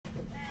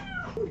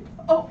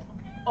Oh,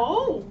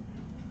 oh.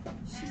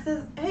 She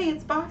says, hey,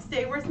 it's box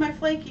day. Where's my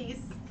flakies?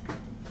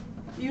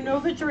 You know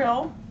the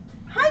drill.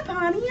 Hi,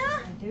 Pania.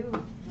 I do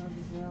know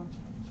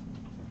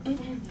the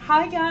drill.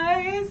 Hi,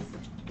 guys.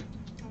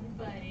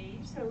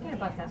 I'm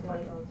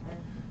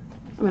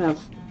going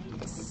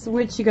to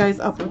switch you guys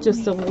up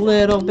just a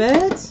little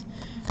bit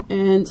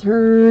and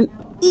turn.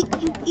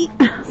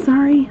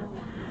 Sorry.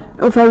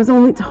 Oh, if I was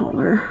only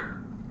taller.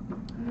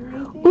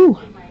 Ooh.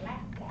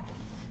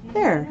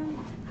 There.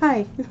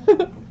 Hi.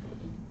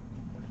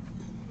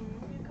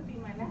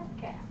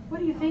 What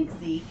do you think,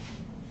 Zeke?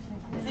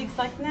 Zeke's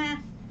like, nah.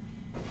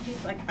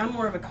 He's like, I'm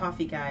more of a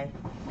coffee guy.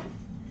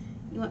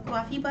 You want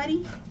coffee,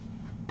 buddy?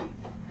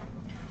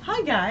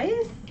 Hi,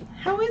 guys.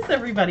 How is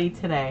everybody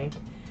today?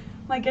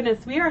 My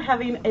goodness, we are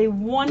having a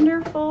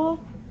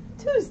wonderful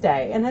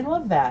Tuesday, and I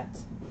love that.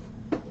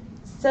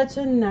 Such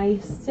a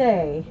nice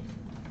day.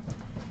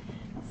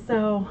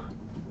 So,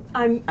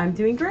 I'm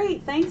doing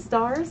great. Thanks,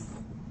 stars.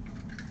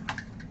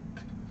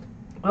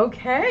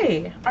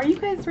 Okay, are you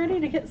guys ready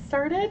to get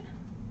started?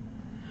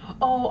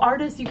 Oh,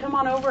 artists, you come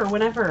on over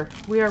whenever.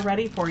 We are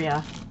ready for you.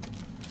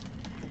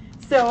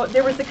 So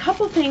there was a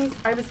couple things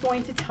I was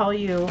going to tell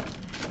you.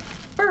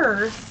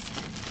 First,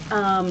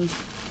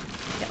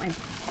 get my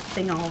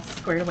thing all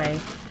squared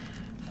away.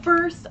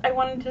 First, I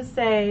wanted to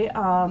say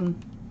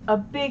a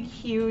big,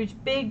 huge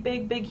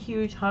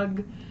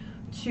hug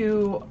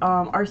to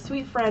our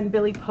sweet friend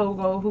Billy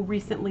Pogo, who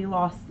recently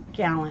lost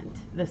Gallant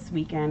this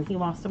weekend. He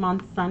lost him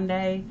on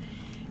Sunday.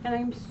 And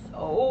I'm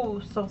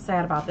so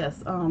sad about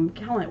this.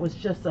 Gallant was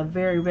just a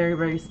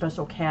very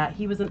special cat.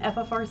 He was an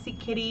FFRC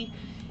kitty.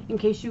 In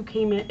case you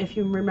came in, if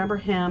you remember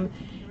him,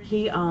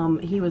 he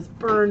was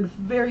burned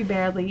very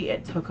badly.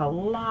 It took a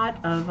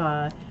lot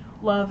of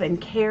love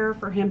and care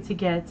for him to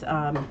get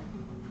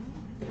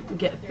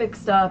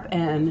fixed up.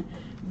 And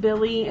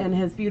Billy and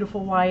his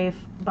beautiful wife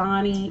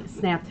Bonnie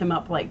snapped him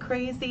up like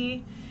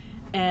crazy,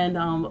 and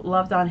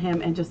loved on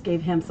him and just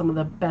gave him some of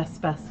the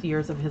best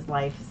years of his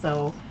life.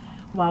 So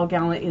while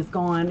Gallant is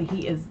gone,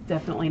 he is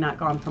definitely not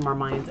gone from our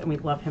minds, and we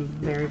love him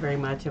very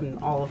much,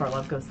 and all of our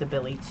love goes to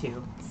Billy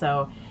too.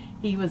 So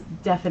he was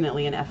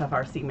definitely an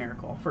FFRC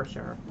miracle for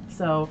sure.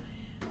 So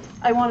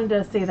I wanted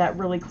to say that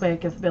really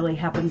quick if Billy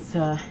happens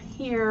to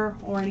hear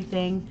or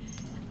anything.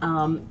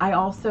 I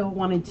also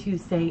wanted to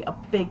say a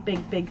big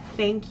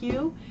thank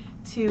you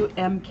to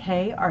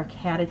MK, our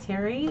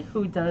catitary,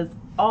 who does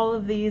all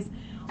of these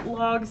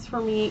logs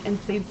for me and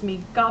saves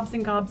me gobs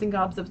and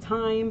gobs of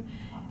time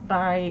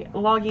by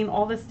logging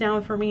all this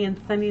down for me and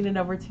sending it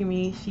over to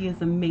me. She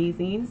is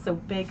amazing. So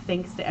big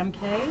thanks to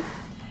MK.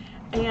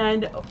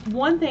 And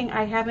one thing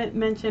I haven't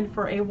mentioned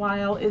for a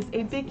while is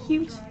a big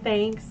huge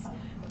thanks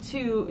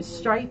to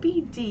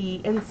Stripey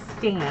D and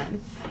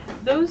Stan.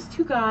 Those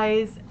two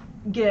guys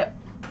get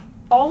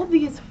all of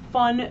these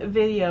fun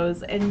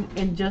videos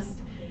and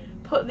just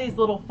put these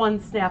little fun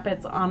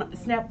snippets on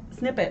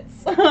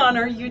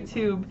our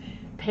YouTube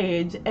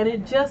page, and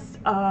it just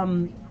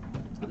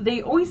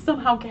they always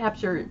somehow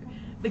capture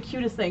the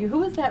cutest thing. Who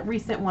was that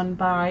recent one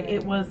by?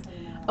 It was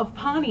of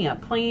Pania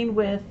playing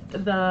with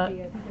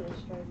the,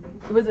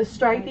 was it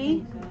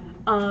Stripey?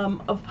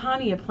 Of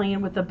Pania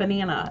playing with the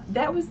banana.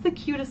 That was the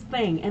cutest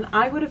thing, and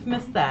I would have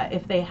missed that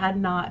if they had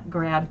not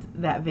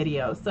grabbed that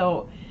video.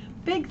 So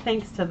big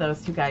thanks to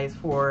those two guys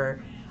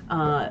for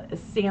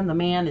Stan the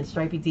Man and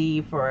Stripey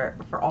D for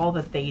all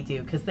that they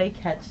do, because they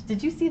catch.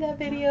 Did you see that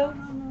video?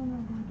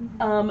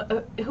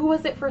 Who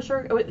was it for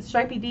sure? It was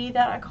Stripey D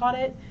that I caught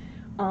it.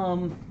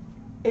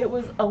 It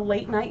was a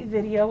late night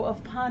video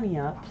of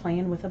Pania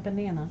playing with a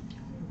banana.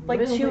 Like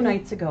really? 2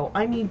 nights ago.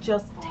 I mean,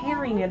 just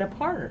tearing it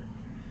apart.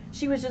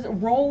 She was just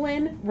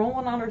rolling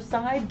on her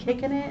side,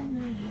 kicking it.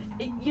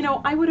 You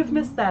know, I would have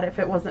missed that if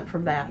it wasn't for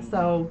that.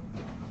 So,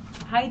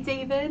 hi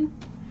David.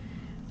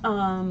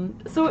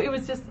 So it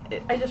was just,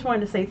 I just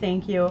wanted to say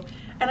thank you.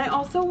 And I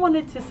also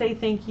wanted to say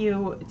thank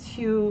you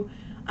to,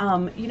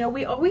 you know,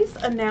 we always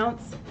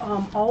announce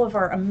all of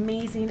our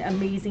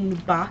amazing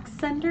box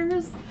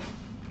senders.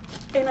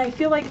 And I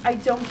feel like I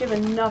don't give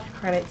enough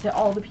credit to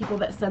all the people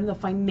that send the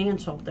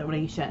financial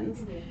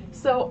donations.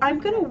 So I'm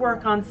going to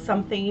work on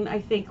something. I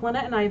think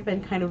Lynette and I have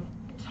been kind of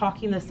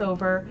talking this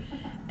over.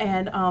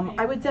 And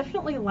I would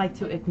definitely like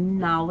to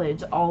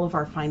acknowledge all of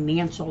our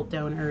financial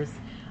donors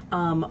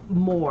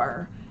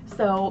more.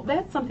 So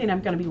that's something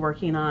I'm going to be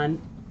working on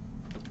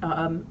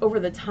over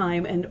the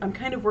time. And I'm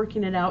kind of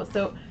working it out.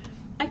 So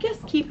I guess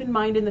keep in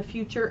mind in the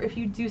future, if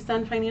you do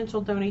send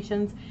financial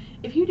donations,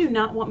 if you do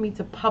not want me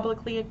to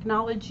publicly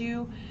acknowledge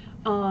you,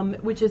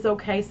 which is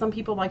okay, some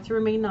people like to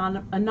remain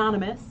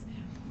anonymous.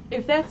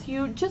 If that's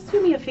you, just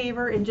do me a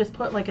favor and just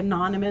put like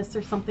anonymous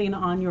or something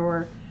on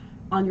your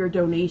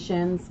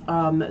donations,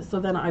 so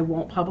then I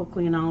won't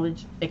publicly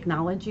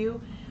acknowledge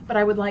you. But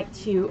I would like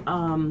to,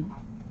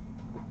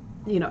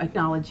 you know,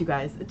 acknowledge you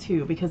guys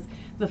too, because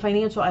the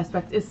financial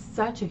aspect is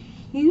such a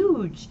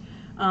huge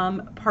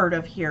part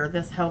of here.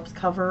 This helps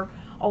cover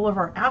all of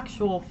our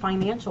actual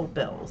financial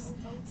bills.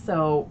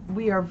 So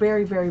we are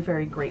very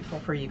grateful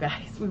for you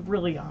guys. We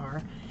really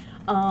are.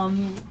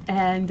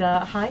 And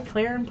hi,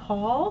 Claire and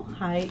Paul.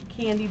 Hi,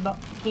 Candy,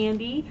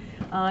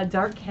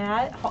 Dark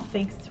Cat.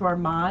 Thanks to our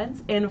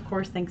mods, and of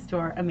course, thanks to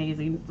our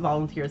amazing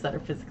volunteers that are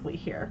physically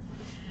here.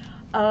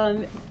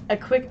 A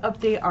quick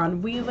update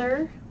on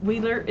Wheeler.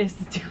 Wheeler is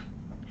doing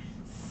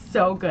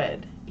so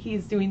good.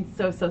 He's doing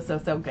so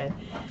good.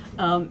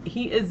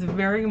 He is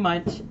very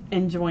much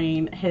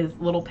enjoying his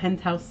little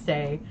penthouse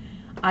stay.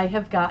 I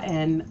have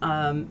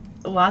gotten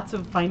lots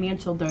of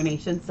financial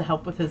donations to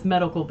help with his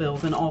medical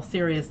bills in all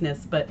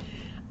seriousness, but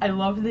I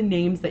love the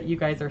names that you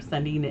guys are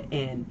sending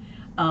in,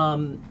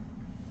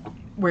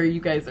 where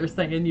you guys are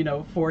saying, you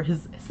know, for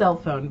his cell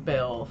phone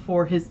bill,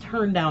 for his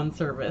turn down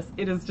service.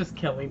 It is just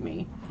killing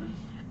me.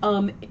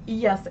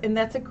 Yes, and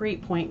that's a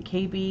great point,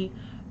 KB.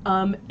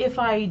 If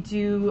I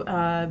do,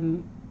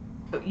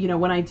 you know,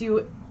 when I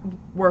do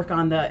work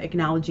on the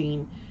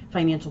acknowledging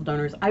financial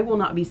donors, I will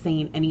not be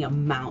saying any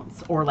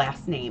amounts or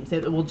last names.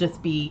 It will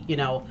just be, you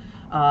know,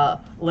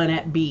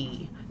 Lynette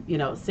B, you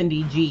know,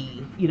 Cindy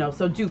G, you know,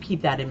 so do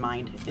keep that in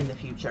mind in the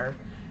future.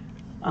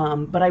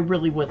 But I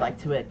really would like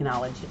to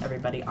acknowledge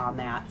everybody on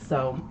that.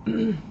 So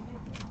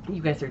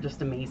you guys are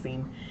just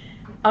amazing.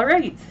 All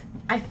right.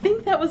 I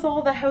think that was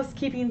all the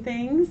housekeeping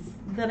things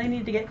that I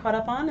need to get caught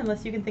up on,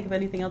 unless you can think of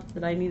anything else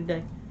that I needed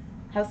to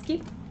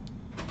housekeep.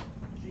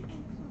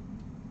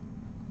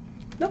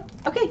 Nope.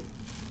 Okay.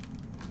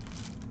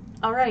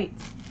 All right.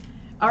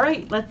 All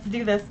right, let's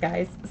do this,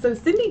 guys. So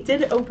Cindy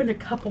did open a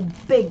couple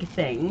big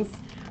things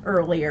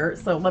earlier,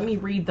 so let me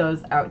read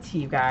those out to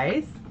you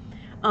guys.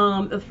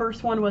 The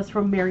first one was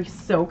from Mary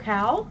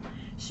SoCal.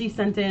 She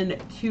sent in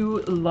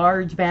 2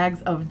 large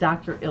bags of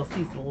Dr.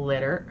 Ilse's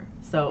litter.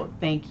 So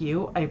thank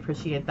you. I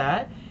appreciate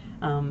that.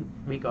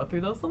 We go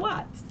through those a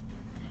lot.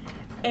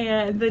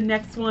 And the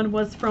next one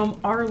was from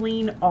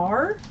Arlene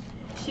R.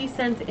 She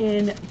sent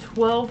in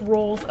 12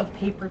 rolls of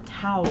paper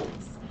towels.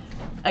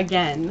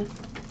 Again,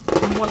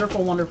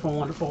 wonderful, wonderful,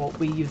 wonderful.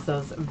 We use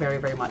those very,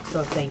 very much.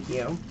 So thank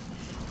you.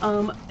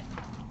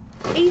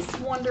 Ace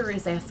Wonder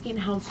is asking,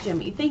 how's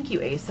Jimmy? Thank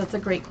you, Ace. That's a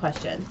great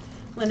question.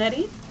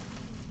 Lynette?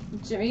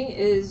 Jimmy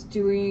is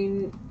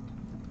doing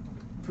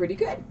pretty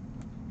good.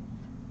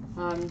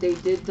 They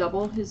did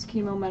double his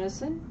chemo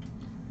medicine,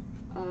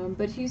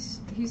 but he's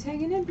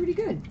hanging in pretty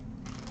good.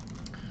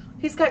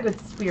 He's got good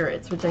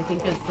spirits, which I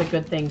think is a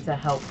good thing to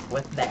help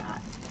with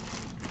that.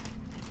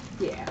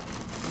 Yeah.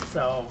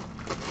 So,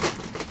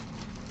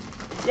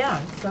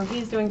 yeah, so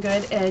he's doing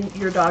good, and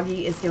your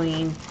doggy is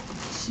doing...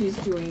 She's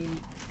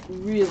doing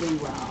really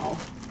well.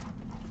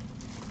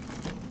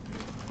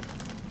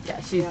 Yeah,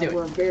 she's doing...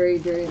 We're very,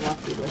 very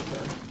lucky with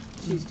her.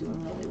 She's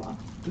doing really well.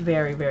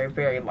 Very, very,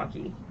 very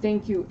lucky.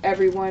 Thank you,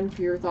 everyone,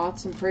 for your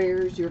thoughts and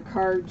prayers, your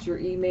cards, your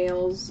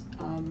emails.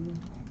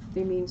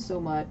 They mean so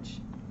much.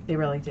 They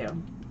really do.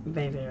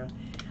 They do.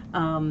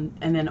 And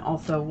then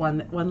also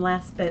one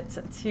last bit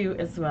too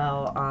as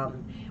well.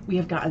 We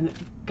have gotten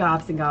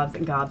gobs and gobs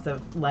and gobs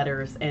of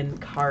letters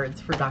and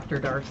cards for Dr.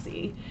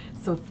 Darcy.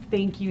 So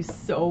thank you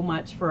so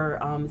much for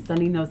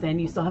sending those in.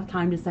 You still have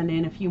time to send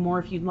in a few more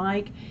if you'd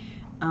like.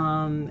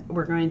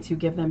 We're going to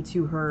give them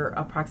to her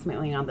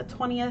approximately on the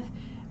 20th,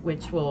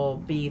 which will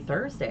be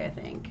Thursday, I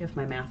think, if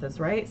my math is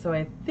right. So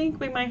I think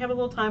we might have a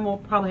little time. We'll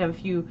probably have a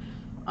few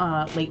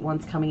late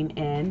ones coming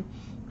in.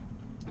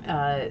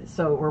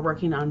 So we're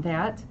working on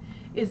that.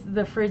 Is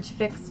the fridge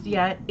fixed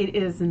yet? It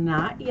is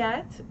not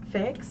yet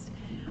fixed.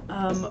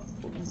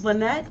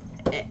 Lynette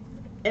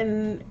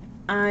and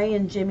I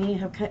and Jimmy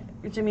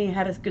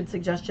had a good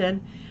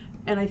suggestion,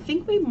 and I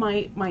think we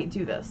might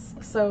do this.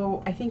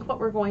 So I think what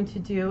we're going to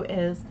do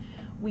is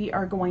we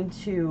are going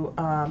to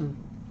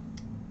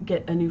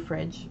get a new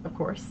fridge, of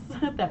course,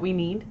 that we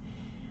need.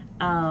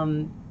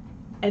 And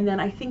then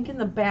I think in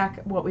the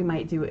back what we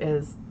might do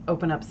is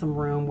open up some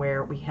room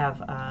where we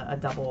have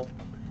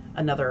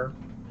another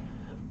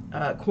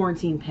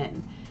quarantine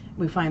pin.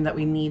 We find that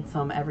we need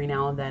some every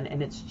now and then,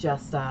 and it's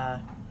just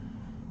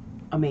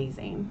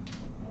amazing.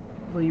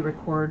 Will you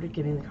record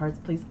giving the cards,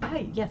 please?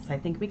 Yes, I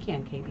think we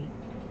can, KB.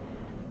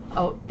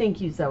 Oh, thank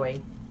you,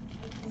 Zoe.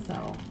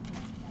 So,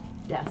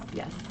 yes.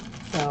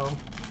 So,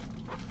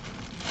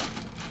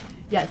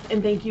 yes,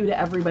 and thank you to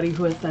everybody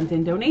who has sent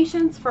in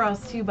donations for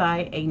us to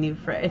buy a new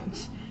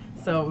fridge.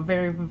 So,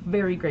 very,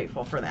 very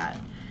grateful for that,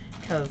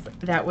 because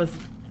that was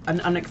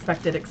an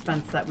unexpected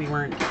expense that we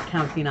weren't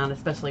counting on,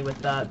 especially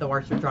with the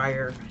washer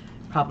dryer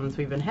problems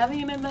we've been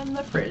having, and then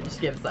the fridge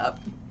gives up.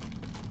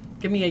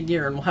 Give me a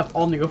year and we'll have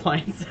all new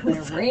appliances.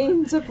 The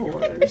rains of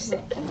horrors.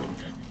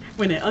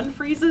 When it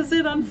unfreezes,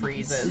 it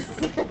unfreezes.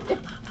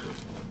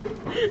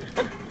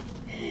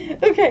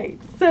 Okay,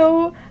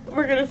 so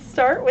we're going to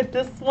start with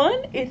this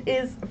one. It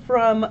is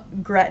from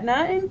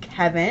Gretna and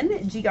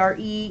Kevin,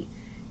 Gretna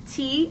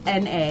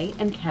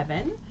and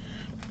Kevin.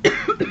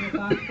 The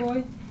box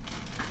boy?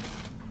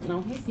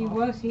 No, He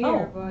was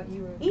here, but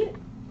you were...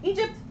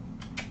 Egypt!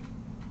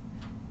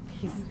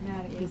 He's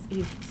mad at you.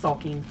 He's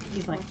sulking.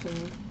 He's like...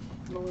 Watching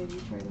the lady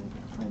try to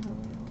find her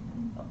way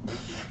out.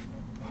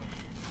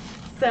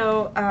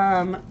 So,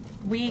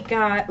 we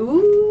got...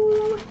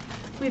 Ooh!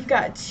 We've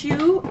got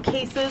 2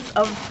 cases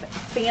of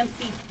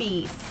Fancy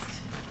Feast.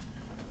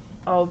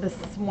 Oh, this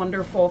is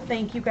wonderful.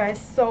 Thank you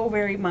guys so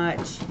very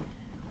much.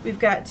 We've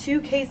got 2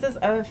 cases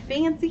of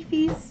Fancy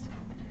Feast.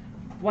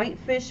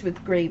 Whitefish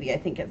with gravy, I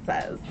think it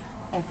says.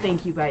 Oh,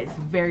 thank you guys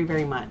very,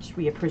 very much.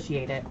 We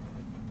appreciate it.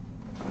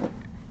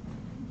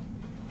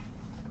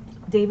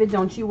 David,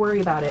 don't you worry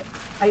about it.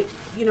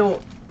 You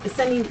know,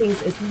 sending things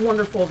is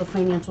wonderful. The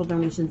financial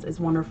donations is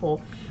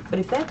wonderful. But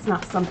if that's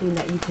not something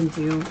that you can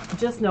do,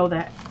 just know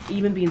that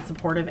even being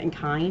supportive and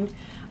kind,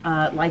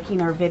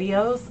 liking our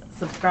videos,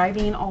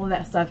 subscribing, all of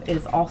that stuff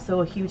is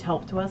also a huge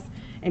help to us.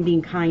 And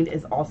being kind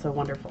is also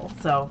wonderful.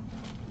 So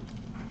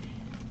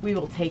we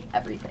will take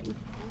everything.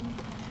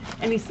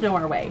 Any snow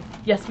our way?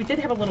 Yes, we did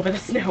have a little bit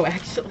of snow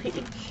actually.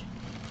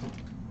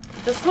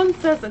 This one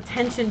says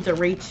attention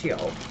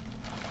derecho.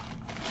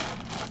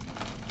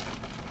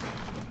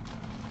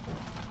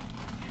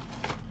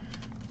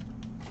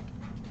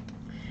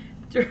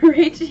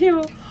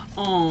 Derecho,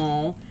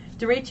 oh,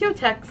 Derecho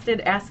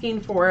texted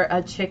asking for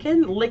a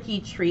chicken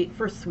licky treat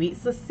for sweet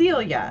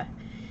Cecilia.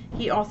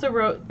 He also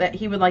wrote that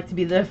he would like to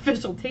be the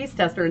official taste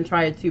tester and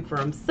try a tube for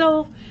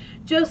himself,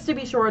 just to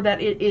be sure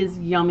that it is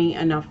yummy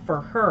enough for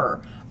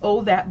her.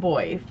 Oh, that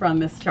boy, from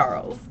Miss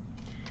Charles.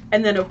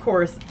 And then, of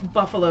course,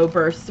 Buffalo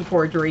Burst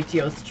for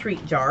Derecho's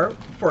treat jar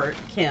for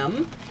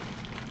Kim.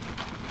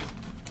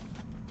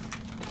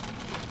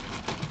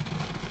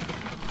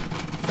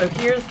 So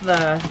here's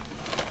the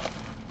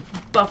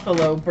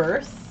Buffalo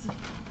Burst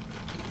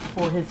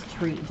for his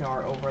treat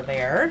jar over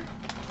there.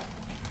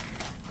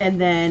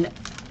 And then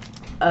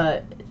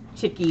a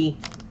chicky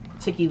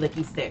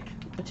licky stick.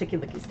 A chicky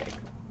licky stick.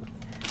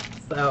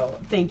 So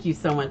thank you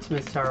so much,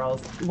 Miss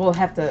Charles. We'll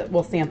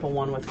sample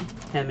one with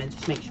him and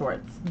just make sure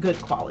it's good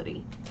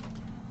quality.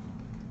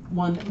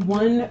 One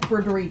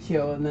for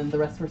Derecho and then the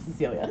rest for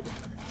Cecilia.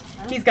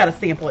 He's got to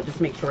sample it,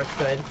 just make sure it's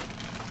good.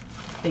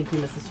 Thank you,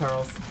 Mrs.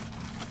 Charles.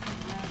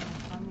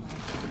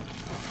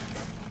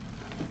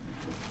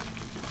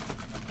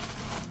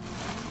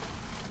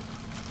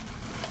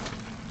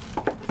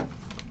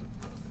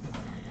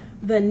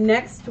 The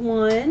next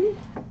one,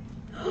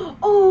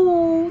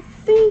 oh,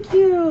 thank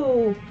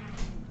you.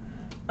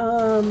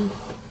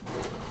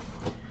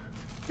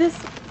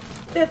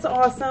 That's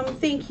awesome.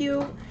 Thank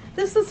you.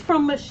 This is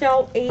from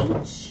Michelle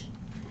H.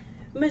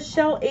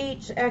 Michelle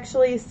H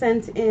actually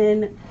sent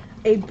in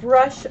a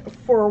brush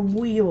for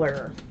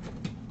Wheeler.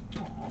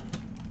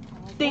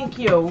 Thank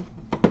you.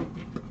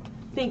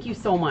 Thank you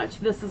so much.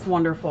 This is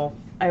wonderful.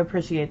 I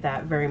appreciate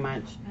that very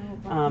much.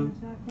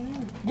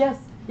 Yes.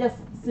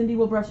 Cindy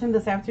will brush him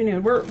this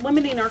afternoon. We're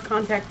limiting our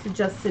contact to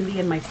just Cindy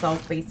and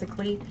myself,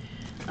 basically,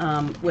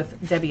 with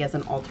Debbie as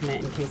an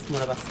alternate in case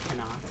one of us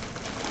cannot.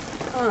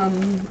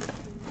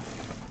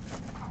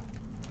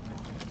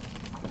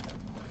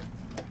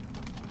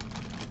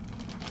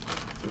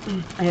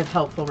 I have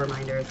helpful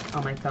reminders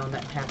on my phone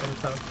that happened,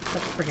 so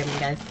forgive me,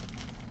 guys.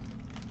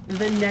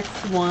 The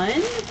next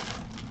one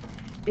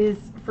is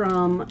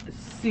from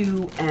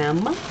Sue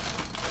M.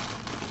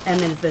 M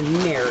is in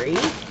Mary.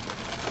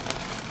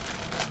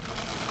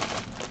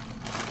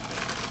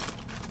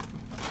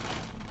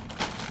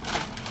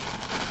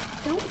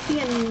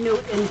 A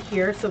note in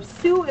here, so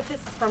Sue, if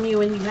this is from you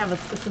and you have a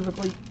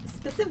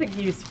specific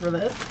use for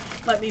this,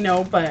 let me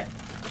know. But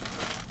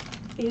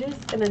it is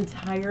an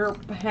entire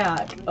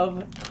pack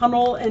of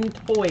tunnel and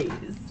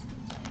toys.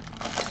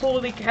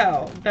 Holy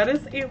cow, that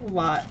is a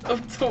lot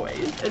of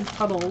toys and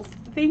tunnels.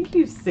 Thank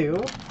you,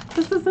 Sue.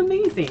 This is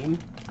amazing.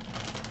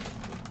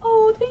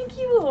 Oh, thank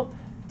you.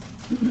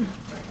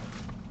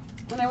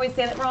 And I always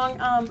say that wrong.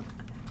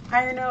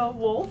 Iron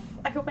Wolf,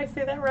 I hope I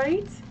say that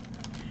right.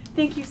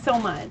 Thank you so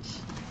much.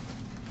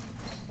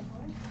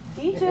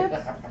 Egypt.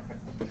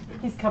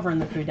 He's covering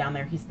the food down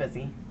there. He's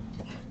busy.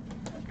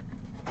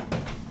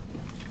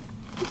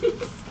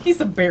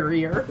 He's a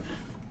barrier.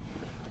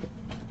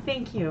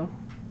 Thank you.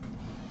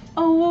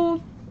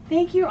 Oh,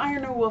 thank you,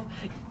 Iron Wolf.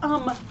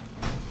 I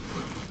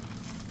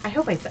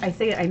hope I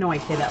say it. I know I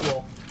say that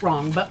wolf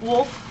wrong, but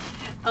Wolf.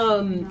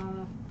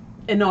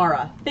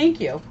 Inara.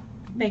 Thank you.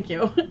 Thank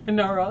you,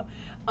 Inara.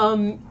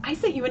 I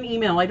sent you an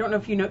email. I don't know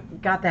if you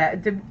got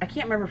that. I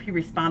can't remember if you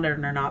responded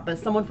or not, but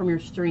someone from your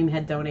stream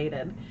had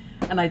donated,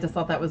 and I just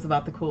thought that was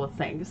about the coolest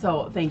thing.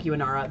 So thank you,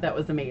 Inara. That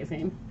was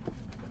amazing.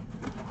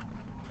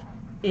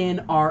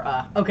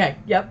 Inara. Okay.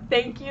 Yep.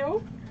 Thank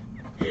you.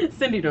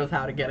 Cindy knows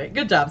how to get it.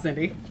 Good job,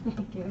 Cindy.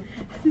 Thank you.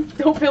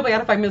 Don't feel bad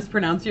if I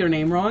mispronounce your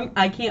name wrong.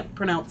 I can't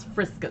pronounce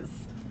Friskas.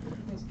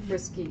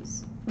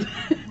 Friskies.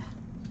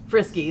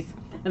 Friskies.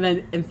 And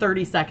then in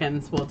 30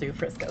 seconds, we'll do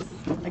Friskas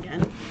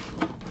again.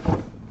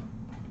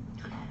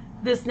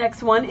 This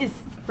next one is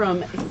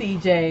from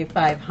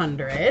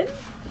CJ500.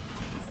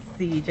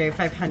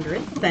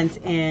 CJ500 sent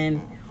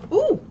in,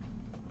 ooh,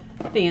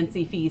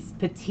 Fancy Feast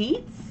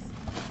Petites.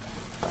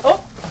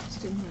 Oh,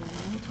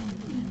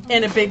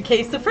 and a big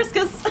case of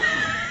Friskas.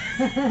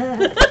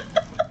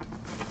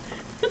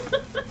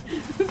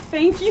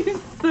 Thank you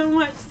so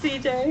much,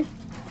 CJ.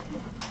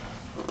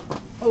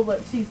 Oh,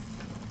 look, she's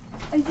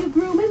Are you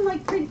grooming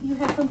like pretty? You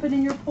have something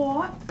in your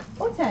paw?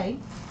 Okay.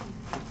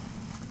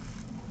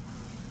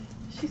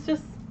 She's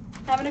just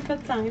having a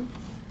good time.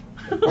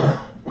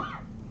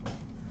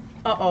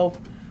 Uh-oh.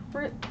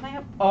 Where can I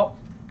have? Oh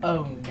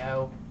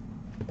no.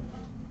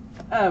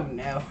 Oh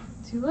no.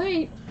 Too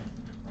late.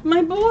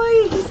 My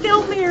boy, he's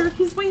down there.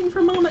 He's waiting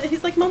for Mama.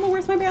 He's like, Mama,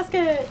 where's my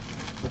basket?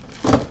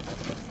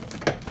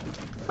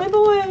 My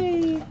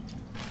boy.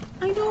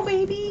 I know,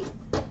 baby.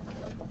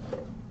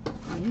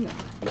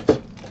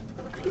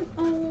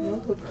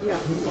 Oh, Yeah.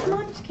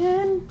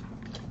 Munchkin.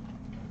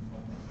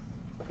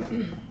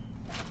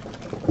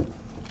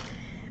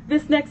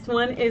 This next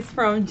one is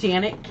from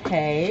Janet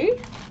K.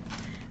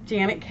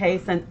 Janet K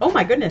sent, oh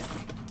my goodness.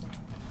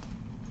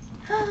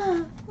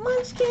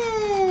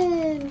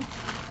 Munchkin.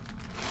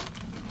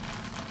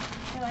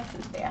 I like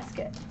this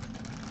basket.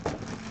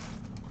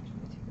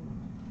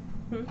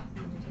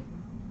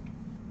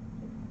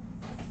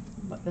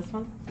 What, this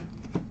one?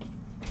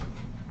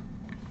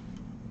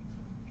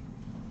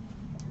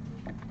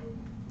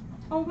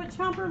 Oh, but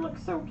Chomper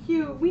looks so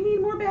cute. We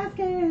need more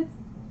baskets.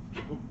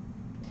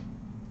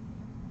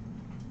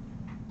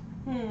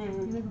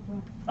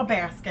 A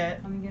basket.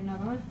 Let me get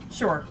another one.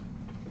 Sure.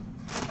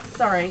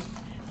 Sorry.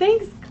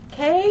 Thanks,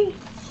 Kay.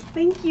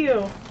 Thank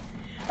you.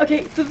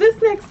 Okay, so this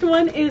next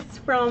one is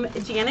from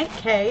Janet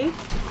K.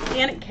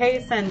 Janet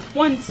K sent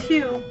 1,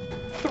 2,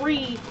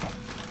 3,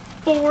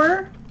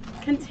 4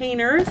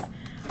 containers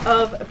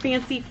of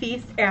Fancy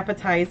Feast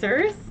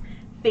appetizers.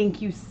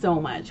 Thank you so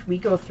much. We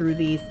go through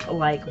these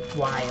like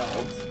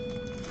wild.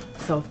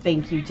 So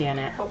thank you,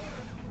 Janet.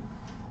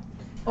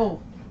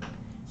 Oh,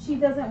 she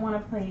doesn't want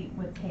to play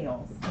with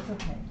tails. It's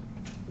okay.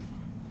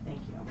 Thank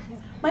you.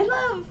 My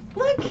love,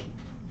 look.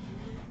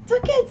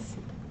 Duckets.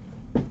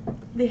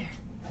 There.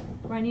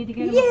 Do I need to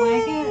get him a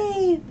blanket?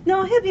 Yay!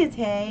 No, he'll be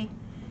okay.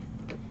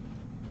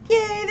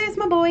 Yay, there's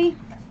my boy.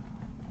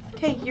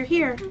 Okay, you're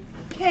here.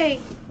 Okay.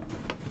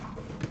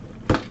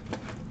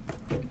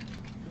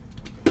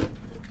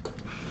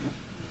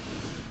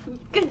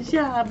 Good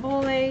job,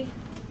 boy.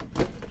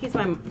 He's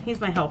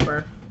my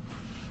helper.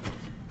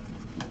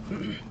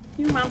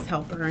 Your mom's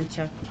helper, aren't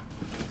you?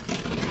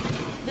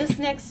 This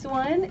next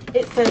one,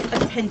 it says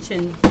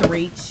attention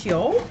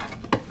Rachel.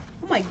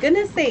 Oh my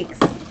goodness sakes.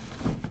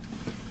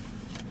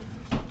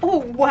 Oh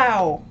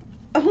wow.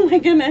 Oh my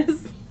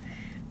goodness.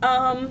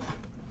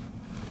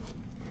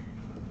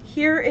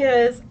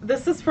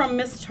 This is from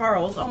Miss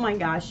Charles. Oh my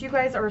gosh, you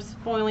guys are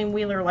spoiling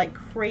Wheeler like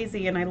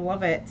crazy and I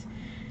love it.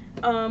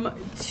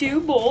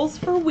 2 bowls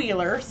for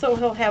Wheeler, so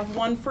he'll have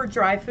one for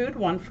dry food,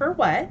 one for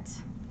wet.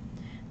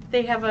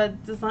 They have a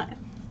design.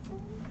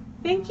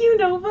 Thank you,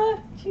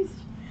 Nova. She's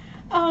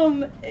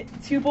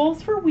 2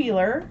 bowls for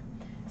Wheeler,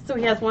 so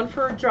he has one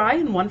for dry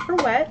and one for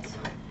wet.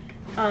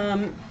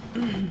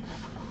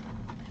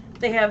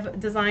 They have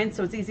designs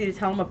so it's easy to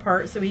tell them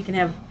apart, so he can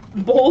have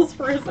bowls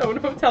for his own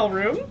hotel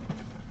room.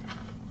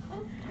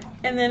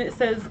 And then it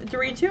says,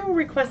 Dorito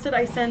requested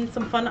I send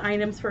some fun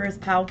items for his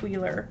pal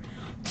Wheeler.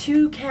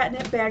 2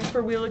 catnip bags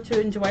for Wheeler to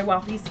enjoy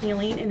while he's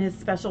healing in his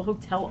special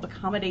hotel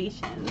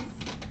accommodations.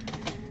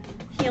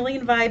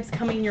 Healing vibes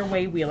coming your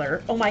way,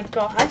 Wheeler. Oh my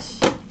gosh.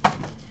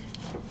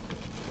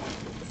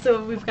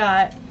 So we've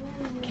got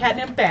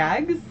catnip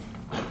bags.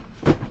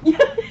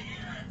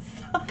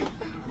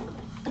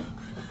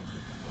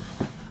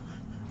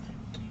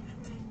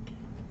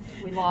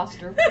 We lost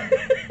her.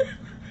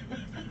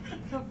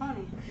 So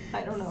funny.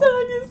 I don't know.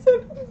 Sonia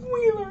said,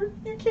 Wheeler,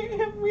 you can't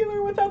have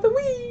Wheeler without the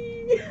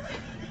wee.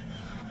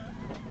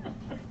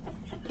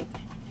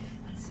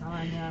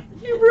 Sonia.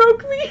 You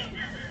broke me.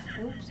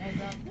 Oops, I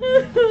dropped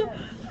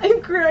I'm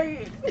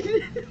great.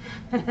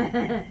 I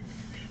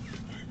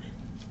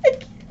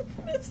can't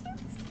finish this.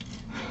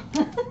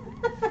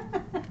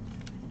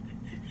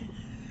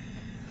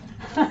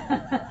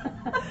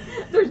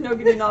 There's no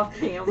getting off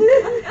cam.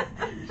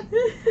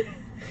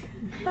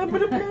 I'm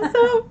gonna pass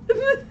out.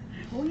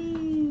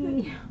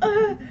 Wee.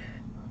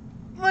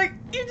 Like,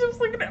 you just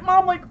looking at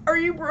Mom like, are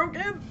you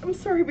broken? I'm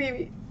sorry,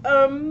 baby.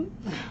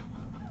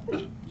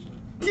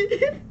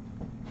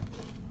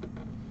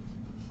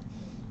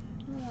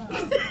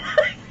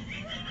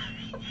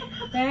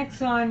 Thanks,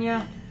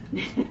 Sonia.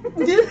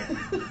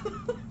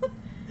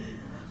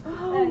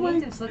 Oh my.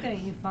 He's just looking at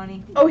you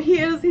funny. Oh, he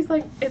is. He's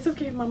like, it's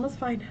okay, Mama's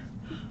fine.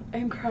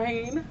 I'm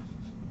crying.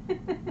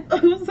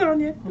 Oh,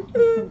 Sonia.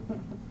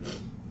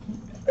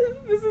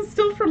 This is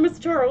still from Miss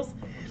Charles.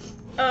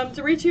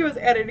 Doricio is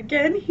at it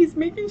again. He's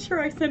making sure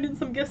I send in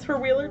some gifts for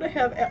Wheeler to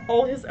have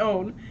all his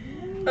own.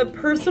 A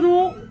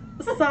personal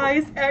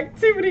size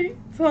activity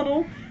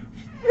tunnel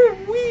for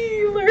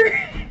Wheeler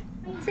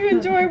to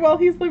enjoy while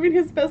he's living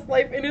his best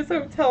life in his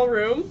hotel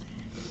room.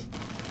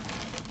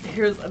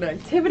 Here's an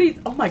activity.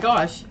 Oh my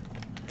gosh.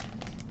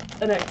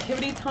 An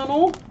activity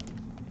tunnel.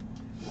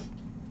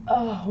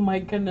 Oh my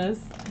goodness.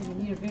 You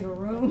need a bigger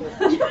room.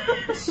 I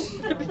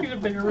need a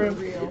bigger room.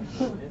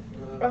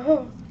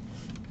 Oh.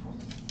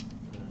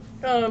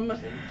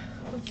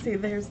 Let's see,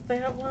 there's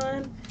that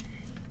one.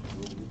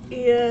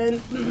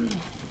 And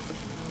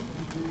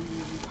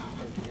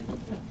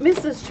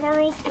Mrs.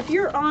 Charles, if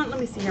you're on, let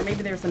me see here,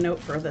 maybe there's a note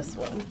for this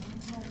one.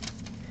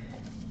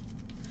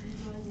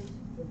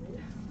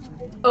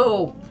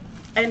 Oh,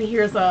 and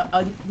here's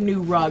a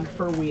new rug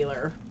for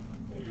Wheeler.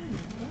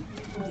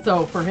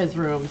 So, for his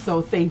room.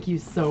 So, thank you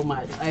so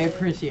much. I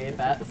appreciate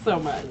that so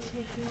much.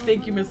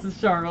 Thank you, Mrs.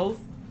 Charles.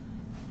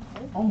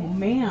 Oh,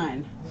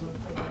 man.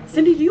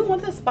 Cindy, do you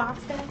want this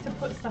box back to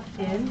put stuff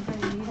in?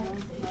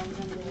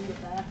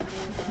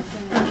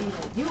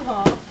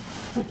 U-Haul.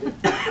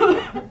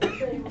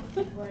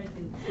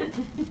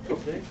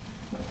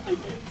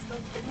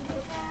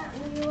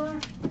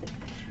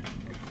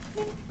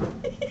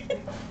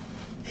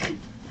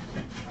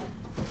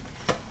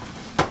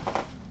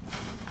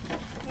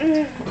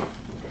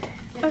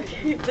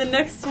 Okay, the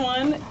next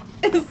one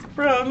is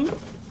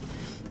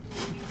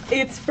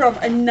it's from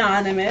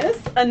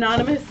Anonymous.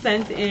 Anonymous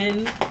sent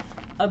in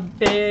a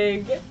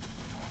big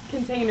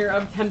container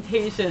of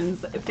Temptations.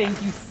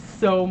 Thank you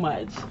so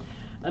much,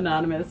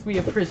 Anonymous. We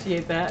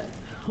appreciate that.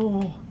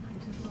 Oh,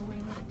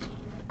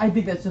 I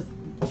think that's just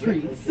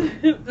treats.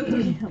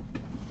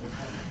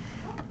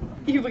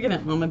 You looking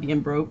at Mama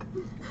being broke?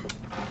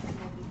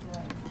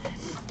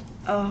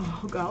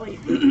 Oh, golly.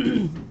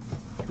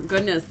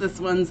 Goodness, this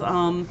one's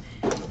from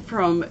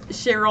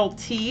Cheryl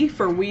T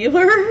for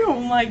Wheeler. Oh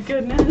my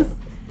goodness.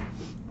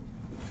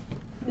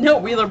 No,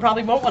 Wheeler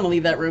probably won't want to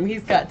leave that room.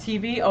 He's got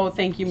TV. Oh,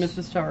 thank you,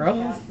 Mrs.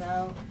 Charles.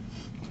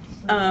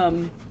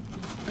 Oh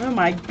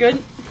my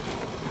goodness.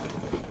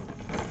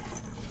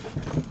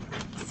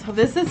 So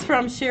this is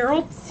from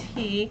Cheryl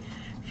T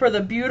for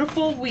the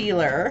beautiful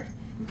Wheeler.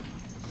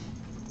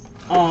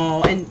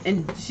 Oh,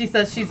 and she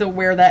says she's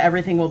aware that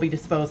everything will be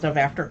disposed of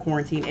after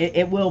quarantine.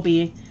 It will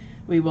be.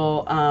 We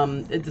will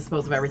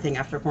dispose of everything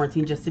after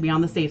quarantine just to be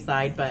on the safe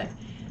side. But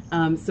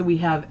so we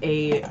have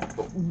a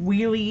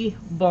wheelie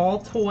ball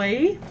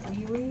toy,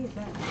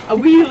 a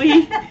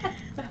wheelie,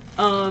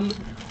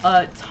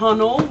 a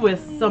tunnel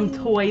with some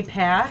toy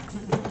packs.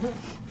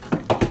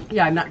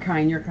 Yeah, I'm not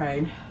crying. You're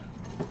crying.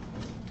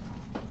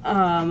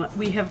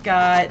 We have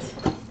got,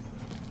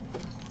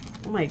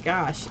 oh my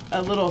gosh,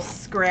 a little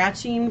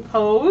scratching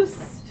post.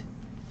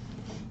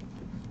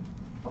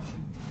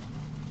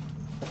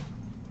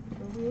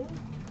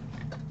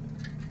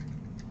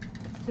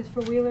 Is this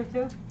for Wheeler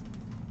too?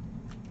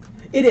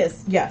 It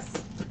is, yes.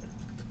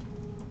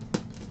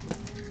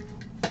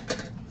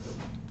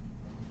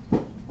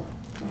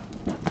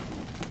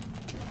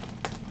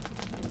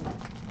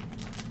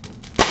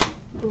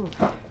 Ooh.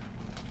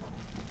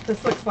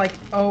 This looks like,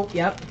 oh,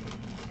 yep.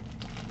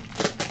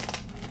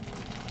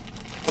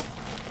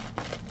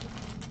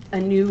 A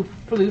new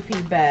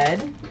floofy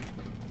bed.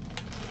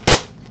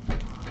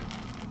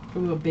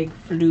 Ooh, a big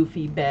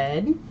floofy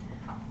bed.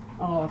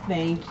 Oh,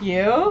 thank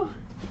you.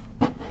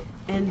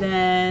 And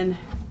then,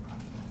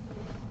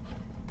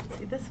 let's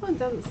see, this one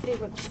doesn't say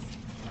what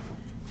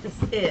this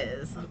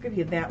is. I'll give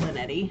you that one,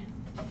 Eddie.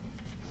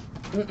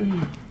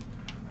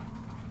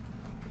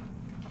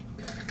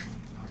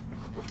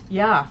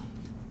 Yeah.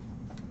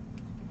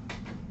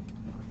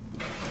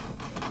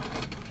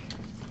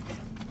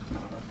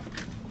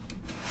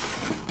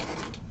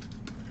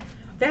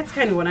 That's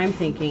kind of what I'm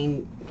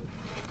thinking.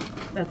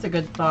 That's a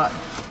good thought.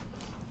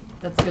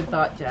 That's a good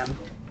thought, Jem.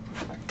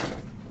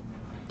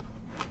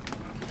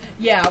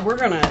 Yeah, we're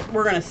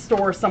gonna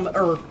store some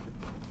or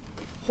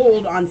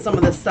hold on some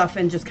of this stuff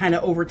and just kind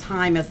of over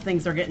time as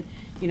things are getting.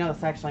 You know,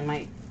 this actually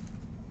might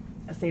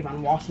save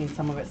on washing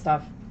some of it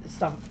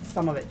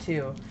some of it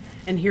too.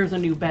 And here's a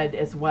new bed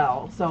as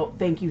well. So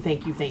thank you,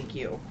 thank you, thank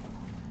you.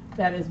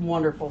 That is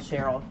wonderful,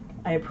 Cheryl.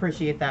 I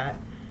appreciate that.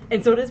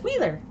 And so does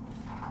Wheeler.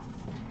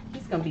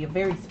 He's gonna be a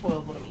very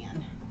spoiled little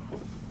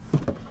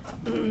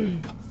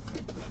man.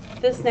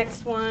 This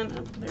next one,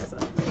 oh, there's a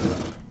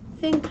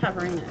thing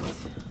covering it.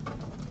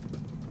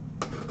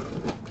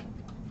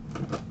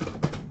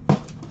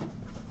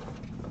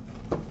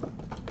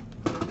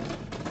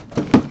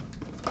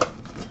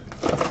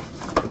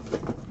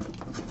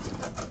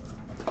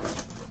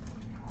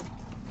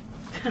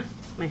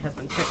 My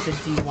husband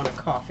texted, do you want a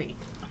coffee?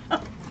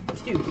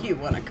 Do you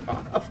want a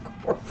coffee?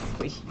 Of course,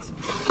 sweet.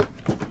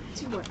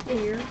 Do you want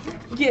air?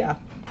 Yeah.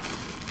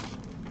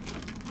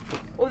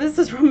 Oh, this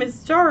is from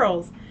Miss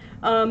Charles.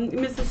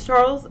 Mrs.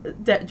 Charles,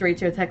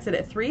 Dracio texted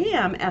at 3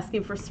 a.m.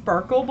 asking for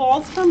sparkle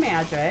balls for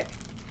magic.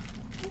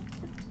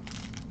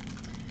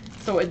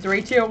 So what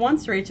Dracio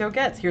wants, Dracio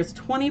gets. Here's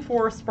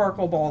 24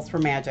 sparkle balls for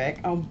magic.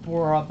 Oh,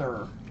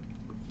 brother.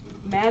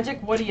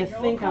 Magic, what do you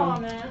think?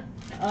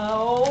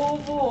 Oh,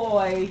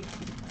 boy.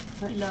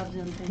 He loves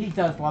them things. He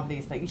does love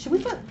these things. Can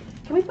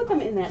we put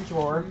them in that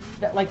drawer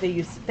that like they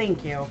use?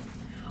 Thank you.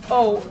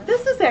 Oh,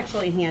 this is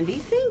actually handy.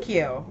 Thank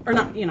you. Or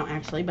not, you know,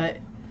 actually, but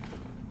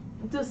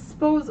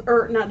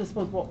not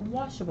disposable,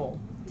 washable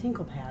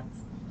tinkle pads.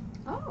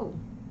 Oh.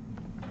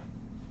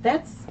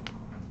 That's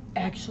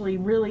actually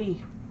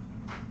really,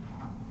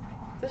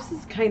 this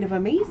is kind of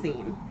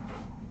amazing.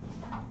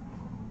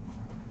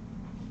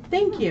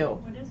 Thank you.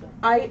 What is it?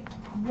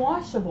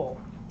 Washable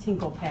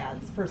tinkle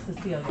pads for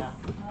Cecilia.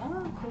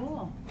 Oh,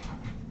 cool.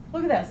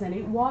 Look at that,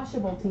 Cindy.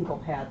 Washable tinkle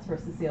pads for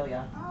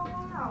Cecilia. Oh,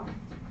 wow.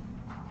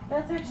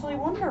 That's actually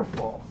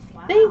wonderful.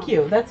 Wow. Thank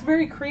you. That's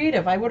very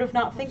creative. I would have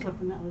not think of.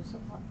 Hoping that was a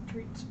lot of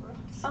treats for us.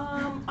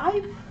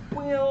 I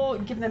will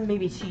give them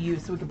maybe to you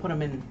so we can put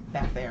them in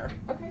back there.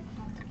 Okay.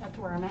 That's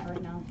where I'm at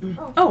right now.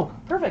 Oh,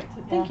 perfect.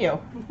 Thank you.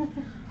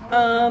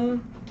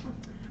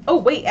 Oh,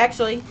 wait,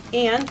 actually,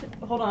 and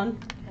hold on.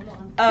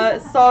 Hold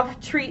on.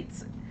 Soft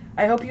treats.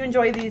 I hope you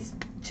enjoy these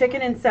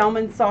chicken and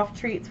salmon soft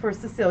treats for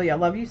Cecilia.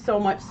 Love you so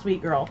much,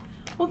 sweet girl.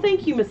 Well,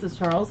 thank you, Mrs.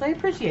 Charles. I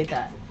appreciate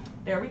that.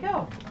 There we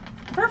go.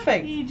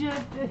 Perfect.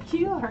 Egypt,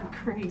 you are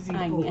crazy.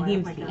 I boy. mean, he's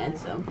Oh my God.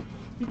 handsome.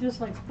 He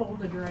just like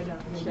folded right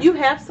up. You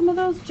have some of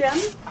those, Jen?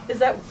 Is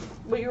that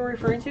what you were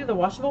referring to, the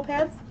washable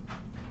pads?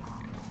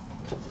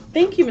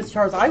 Thank you, Miss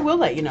Charles. I will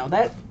let you know.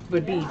 That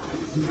would be...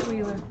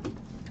 Wheeler.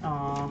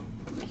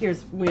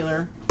 Here's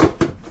Wheeler.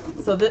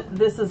 So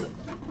this is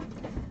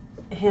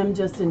him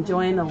just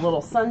enjoying a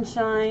little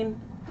sunshine.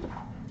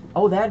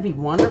 Oh, that'd be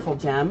wonderful,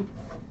 Jem.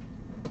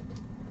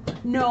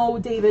 No,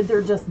 David,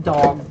 they're just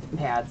dog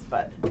pads,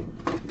 but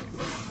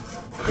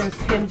there's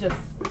him just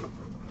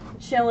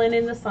chilling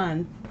in the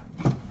sun.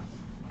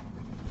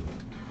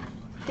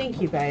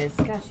 Thank you, guys.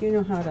 Gosh, you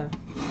know how to...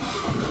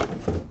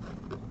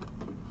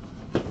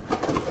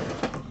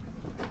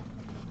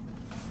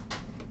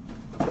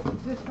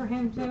 Is this for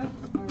him too?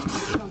 Or is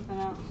this something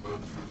else?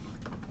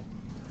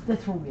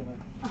 That's for Wheeler.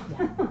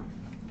 Yeah.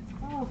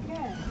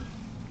 Okay.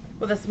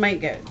 Well, this might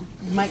get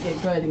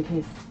good in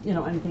case, you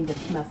know, anything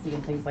gets messy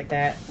and things like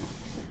that.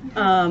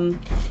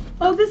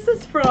 Oh, this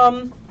is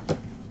from,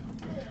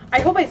 I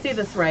hope I say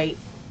this right,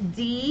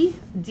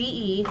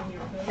 D-E,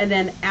 and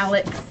then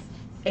Alex,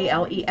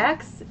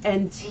 A-L-E-X,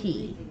 and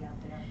T.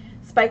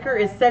 Spiker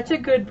is such a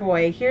good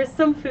boy. Here's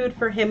some food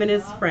for him and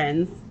his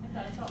friends.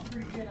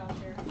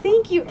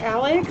 Thank you,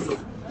 Alex.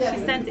 She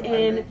sent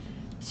in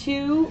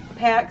 2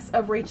 packs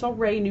of Rachel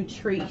Ray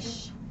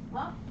Nutrish.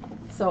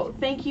 So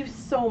thank you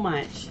so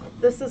much.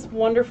 This is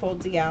wonderful,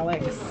 D.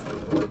 Alex.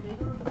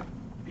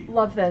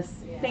 Love this.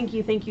 Thank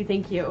you, thank you,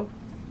 thank you.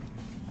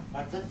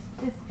 That's it?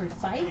 This for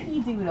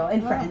Spiky Doodle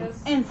and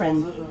friends. And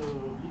friends.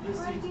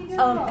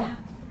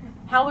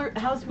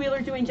 How's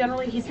Wheeler doing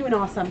generally? He's doing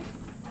awesome.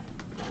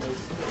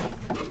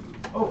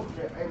 Oh,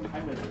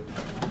 I'm with you.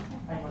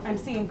 I'm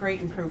seeing great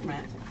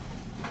improvement.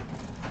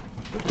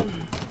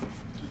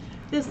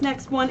 This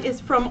next one is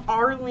from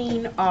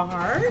Arlene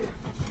R.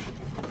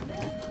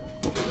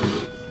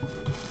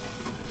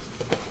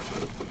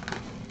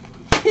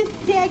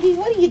 Daggy,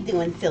 what are you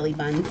doing, silly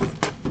buns?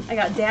 I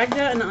got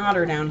Dagda and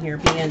Otter down here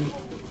being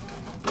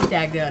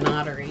Dagda and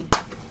Ottery.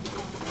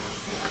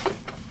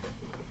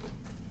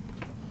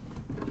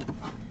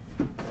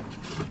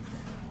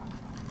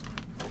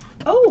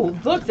 Oh,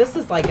 look, this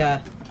is like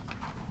a...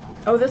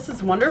 Oh, this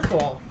is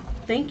wonderful.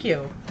 Thank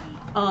you.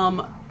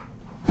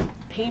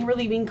 Pain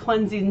relieving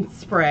cleansing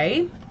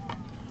spray.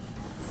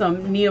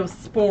 Some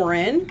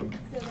Neosporin.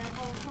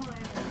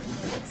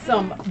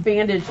 Some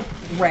bandage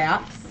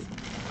wraps.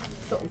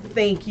 So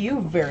thank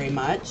you very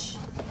much.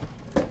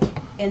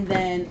 And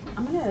then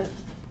I'm gonna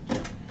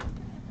get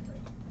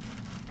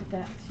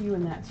that to you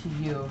and that to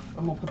you.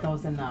 I'm gonna put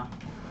those in the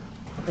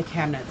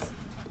cabinets.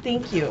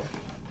 Thank you.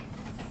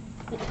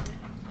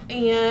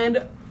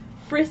 And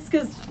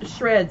Friska's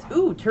Shreds.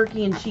 Ooh,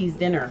 turkey and cheese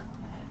dinner.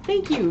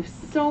 Thank you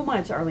so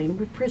much, Arlene.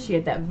 We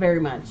appreciate that very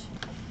much.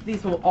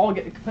 These will all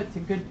get put to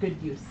good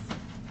use.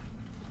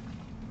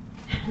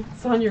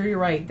 Sonia, you're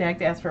right.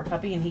 Dag asked for a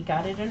puppy and he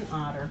got it an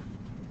otter.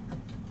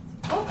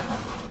 Oh.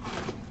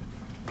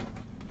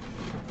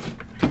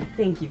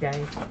 Thank you,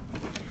 guys.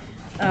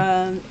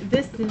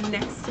 This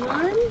next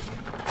one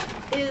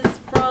is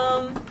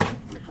from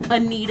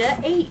Anita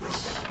H.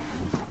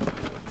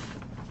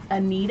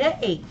 Anita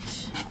H.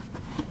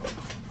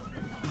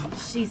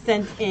 She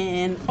sent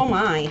in, oh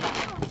my.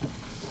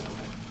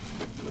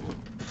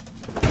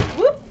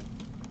 Whoop.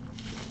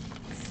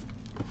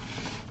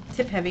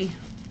 Tip heavy.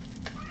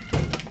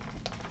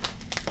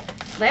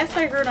 Last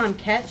I heard on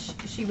Catch,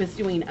 she was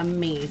doing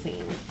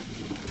amazing.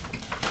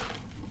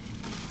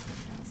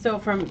 So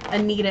from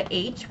Anita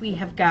H, we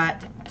have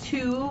got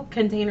 2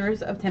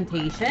 containers of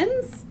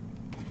Temptations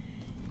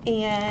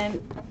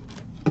and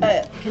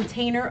a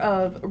container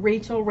of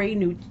Rachel Ray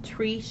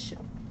Nutrish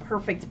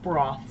Perfect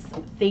Broths.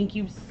 Thank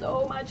you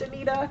so much,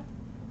 Anita.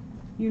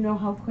 You know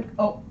how quick.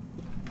 Oh.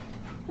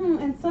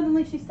 And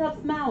suddenly she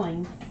stopped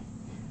smiling.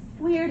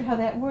 Weird how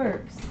that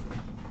works.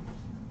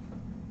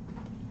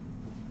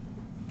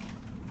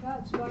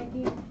 Got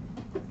Spiky.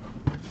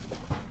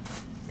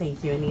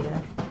 Thank you,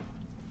 Anita.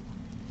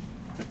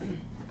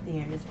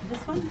 There it is for this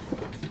one.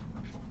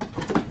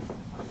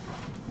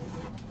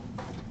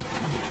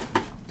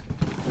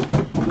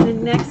 The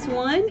next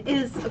one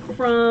is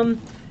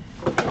from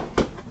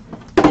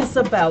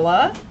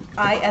Isabella,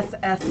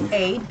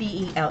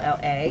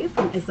 Isabella,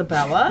 from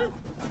Isabella.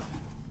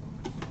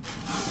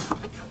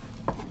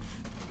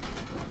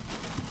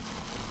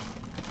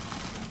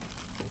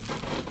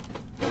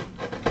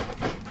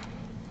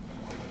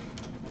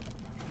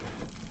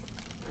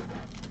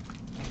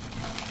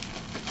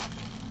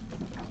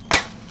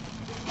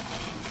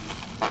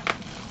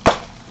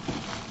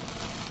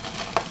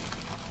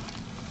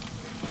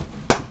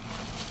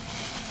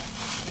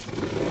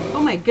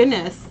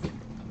 goodness.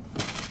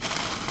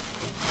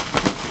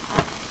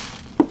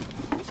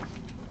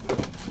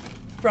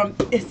 From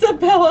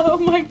Isabella. Oh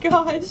my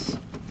gosh.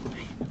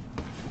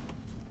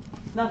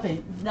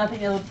 Nothing.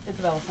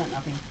 Isabella sent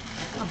nothing.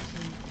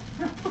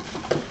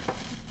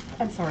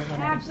 I'm sorry, Lynette.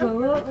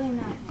 Absolutely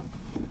nothing.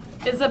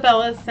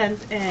 Isabella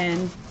sent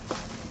in,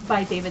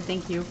 by David,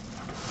 thank you,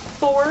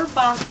 4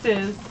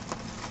 boxes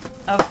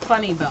of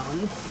Funny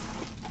Bones.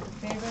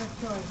 Favorite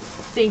choice.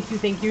 Thank you,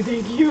 thank you,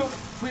 thank you.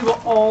 We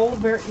will all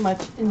very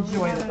much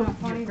enjoy Have this. enough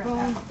funny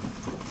bones.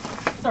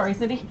 Sorry,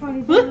 Cindy.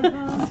 Funny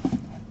bones.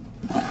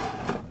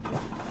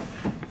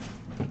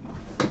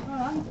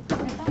 Well,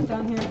 I'm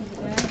done here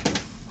for the day.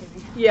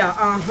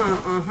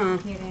 Yeah,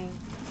 Kidding.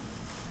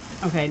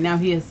 Okay, now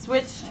he has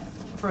switched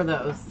for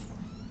those.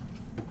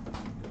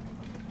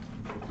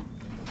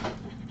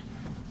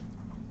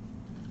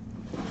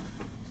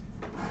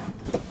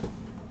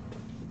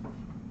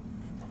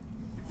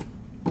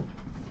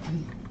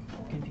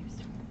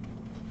 Confused.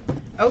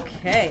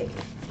 Okay,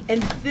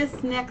 and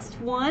this next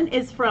one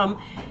is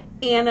from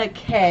Anna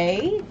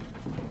K.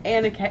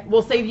 Anna K.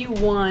 We'll save you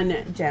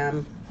 1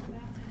 gem.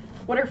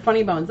 What are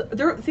Funny Bones?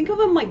 Think of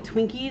them like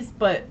Twinkies,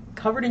 but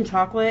covered in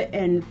chocolate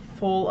and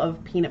full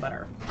of peanut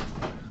butter.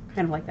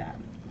 Kind of like that.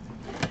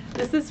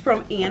 This is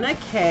from Anna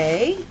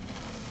K.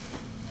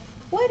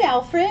 What,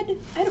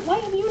 Alfred? Why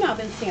have you not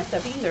been stamped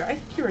up either? I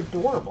think you're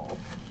adorable.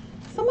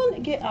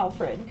 Someone get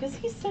Alfred, because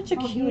he's such a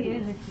cutie. He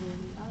is a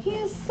cutie. He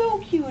is so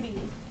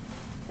cutie.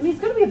 And he's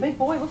going to be a big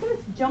boy. Look at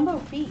his jumbo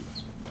feet.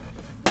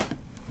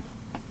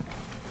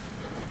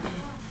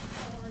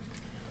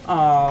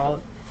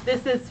 Oh,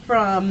 this is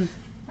from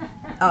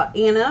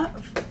Anna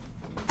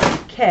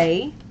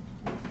K.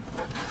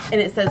 And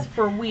it says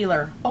for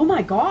Wheeler. Oh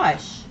my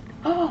gosh.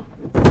 Oh,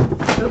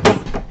 oops,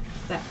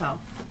 that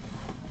fell.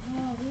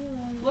 Oh,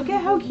 really? Look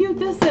at how cute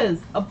this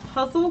is. A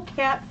puzzle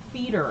cat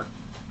feeder.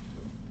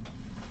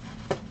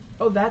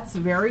 Oh, that's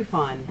very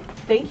fun.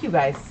 Thank you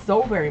guys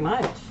so very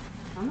much.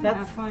 I'm gonna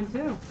That's- have fun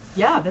too.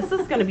 Yeah, this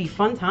is going to be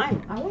fun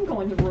time. I wouldn't go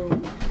in the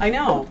room. I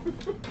know.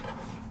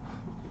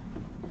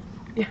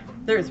 Yeah,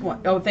 there's one.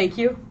 Oh, thank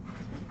you.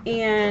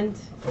 And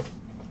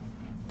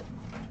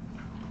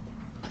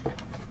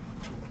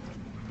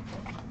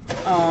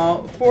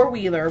for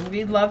Wheeler,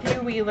 we love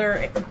you,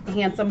 Wheeler,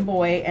 handsome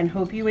boy, and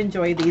hope you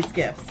enjoy these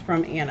gifts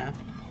from Anna.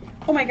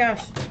 Oh my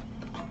gosh.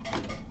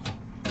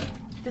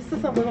 This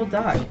is a little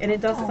duck, and it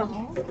does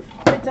something.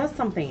 It does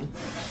something.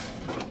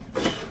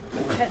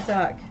 Pet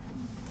duck.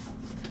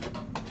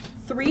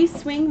 3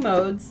 swing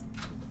modes,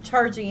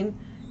 charging,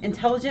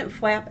 intelligent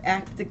flap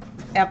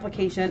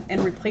application,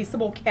 and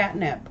replaceable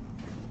catnip.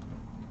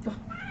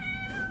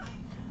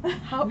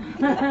 How?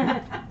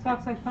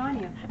 Talks like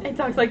Fania. It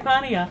talks like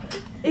Fania.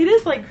 It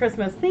is like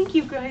Christmas. Thank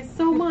you guys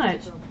so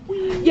much.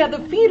 Yeah, the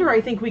feeder I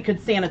think we could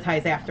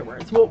sanitize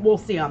afterwards. We'll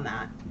see on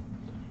that.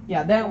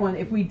 Yeah, that one,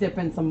 if we dip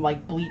in some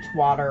like bleach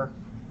water,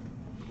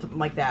 something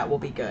like that, will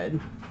be good.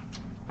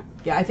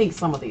 Yeah, I think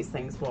some of these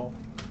things will.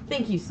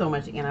 Thank you so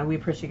much, Anna. We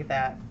appreciate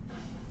that.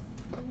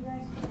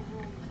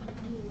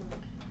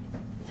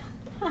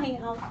 Hi,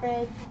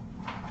 Alfred.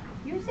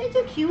 You're such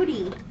a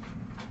cutie.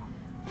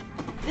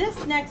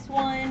 This next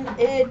one,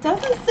 it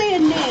doesn't say a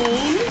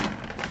name.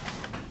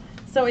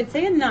 So it's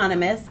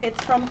anonymous. It's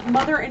from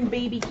Mother and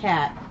Baby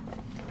Cat.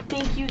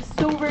 Thank you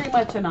so very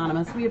much,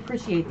 Anonymous. We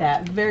appreciate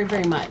that very,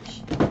 very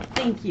much.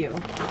 Thank you.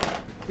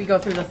 We go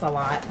through this a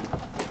lot.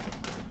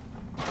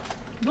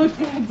 Look,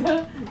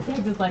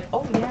 Dag's like,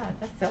 oh yeah,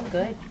 that's so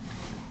good.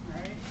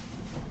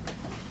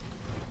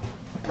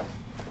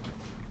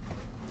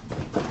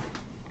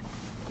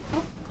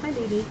 Oh, hi,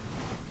 baby.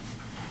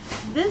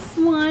 This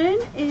one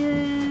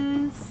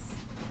is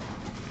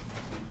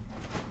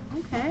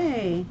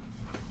okay.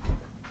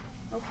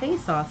 Okay,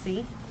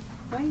 Saucy.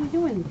 What are you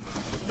doing?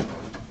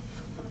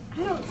 I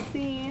don't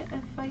see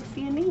if I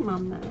see a name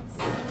on this.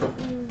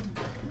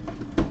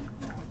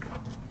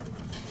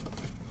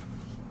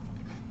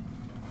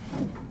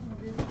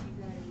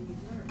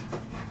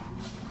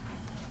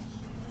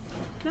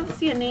 I don't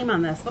see a name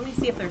on this. Let me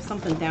see if there's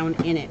something down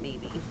in it,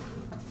 maybe.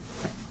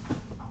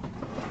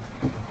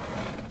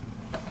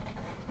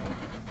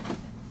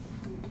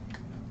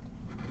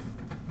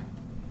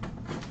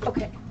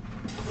 Okay.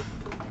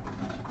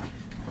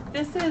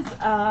 This is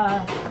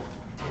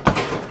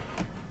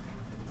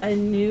a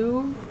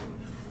new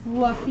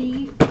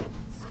fluffy,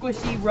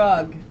 squishy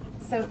rug.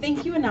 So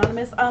thank you,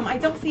 Anonymous. I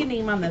don't see a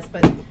name on this,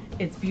 but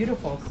it's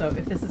beautiful. So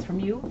if this is from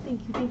you,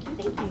 thank you, thank you,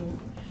 thank you.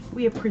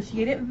 We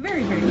appreciate it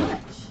very, very much.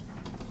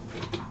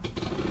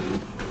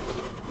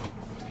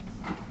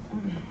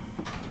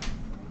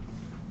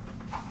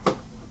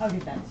 I'll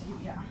get that to you,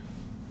 yeah.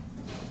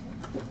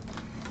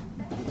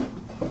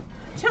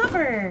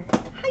 Chopper!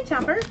 Hi,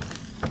 Chopper.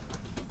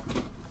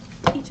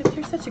 Egypt,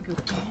 you're such a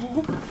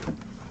goofball.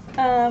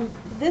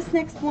 This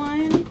next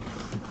one.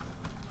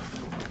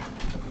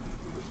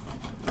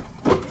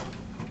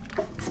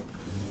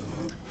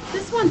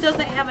 This one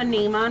doesn't have a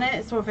name on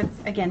it, so if it's,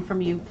 again, from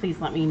you, please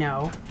let me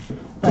know.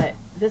 But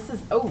this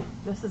is, oh,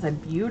 this is a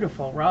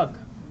beautiful rug.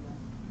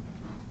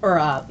 or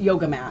a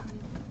yoga mat.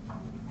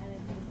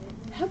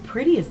 How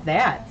pretty is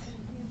that?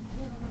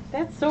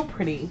 That's so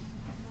pretty.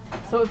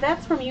 So if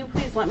that's from you,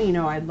 please let me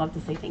know. I'd love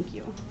to say thank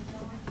you.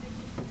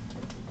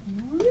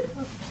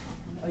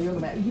 A yoga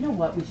mat. You know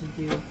what we should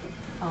do?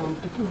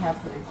 If you have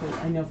some extras,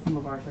 I know some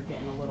of ours are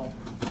getting a little.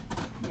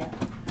 Yeah.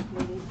 I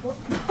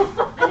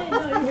didn't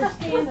know you were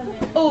standing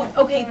there. Oh,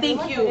 okay.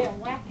 Thank you.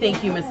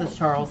 Thank you, Mrs.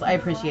 Charles. I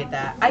appreciate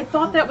that. I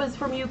thought that was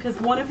from you because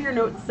one of your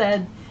notes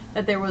said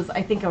that there was,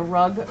 I think, a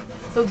rug.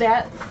 So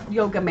that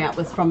yoga mat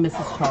was from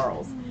Mrs.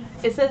 Charles.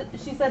 It said,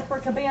 she said for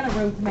cabana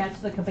room to match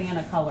the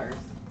cabana colors.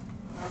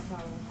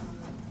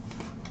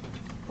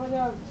 For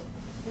the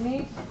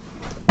Denise,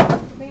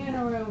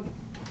 cabana room,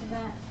 and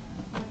that,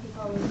 what you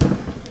call it?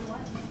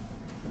 What?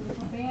 The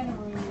cabana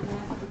room, and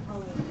that's the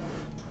color.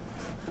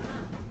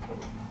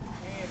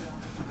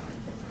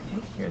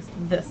 Okay, here's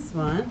this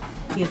one.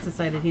 He has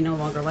decided he no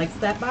longer likes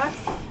that box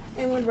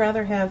and would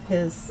rather have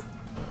his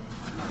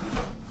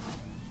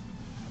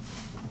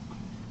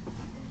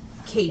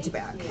cage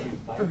back,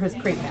 or his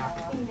crate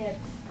back.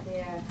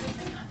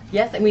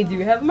 Yes, and we do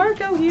have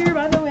Marco here,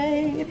 by the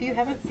way, if you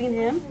haven't seen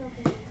him.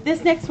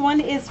 This next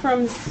one is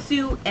from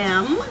Sue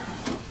M.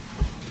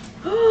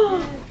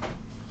 You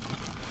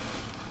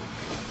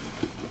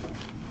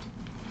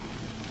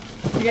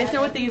guys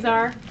know what these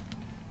are?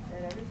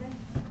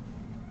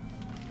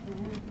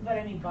 What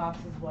any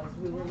boxes was.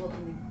 We were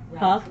looking to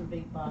grab Huh? some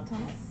big boxes.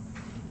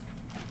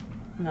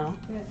 No.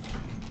 Good.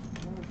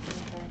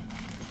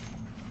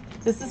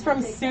 This is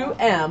from Sue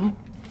M.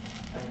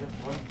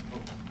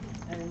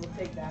 And then we'll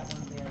take that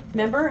one there.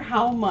 Remember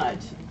how much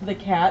the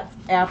cats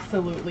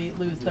absolutely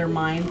lose their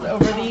minds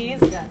over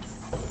these?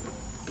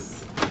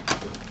 Yes.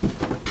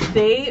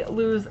 They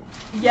lose,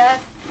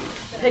 yes,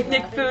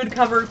 picnic food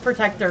cover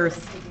protectors.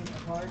 Taking it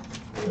apart.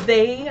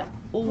 They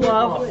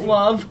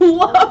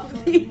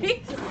love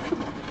these.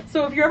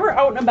 So if you're ever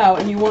out and about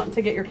and you want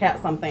to get your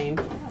cat something,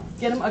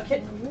 get them a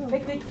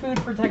picnic food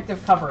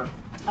protective cover.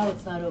 Oh,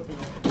 it's not open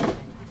yet.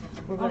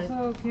 We're gonna,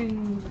 Also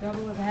can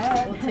double with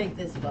that. we'll take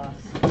this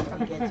box.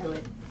 I'll get to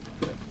it.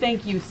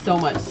 Thank you so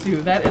much,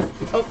 Sue. That is,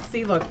 oh,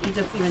 see, look, he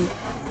just even,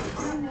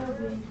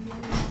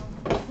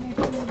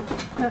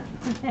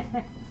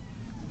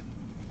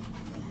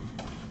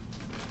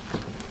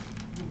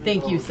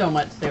 thank you so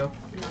much, Sue.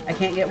 I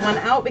can't get one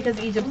out because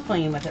Egypt's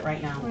playing with it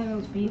right now. One of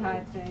those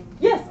beehive things.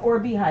 Yes, or a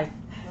beehive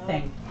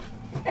thing.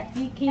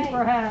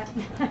 Beekeeper hat.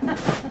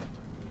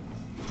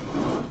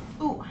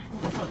 Ooh,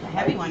 this was a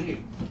heavy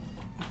one.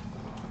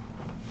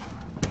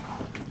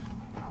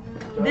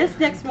 This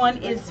next one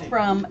is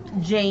from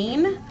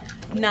Jane,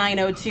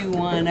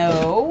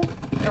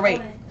 90210. Or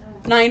wait,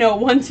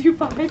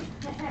 90125. I was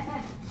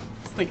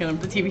thinking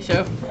of the TV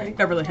show,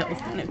 Beverly Hills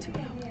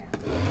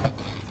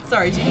 90210.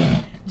 Sorry,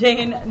 Jane.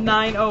 Jane,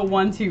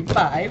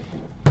 90125.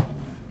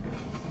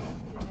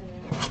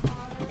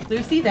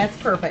 Lucy, that's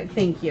perfect.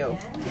 Thank you.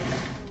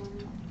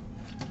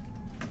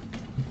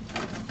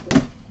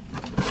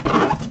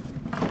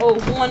 Oh,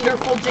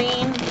 wonderful,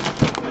 Jane.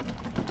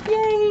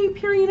 Yay,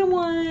 Purina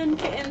won.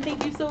 And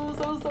thank you so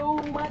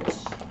much.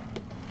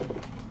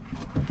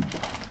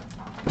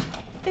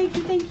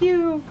 Thank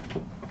you.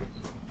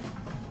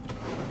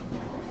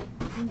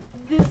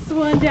 This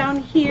one down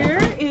here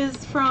is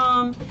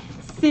from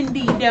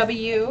Cindy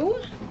W.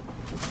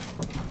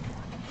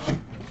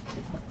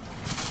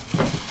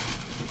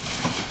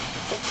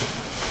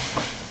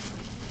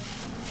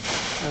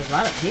 There's a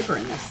lot of paper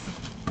in this.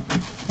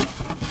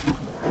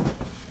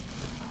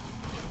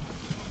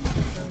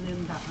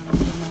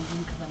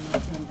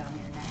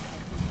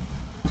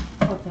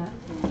 What's that?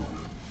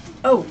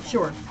 Oh,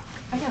 sure.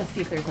 I gotta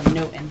see if there's a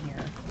note in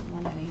here.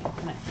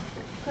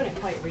 Couldn't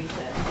quite reach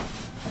it.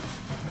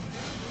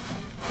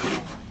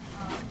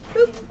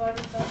 Boop.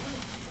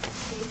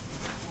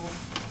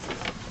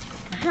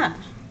 Aha.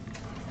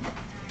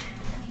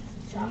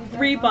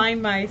 Three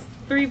blind mice.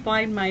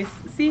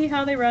 See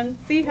how they run.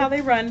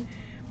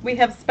 We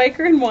have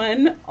Spiker in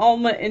 1,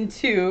 Alma in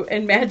 2,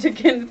 and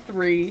Magic in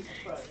 3.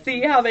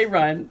 See how they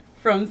run.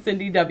 From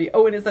Cindy W.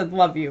 Oh, and it says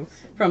love you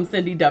from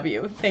Cindy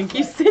W. Thank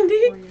you,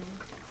 Cindy.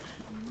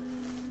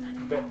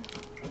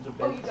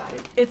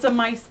 It's a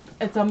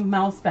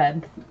mouse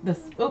bed. This,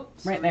 oh,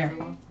 right there.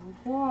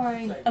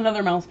 Boy.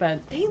 Another mouse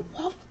bed. They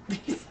love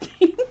these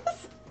things.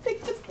 They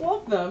just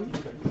love them.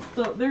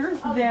 So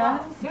there's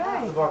that.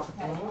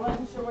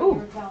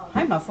 Oh,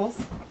 hi, Muscles.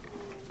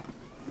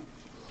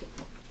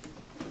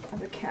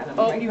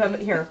 Oh, you have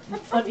it here.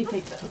 Let me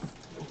take this.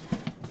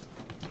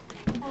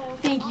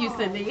 Thank you,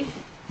 Cindy.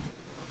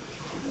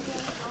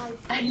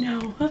 I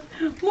know.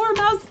 More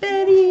mouse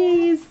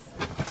betties.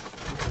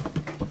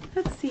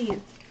 Let's see.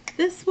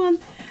 This one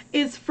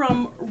is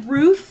from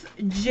Ruth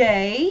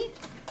J.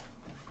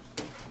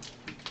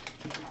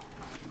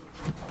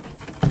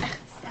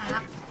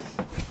 Stop.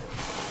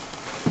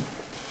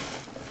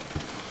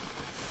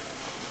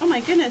 Oh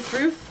my goodness,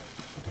 Ruth.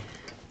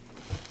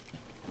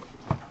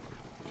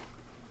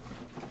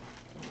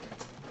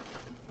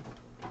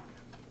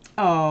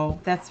 Oh,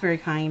 that's very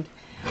kind.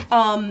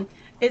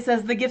 It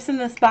says the gifts in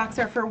this box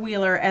are for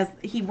Wheeler as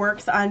he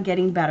works on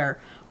getting better.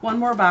 One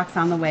more box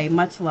on the way.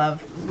 Much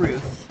love,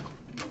 Ruth.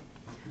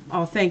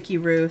 Oh, thank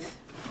you, Ruth.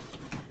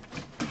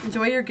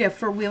 Enjoy your gift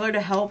for Wheeler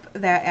to help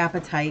that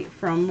appetite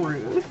from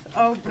Ruth.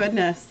 Oh,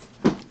 goodness.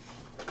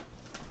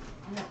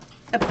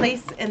 A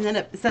place, and then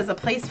it says a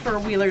place for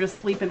Wheeler to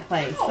sleep and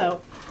play. So,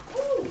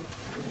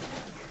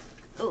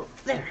 oh,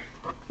 there.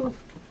 Ooh.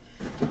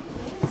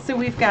 So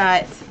we've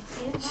got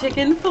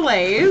chicken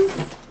fillets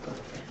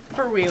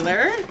for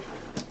Wheeler.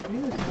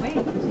 Wait,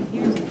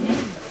 here's the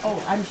name.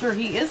 Oh, I'm sure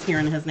he is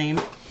hearing his name.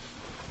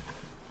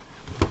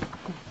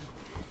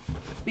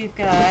 We've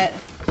got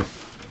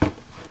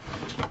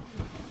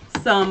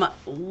some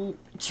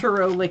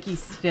churro licky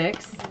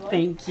sticks.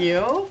 Thank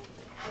you.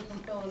 From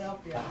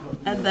Philadelphia.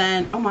 And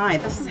then, oh my,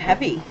 this is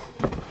heavy.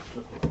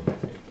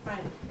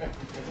 Fine.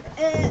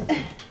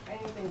 Eh,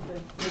 Anything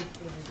good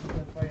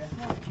for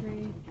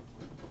you.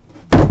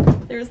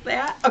 There's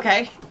that.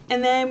 Okay.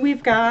 And then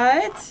we've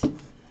got,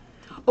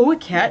 oh, a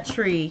cat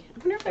tree. I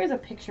wonder if there's a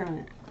picture on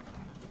it.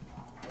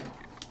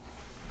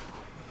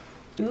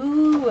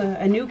 Ooh,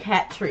 a new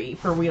cat tree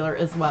for Wheeler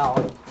as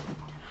well.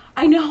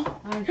 I know.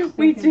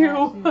 We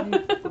do.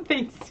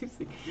 Thanks,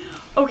 Susie.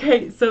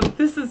 Okay, so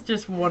this is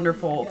just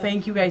wonderful.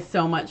 Thank you guys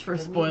so much for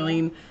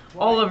spoiling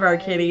all of our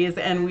kitties,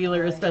 and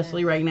Wheeler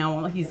especially right now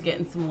while he's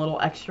getting some little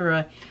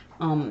extra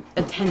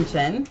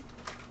attention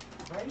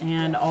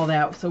and all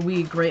that. So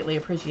we greatly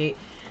appreciate.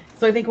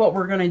 So I think what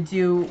we're going to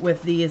do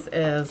with these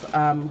is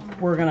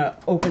we're going to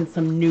open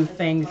some new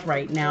things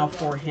right now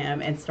for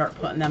him and start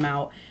putting them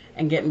out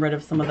and getting rid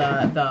of some of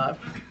the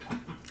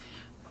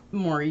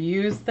more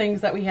used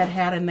things that we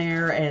had in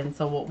there, and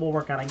so we'll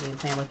work on a game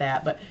plan with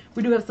that. But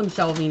we do have some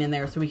shelving in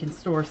there so we can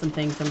store some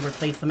things and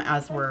replace them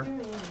as we're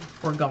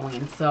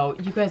going. So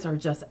you guys are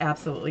just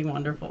absolutely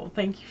wonderful.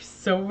 Thank you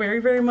so very,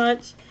 very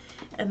much.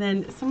 And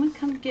then someone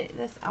come get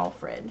this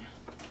Alfred.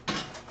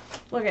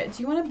 Look at,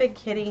 do you want a big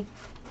kitty?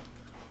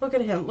 Look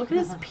at him. Look at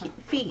his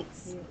feet.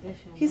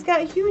 He's got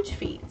huge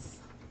feet.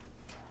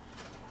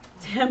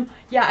 Tim,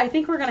 yeah, I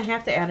think we're going to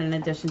have to add an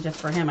addition just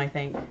for him, I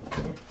think.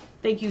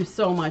 Thank you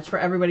so much for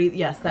everybody,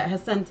 yes, that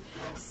has sent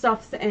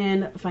stuffs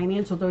and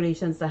financial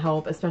donations to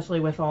help,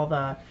 especially with all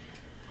the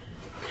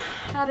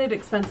added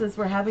expenses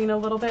we're having a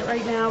little bit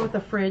right now with the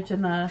fridge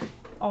and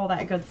all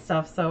that good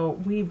stuff. So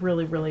we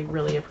really, really,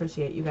 really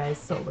appreciate you guys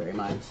so very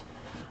much.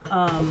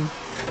 All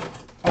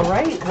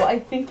right, well, I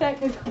think that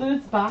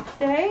concludes box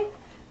day,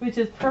 which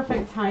is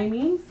perfect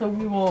timing. So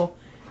we will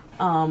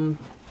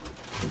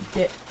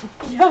get,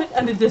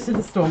 an addition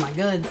to store my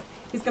goods.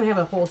 He's going to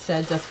have a whole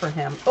shed just for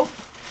him. Oh.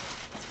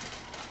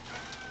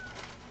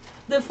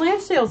 The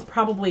flash sales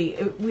probably,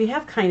 we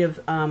have kind of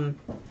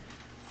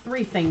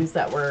three things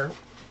that were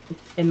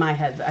in my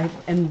head.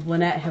 And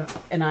Lynette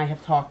and I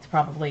have talked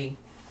probably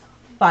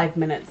 5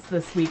 minutes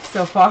this week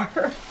so far.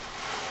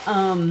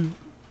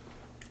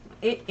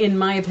 In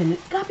my opinion,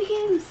 Guppy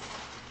Games.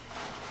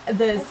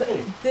 This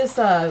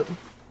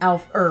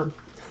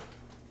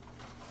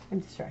I'm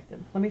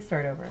distracted. Let me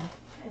start over.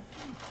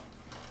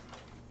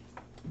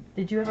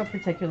 Did you have a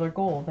particular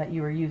goal that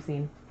you were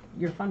using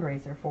your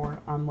fundraiser for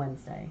on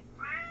Wednesday?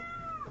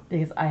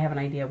 Because I have an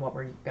idea what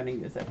we're going to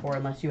use it for,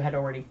 unless you had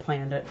already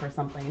planned it for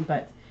something.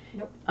 But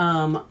nope.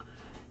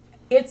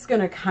 It's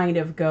going to kind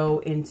of go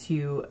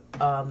into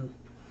an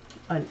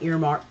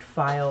earmarked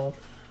file,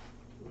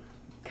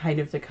 kind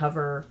of to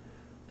cover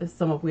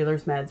some of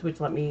Wheeler's meds,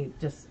 which let me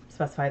just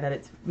specify that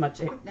it's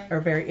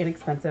very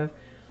inexpensive.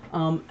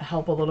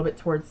 Help a little bit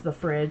towards the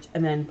fridge,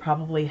 and then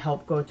probably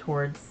help go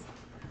towards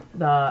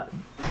the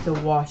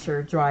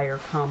washer dryer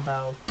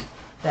combo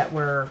that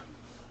we're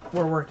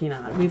working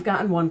on. We've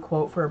gotten one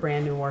quote for a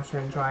brand new washer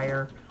and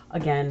dryer.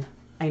 Again,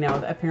 I know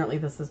that apparently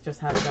this is just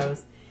how it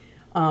goes.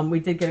 We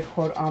did get a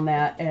quote on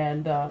that,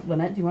 and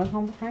Lynette, do you want to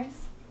tell them the price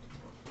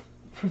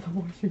for the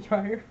washer and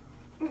dryer?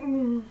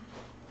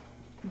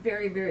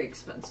 Very, very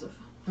expensive.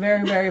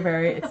 Very, very,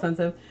 very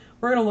expensive.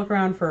 We're gonna look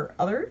around for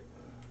other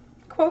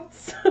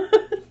quotes,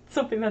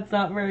 something that's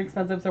not very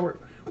expensive. So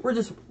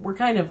we're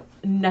kind of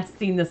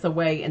nesting this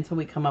away until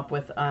we come up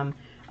with a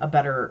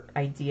better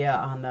idea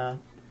on the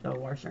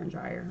washer and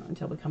dryer,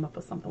 until we come up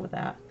with something with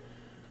that.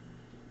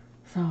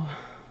 So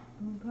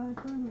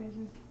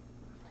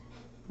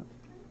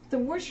the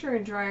washer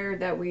and dryer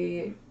that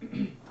we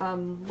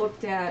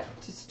looked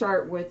at to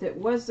start with, it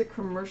was the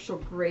commercial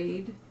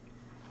grade,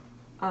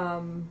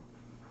 and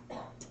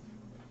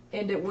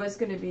it was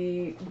going to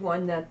be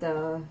one that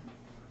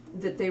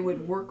they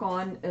would work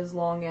on as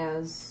long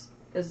as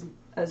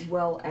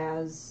well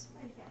as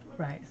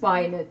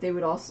buying it. They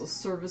would also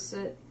service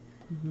it.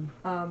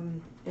 Mm-hmm.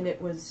 And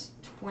it was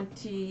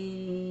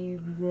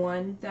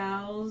 $21,000.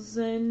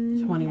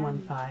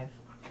 $21,500.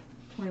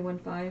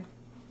 $21,500.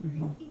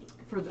 Mm-hmm.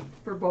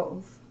 For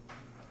both.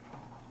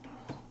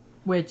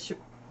 Which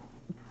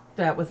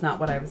that was not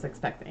what I was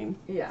expecting.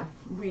 Yeah,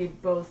 we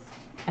both.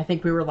 I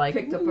think we were like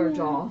picked up our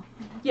jaw.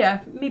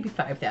 Yeah, maybe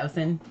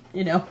 5,000.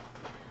 You know.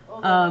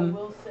 Although I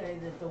will say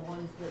that the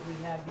ones that we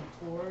had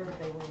before,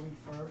 they were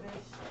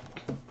refurbished.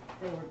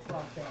 They were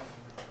 $12,000.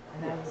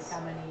 And that was how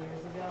many years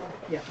ago?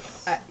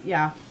 Yes.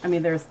 Yeah, I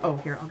mean, there's, oh,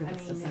 here, I'll give I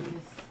this to mean, it Cindy.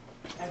 was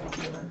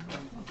everywhere.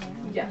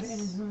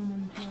 Yes.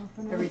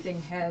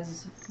 Everything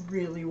has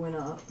really went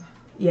up.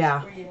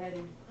 Yeah. Where you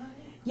headed?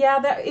 Yeah,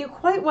 that it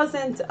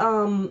wasn't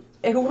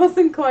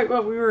quite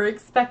what we were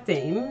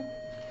expecting.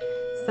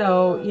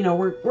 So, you know,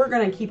 we're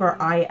gonna keep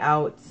our eye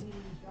out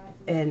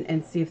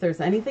and see if there's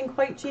anything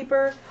quite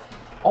cheaper.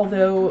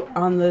 Although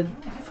on the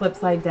flip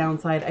side,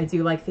 downside, I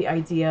do like the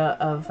idea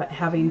of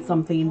having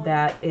something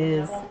that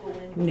is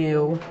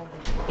new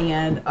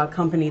and a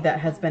company that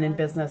has been in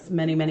business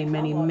many, many,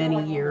 many,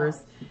 many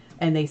years,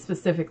 and they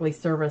specifically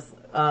service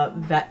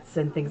vets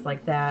and things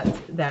like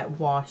that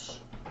wash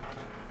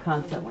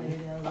constantly.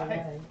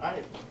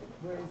 I,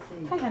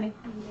 Hi, honey.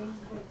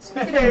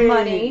 Speaking of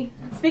money,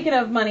 Speaking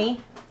of money,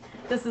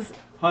 this is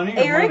Honey or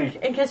Eric.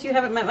 money? In case you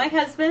haven't met my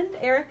husband,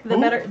 Eric, the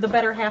Who?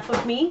 better half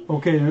of me.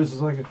 Okay, this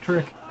is like a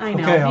trick. I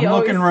know. Okay, He I'm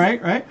looking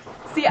always- right?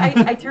 See,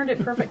 I turned it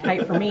perfect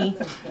height for me.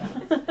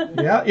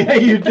 Yeah,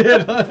 you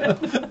did.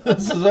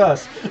 This is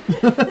us.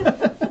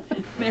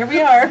 There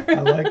we are. I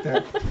like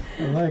that.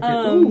 I like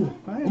it. Ooh,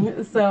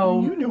 hi. So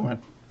How are you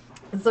doing?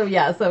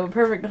 So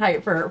perfect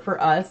height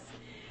for us,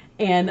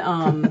 and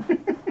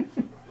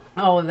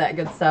all of that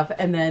good stuff.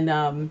 And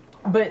then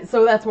but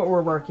so that's what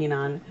we're working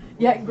on.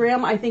 Yeah,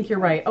 Graham, I think you're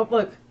right. Oh,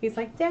 look, he's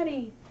like,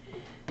 Daddy.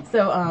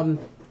 So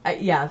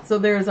yeah, so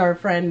there's our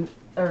friend,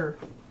 or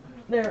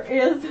there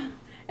is,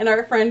 and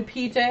our friend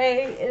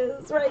PJ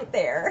is right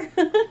there.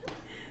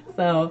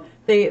 So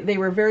they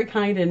were very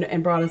kind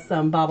and brought us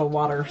some bottled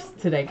waters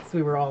today because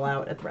we were all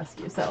out at the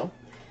rescue. So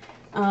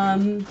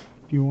Do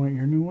you want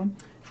your new one?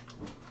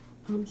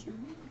 sure.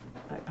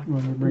 You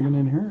want me to bring it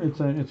in here?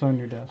 It's on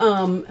your desk.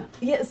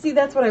 Yeah, see,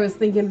 that's what I was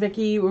thinking,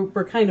 Vicki.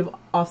 We're kind of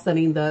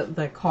offsetting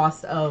the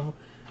cost of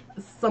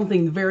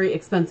something very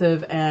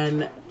expensive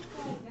and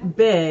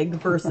big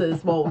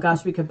versus, well,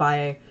 gosh, we could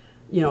buy,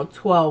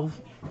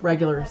 12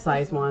 regular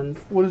size ones.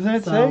 What does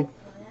that So,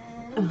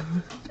 say?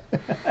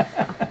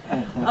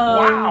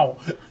 Wow.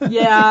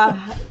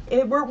 Yeah,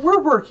 we're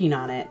working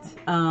on it.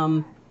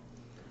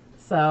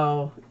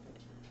 So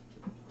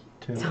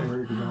Tell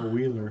Eric about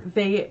Wheeler.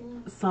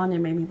 Sonia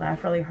made me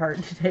laugh really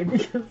hard today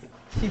because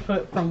she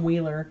put from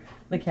Wheeler,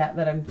 the cat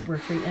that we're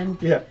treating.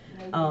 Yeah.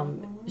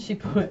 She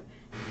put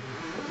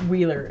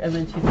Wheeler, and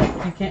then she's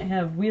like, "You can't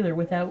have Wheeler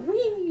without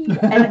Wee."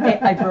 And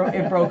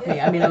it broke me.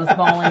 I mean, I was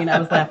bawling, I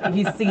was laughing.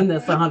 He's seen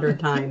this 100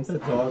 times.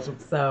 That's awesome.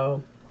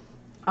 So,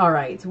 all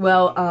right.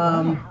 Well,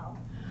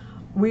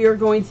 we are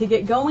going to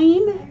get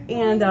going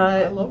and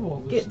I love all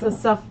this get the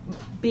stuff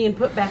being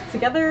put back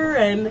together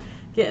and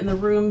getting the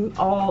room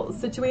all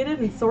situated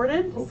and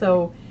sorted.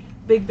 So,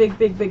 big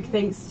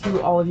thanks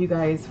to all of you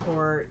guys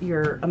for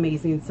your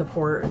amazing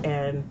support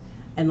and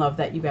love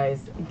that you guys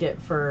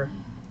get for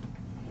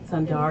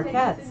some dog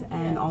cats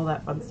and all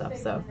that fun stuff.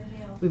 So,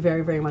 we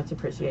very, very much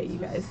appreciate you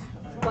guys.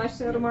 flash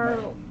sale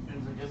tomorrow.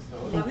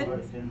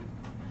 11?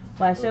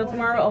 Flash sale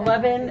tomorrow,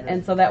 11,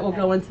 and so that will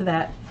go into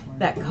that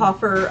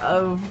coffer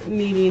of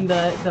needing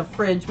the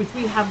fridge, which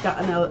we have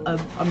gotten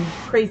a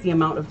crazy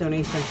amount of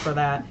donations for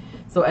that.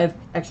 So as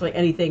actually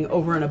anything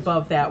over and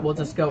above that will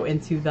just go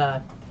into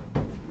the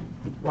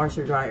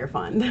washer dryer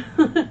fund.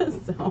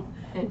 So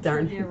And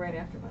darn. trivia right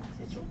after boxes.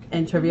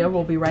 And trivia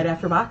will be right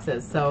after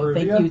boxes. So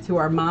Trivia. thank you to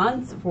our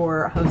mods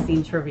for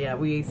hosting trivia.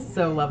 We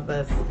so love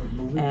this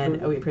and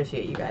we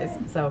appreciate you guys.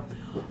 So,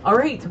 all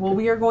right. Well,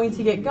 we are going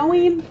to get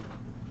going.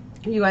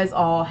 You guys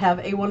all have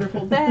a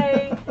wonderful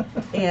day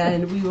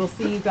and we will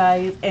see you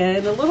guys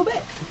in a little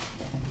bit.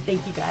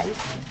 Thank you guys.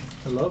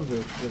 I love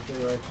this, that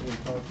they're actually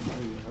talking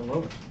to you. I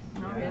love it.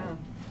 Oh, yeah.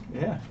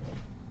 Yeah.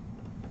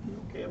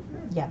 Okay up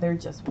there? Yeah, they're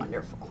just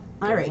wonderful.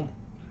 All right.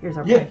 Here's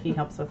our Yeah. boy. He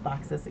helps with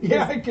boxes.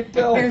 Yeah, I can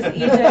tell. Here's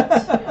Egypt.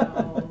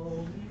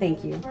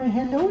 Thank you.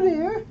 Hello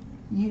there.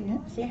 Yeah.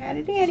 Say hi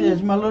to Daddy.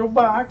 There's my little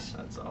box.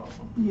 that's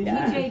awesome.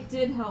 Yeah. DJ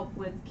did help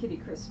with Kitty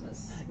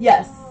Christmas.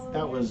 Yes.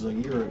 That was a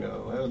year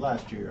ago. That was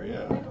last year,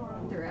 yeah.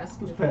 They're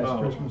asking if Past Oh.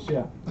 Christmas,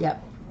 yeah.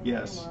 Yep.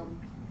 Yes.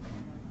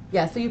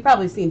 Yeah, so you've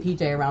probably seen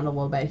PJ around a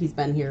little bit. He's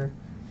been here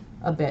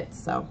a bit,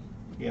 so.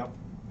 Yep.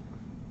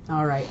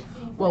 All right.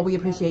 Well, we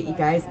appreciate you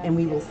guys, and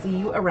we will see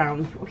you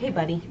around. Okay,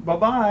 buddy.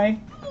 Bye-bye.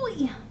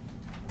 Boy.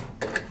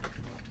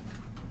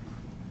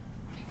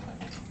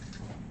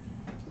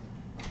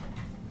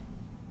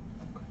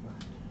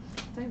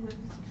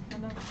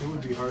 It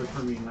would be hard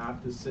for me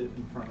not to sit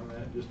in front of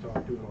that, just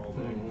talk to it all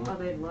day. Oh,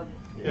 they'd love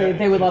it.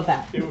 They would love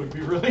that. It would be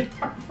really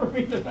hard for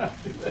me to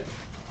not do that.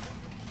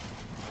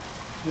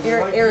 Do they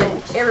like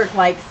notes? Eric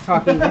likes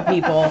talking to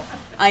people.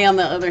 I, on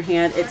the other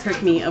hand, it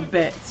took me a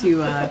bit to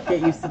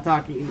get used to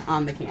talking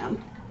on the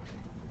cam.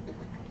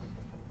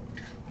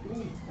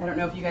 I don't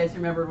know if you guys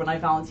remember when I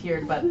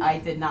volunteered, but I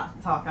did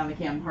not talk on the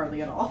cam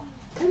hardly at all.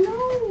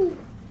 Hello.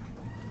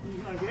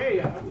 He's like,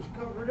 hey, I was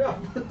covered up.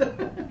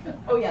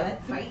 Oh yeah,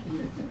 that's Spiky.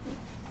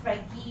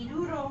 Spiky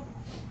Doodle.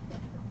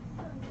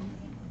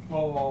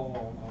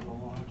 Oh, the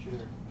lawn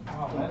chair.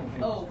 Wow, that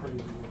thing's Oh. crazy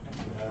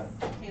looking. Yeah.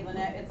 Hey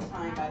Lynette, it's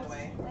time, by the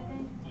way.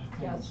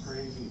 That's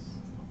crazy.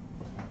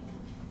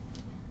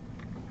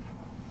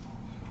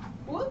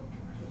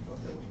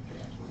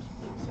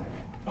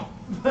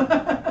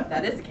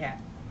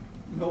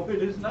 No,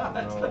 it is not.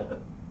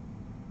 No.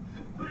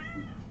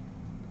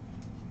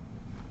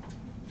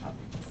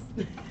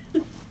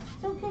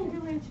 It's okay,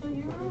 Rachel,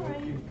 you're all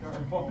right.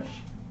 Car wash.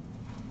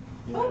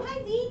 Oh, hi,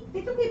 Dee.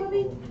 It's okay,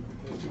 Bubby.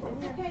 It's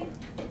okay.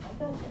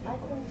 I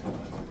got you.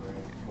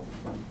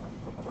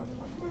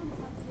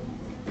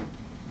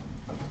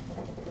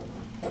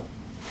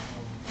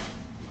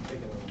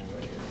 Take it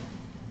away here.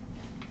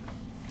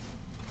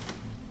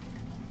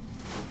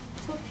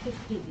 It's okay,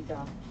 baby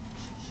doll.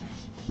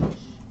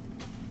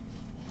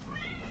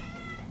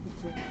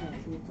 It's okay.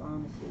 It's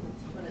honestly.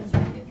 But it's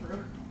trying to get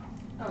through.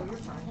 Oh, you're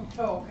fine.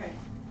 Oh, okay.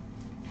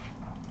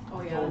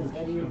 Oh, yeah, that's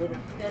Eddie, your little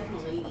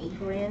lady.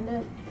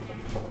 Brandon.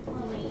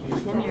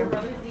 Come here.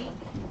 Brother Zeke,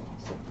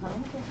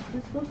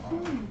 Let's go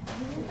soon.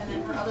 and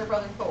then her other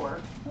brother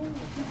Thor. It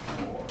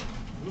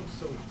looks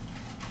so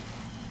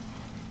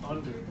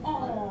under.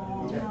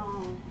 Oh,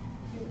 no.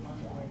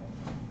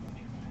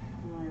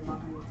 I'm tired,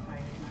 not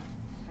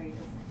tight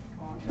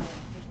as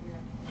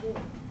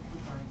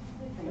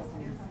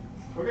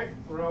Okay,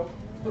 we're out.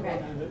 Okay.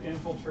 And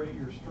infiltrate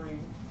your stream.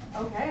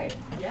 Okay,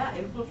 yeah,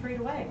 infiltrate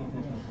away.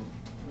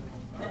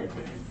 Alright,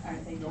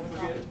 thank you. Don't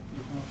forget, you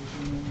can also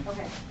zoom in.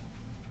 Okay.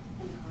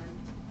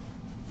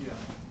 Yeah.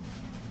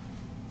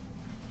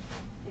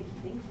 Thank you,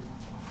 thank you.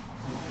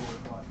 4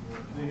 o'clock.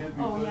 They have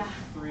Oh, you yeah.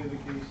 put 3 of the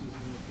cases in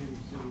the Katy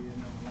City and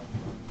then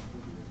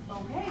 1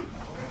 Okay.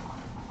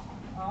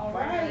 All Bye,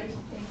 right. guys.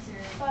 Thanks,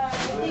 Erin. Bye.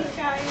 Thanks,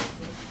 guys.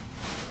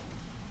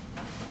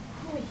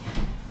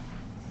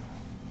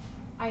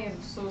 I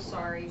am so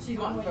sorry. She's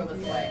wanting to go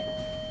this way.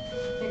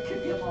 It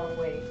could be a long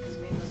wait, because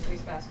we have this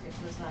wastebasket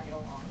and it's not get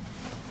along.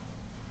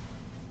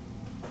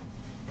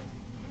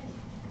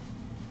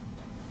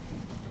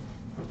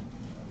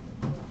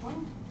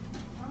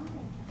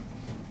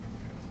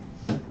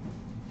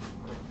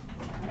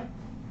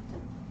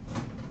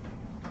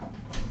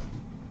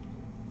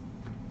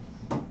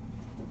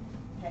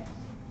 Okay.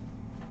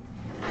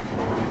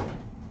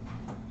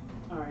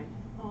 All right.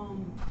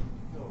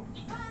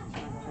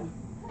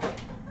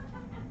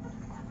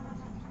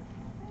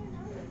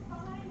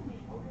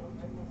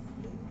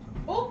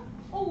 Oh,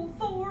 oh,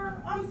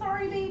 Thor. I'm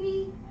sorry,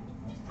 baby.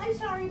 I'm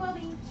sorry,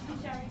 Bubby.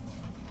 I'm sorry.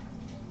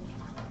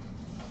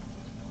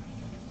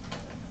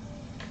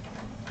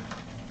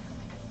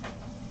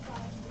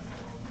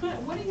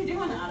 What are you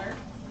doing, Otter?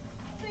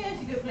 Play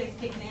that's a good place to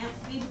take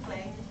naps. Need to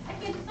play. I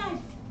can't decide.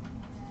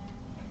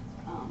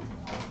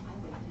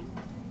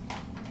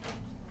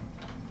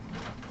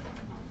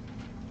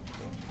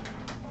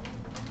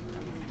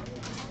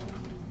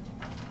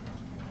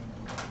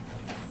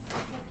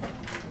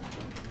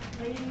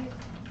 Ladies.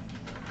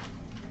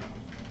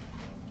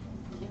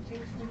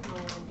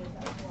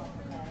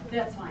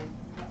 That's fine.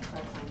 That's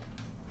fine.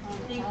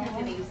 Thank you,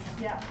 Denise.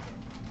 Yeah.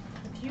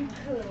 If you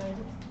could.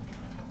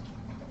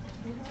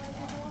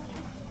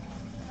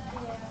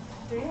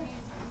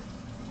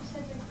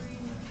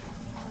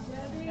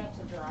 That's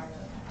a dryer.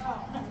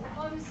 Oh,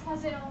 well,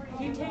 has it already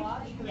You been take,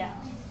 washed? yeah,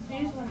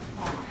 these ones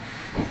off.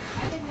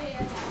 I can make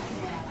it.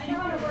 I know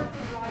how to work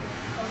with water.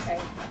 Okay,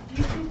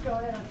 you could go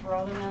ahead and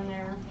throw them in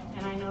there,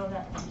 and I know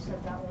that you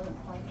said that wasn't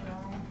quite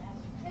dry.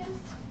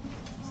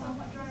 It's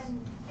somewhat dry.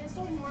 It's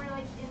getting more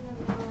like in the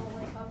middle,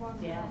 like up on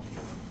the Yeah. edge.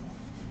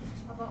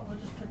 How about we'll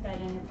just put that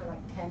in here for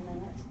like 10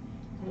 minutes,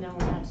 and then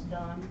when that's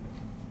done.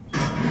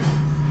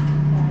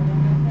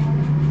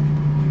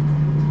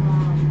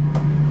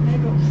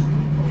 Maybe we'll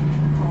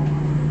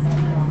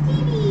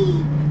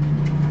Dee.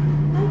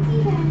 Hi,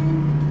 Dee.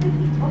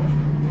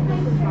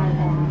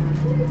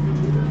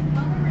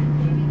 Mother and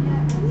baby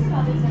cat.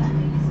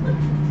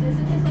 Is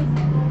it just like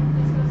little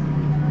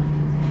disgusting?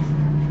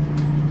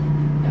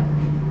 No.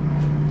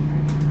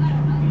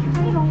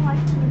 I don't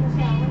like tuna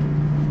salad.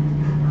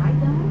 I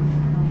don't?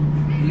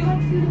 Do you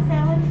like tuna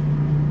salad?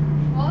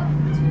 What?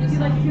 Do you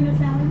like tuna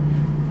salad?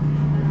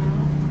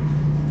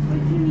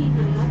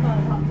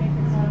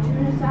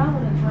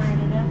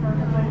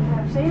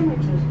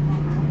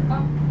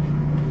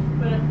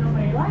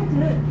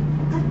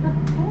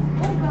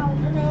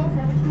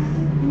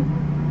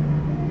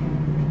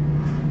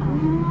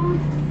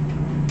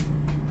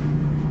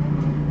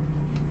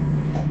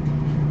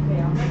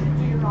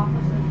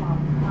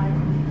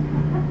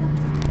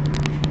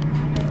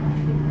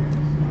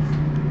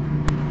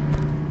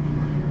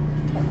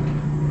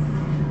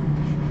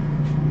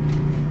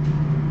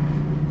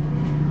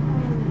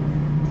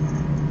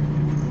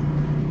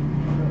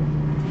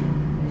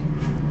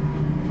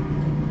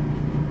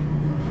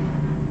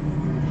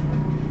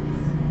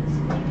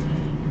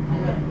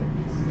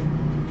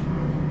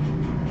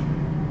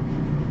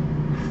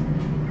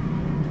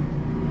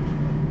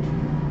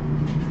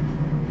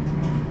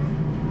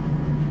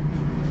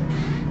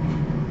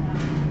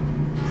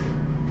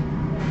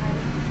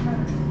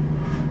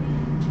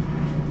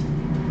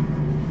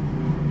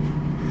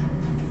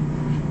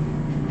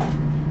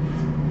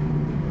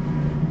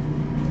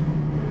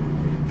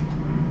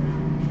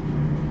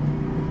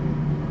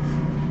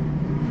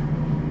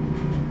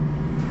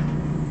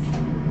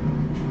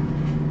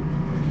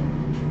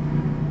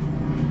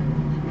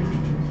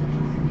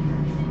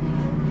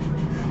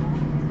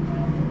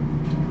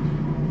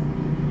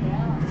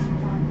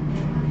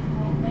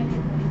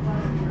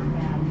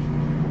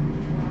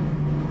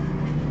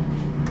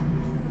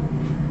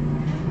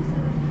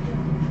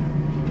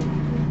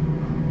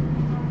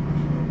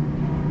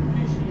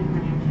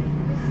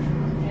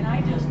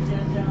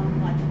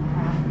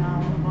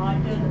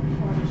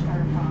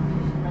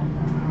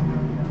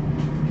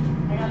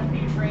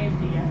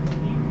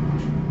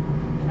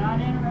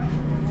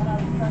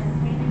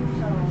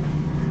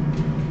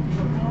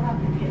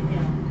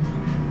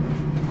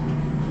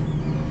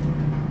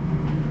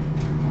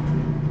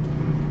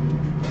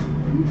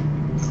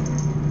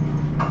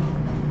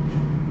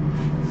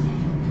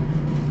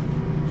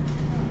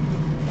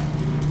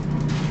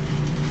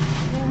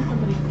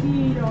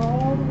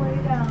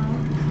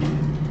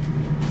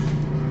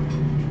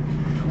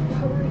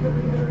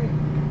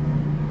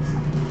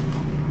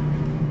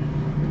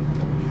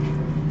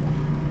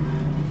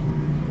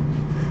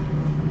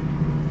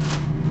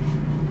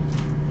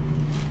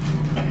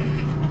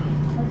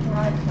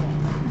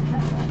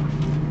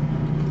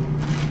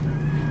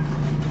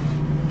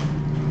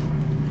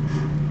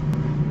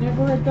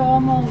 dull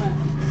moment.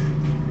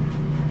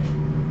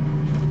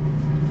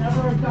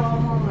 Never a dull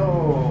moment.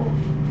 Oh.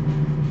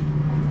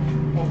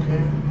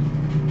 Okay.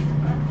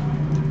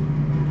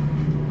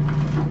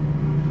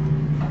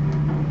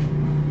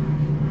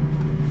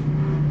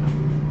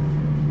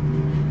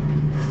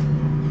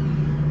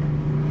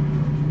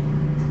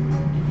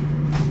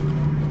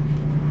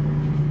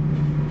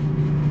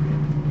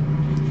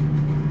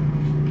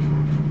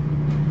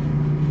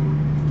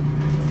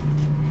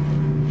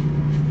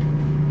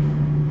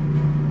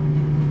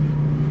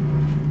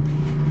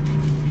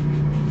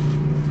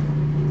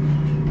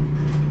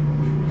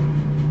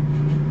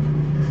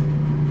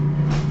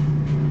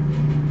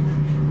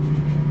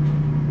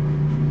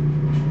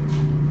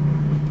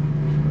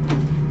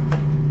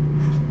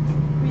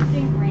 We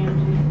think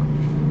Ramsey.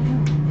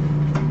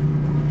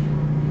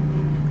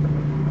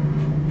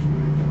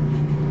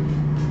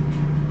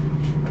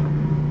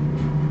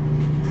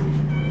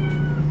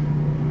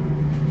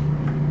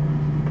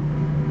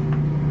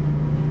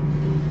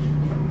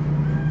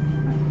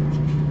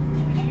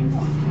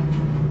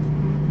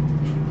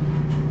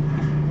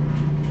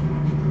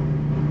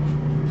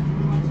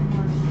 Want some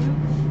more soup?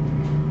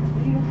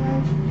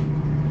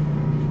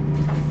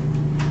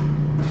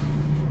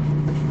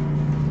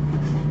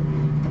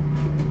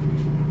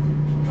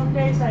 Some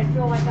days I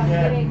feel like I'm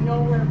Yeah. getting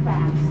nowhere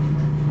fast.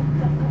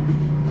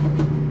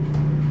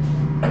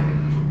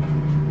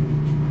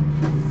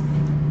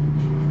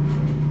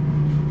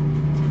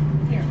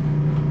 Here.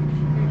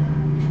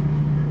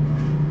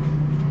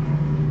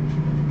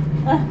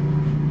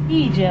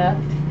 Egypt.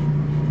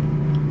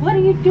 What are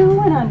you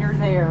doing under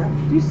there?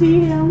 Do you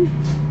see him?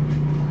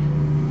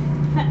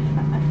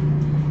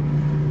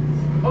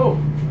 Oh.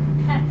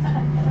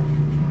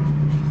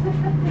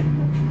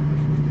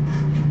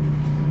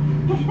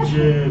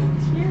 Egypt.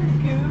 You're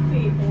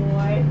goofy,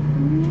 boy.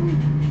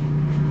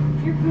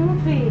 You're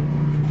goofy.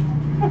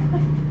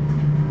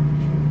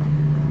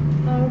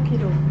 Okie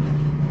dokie.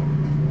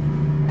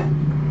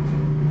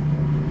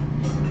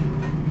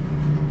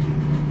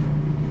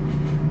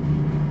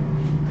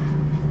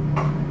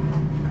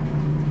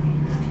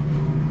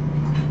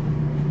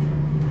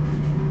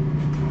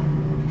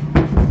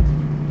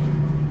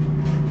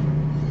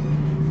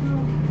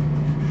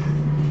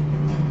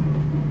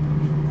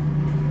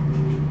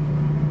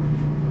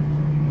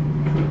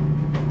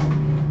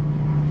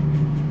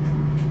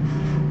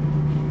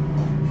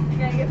 I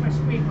gotta get my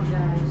squeaker,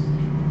 guys.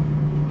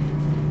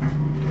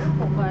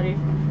 Careful, buddy.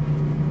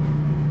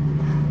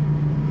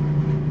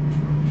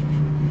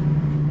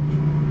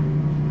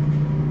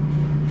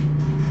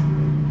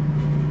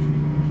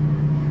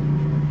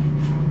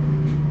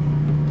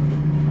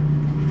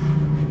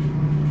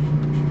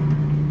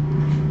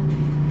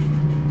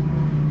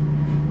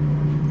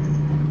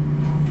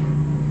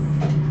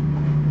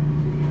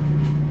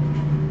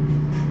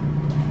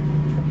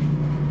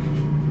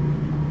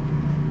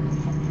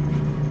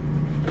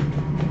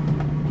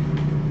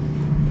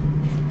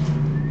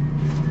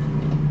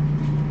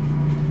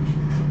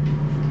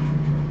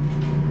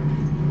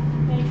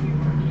 Thank you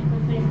for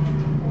keeping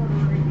things in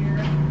order in here.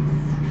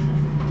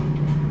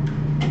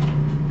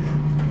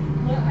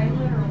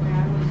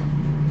 I was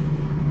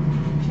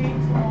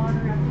changed the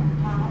water up at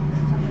the top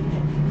and somebody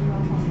had threw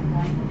up on the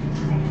blanket and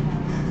stand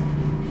down.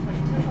 So I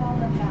took all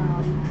that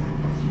down,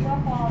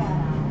 swept all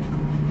that out,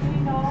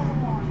 cleaned all the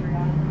laundry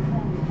out of the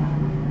clothes down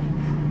there,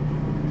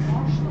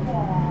 washed the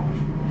wall,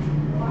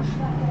 washed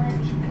that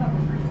orange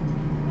cover.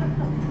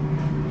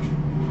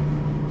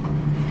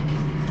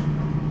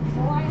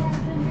 So I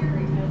have been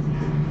very busy.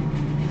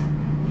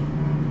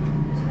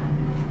 Just not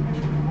doing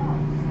everything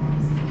else.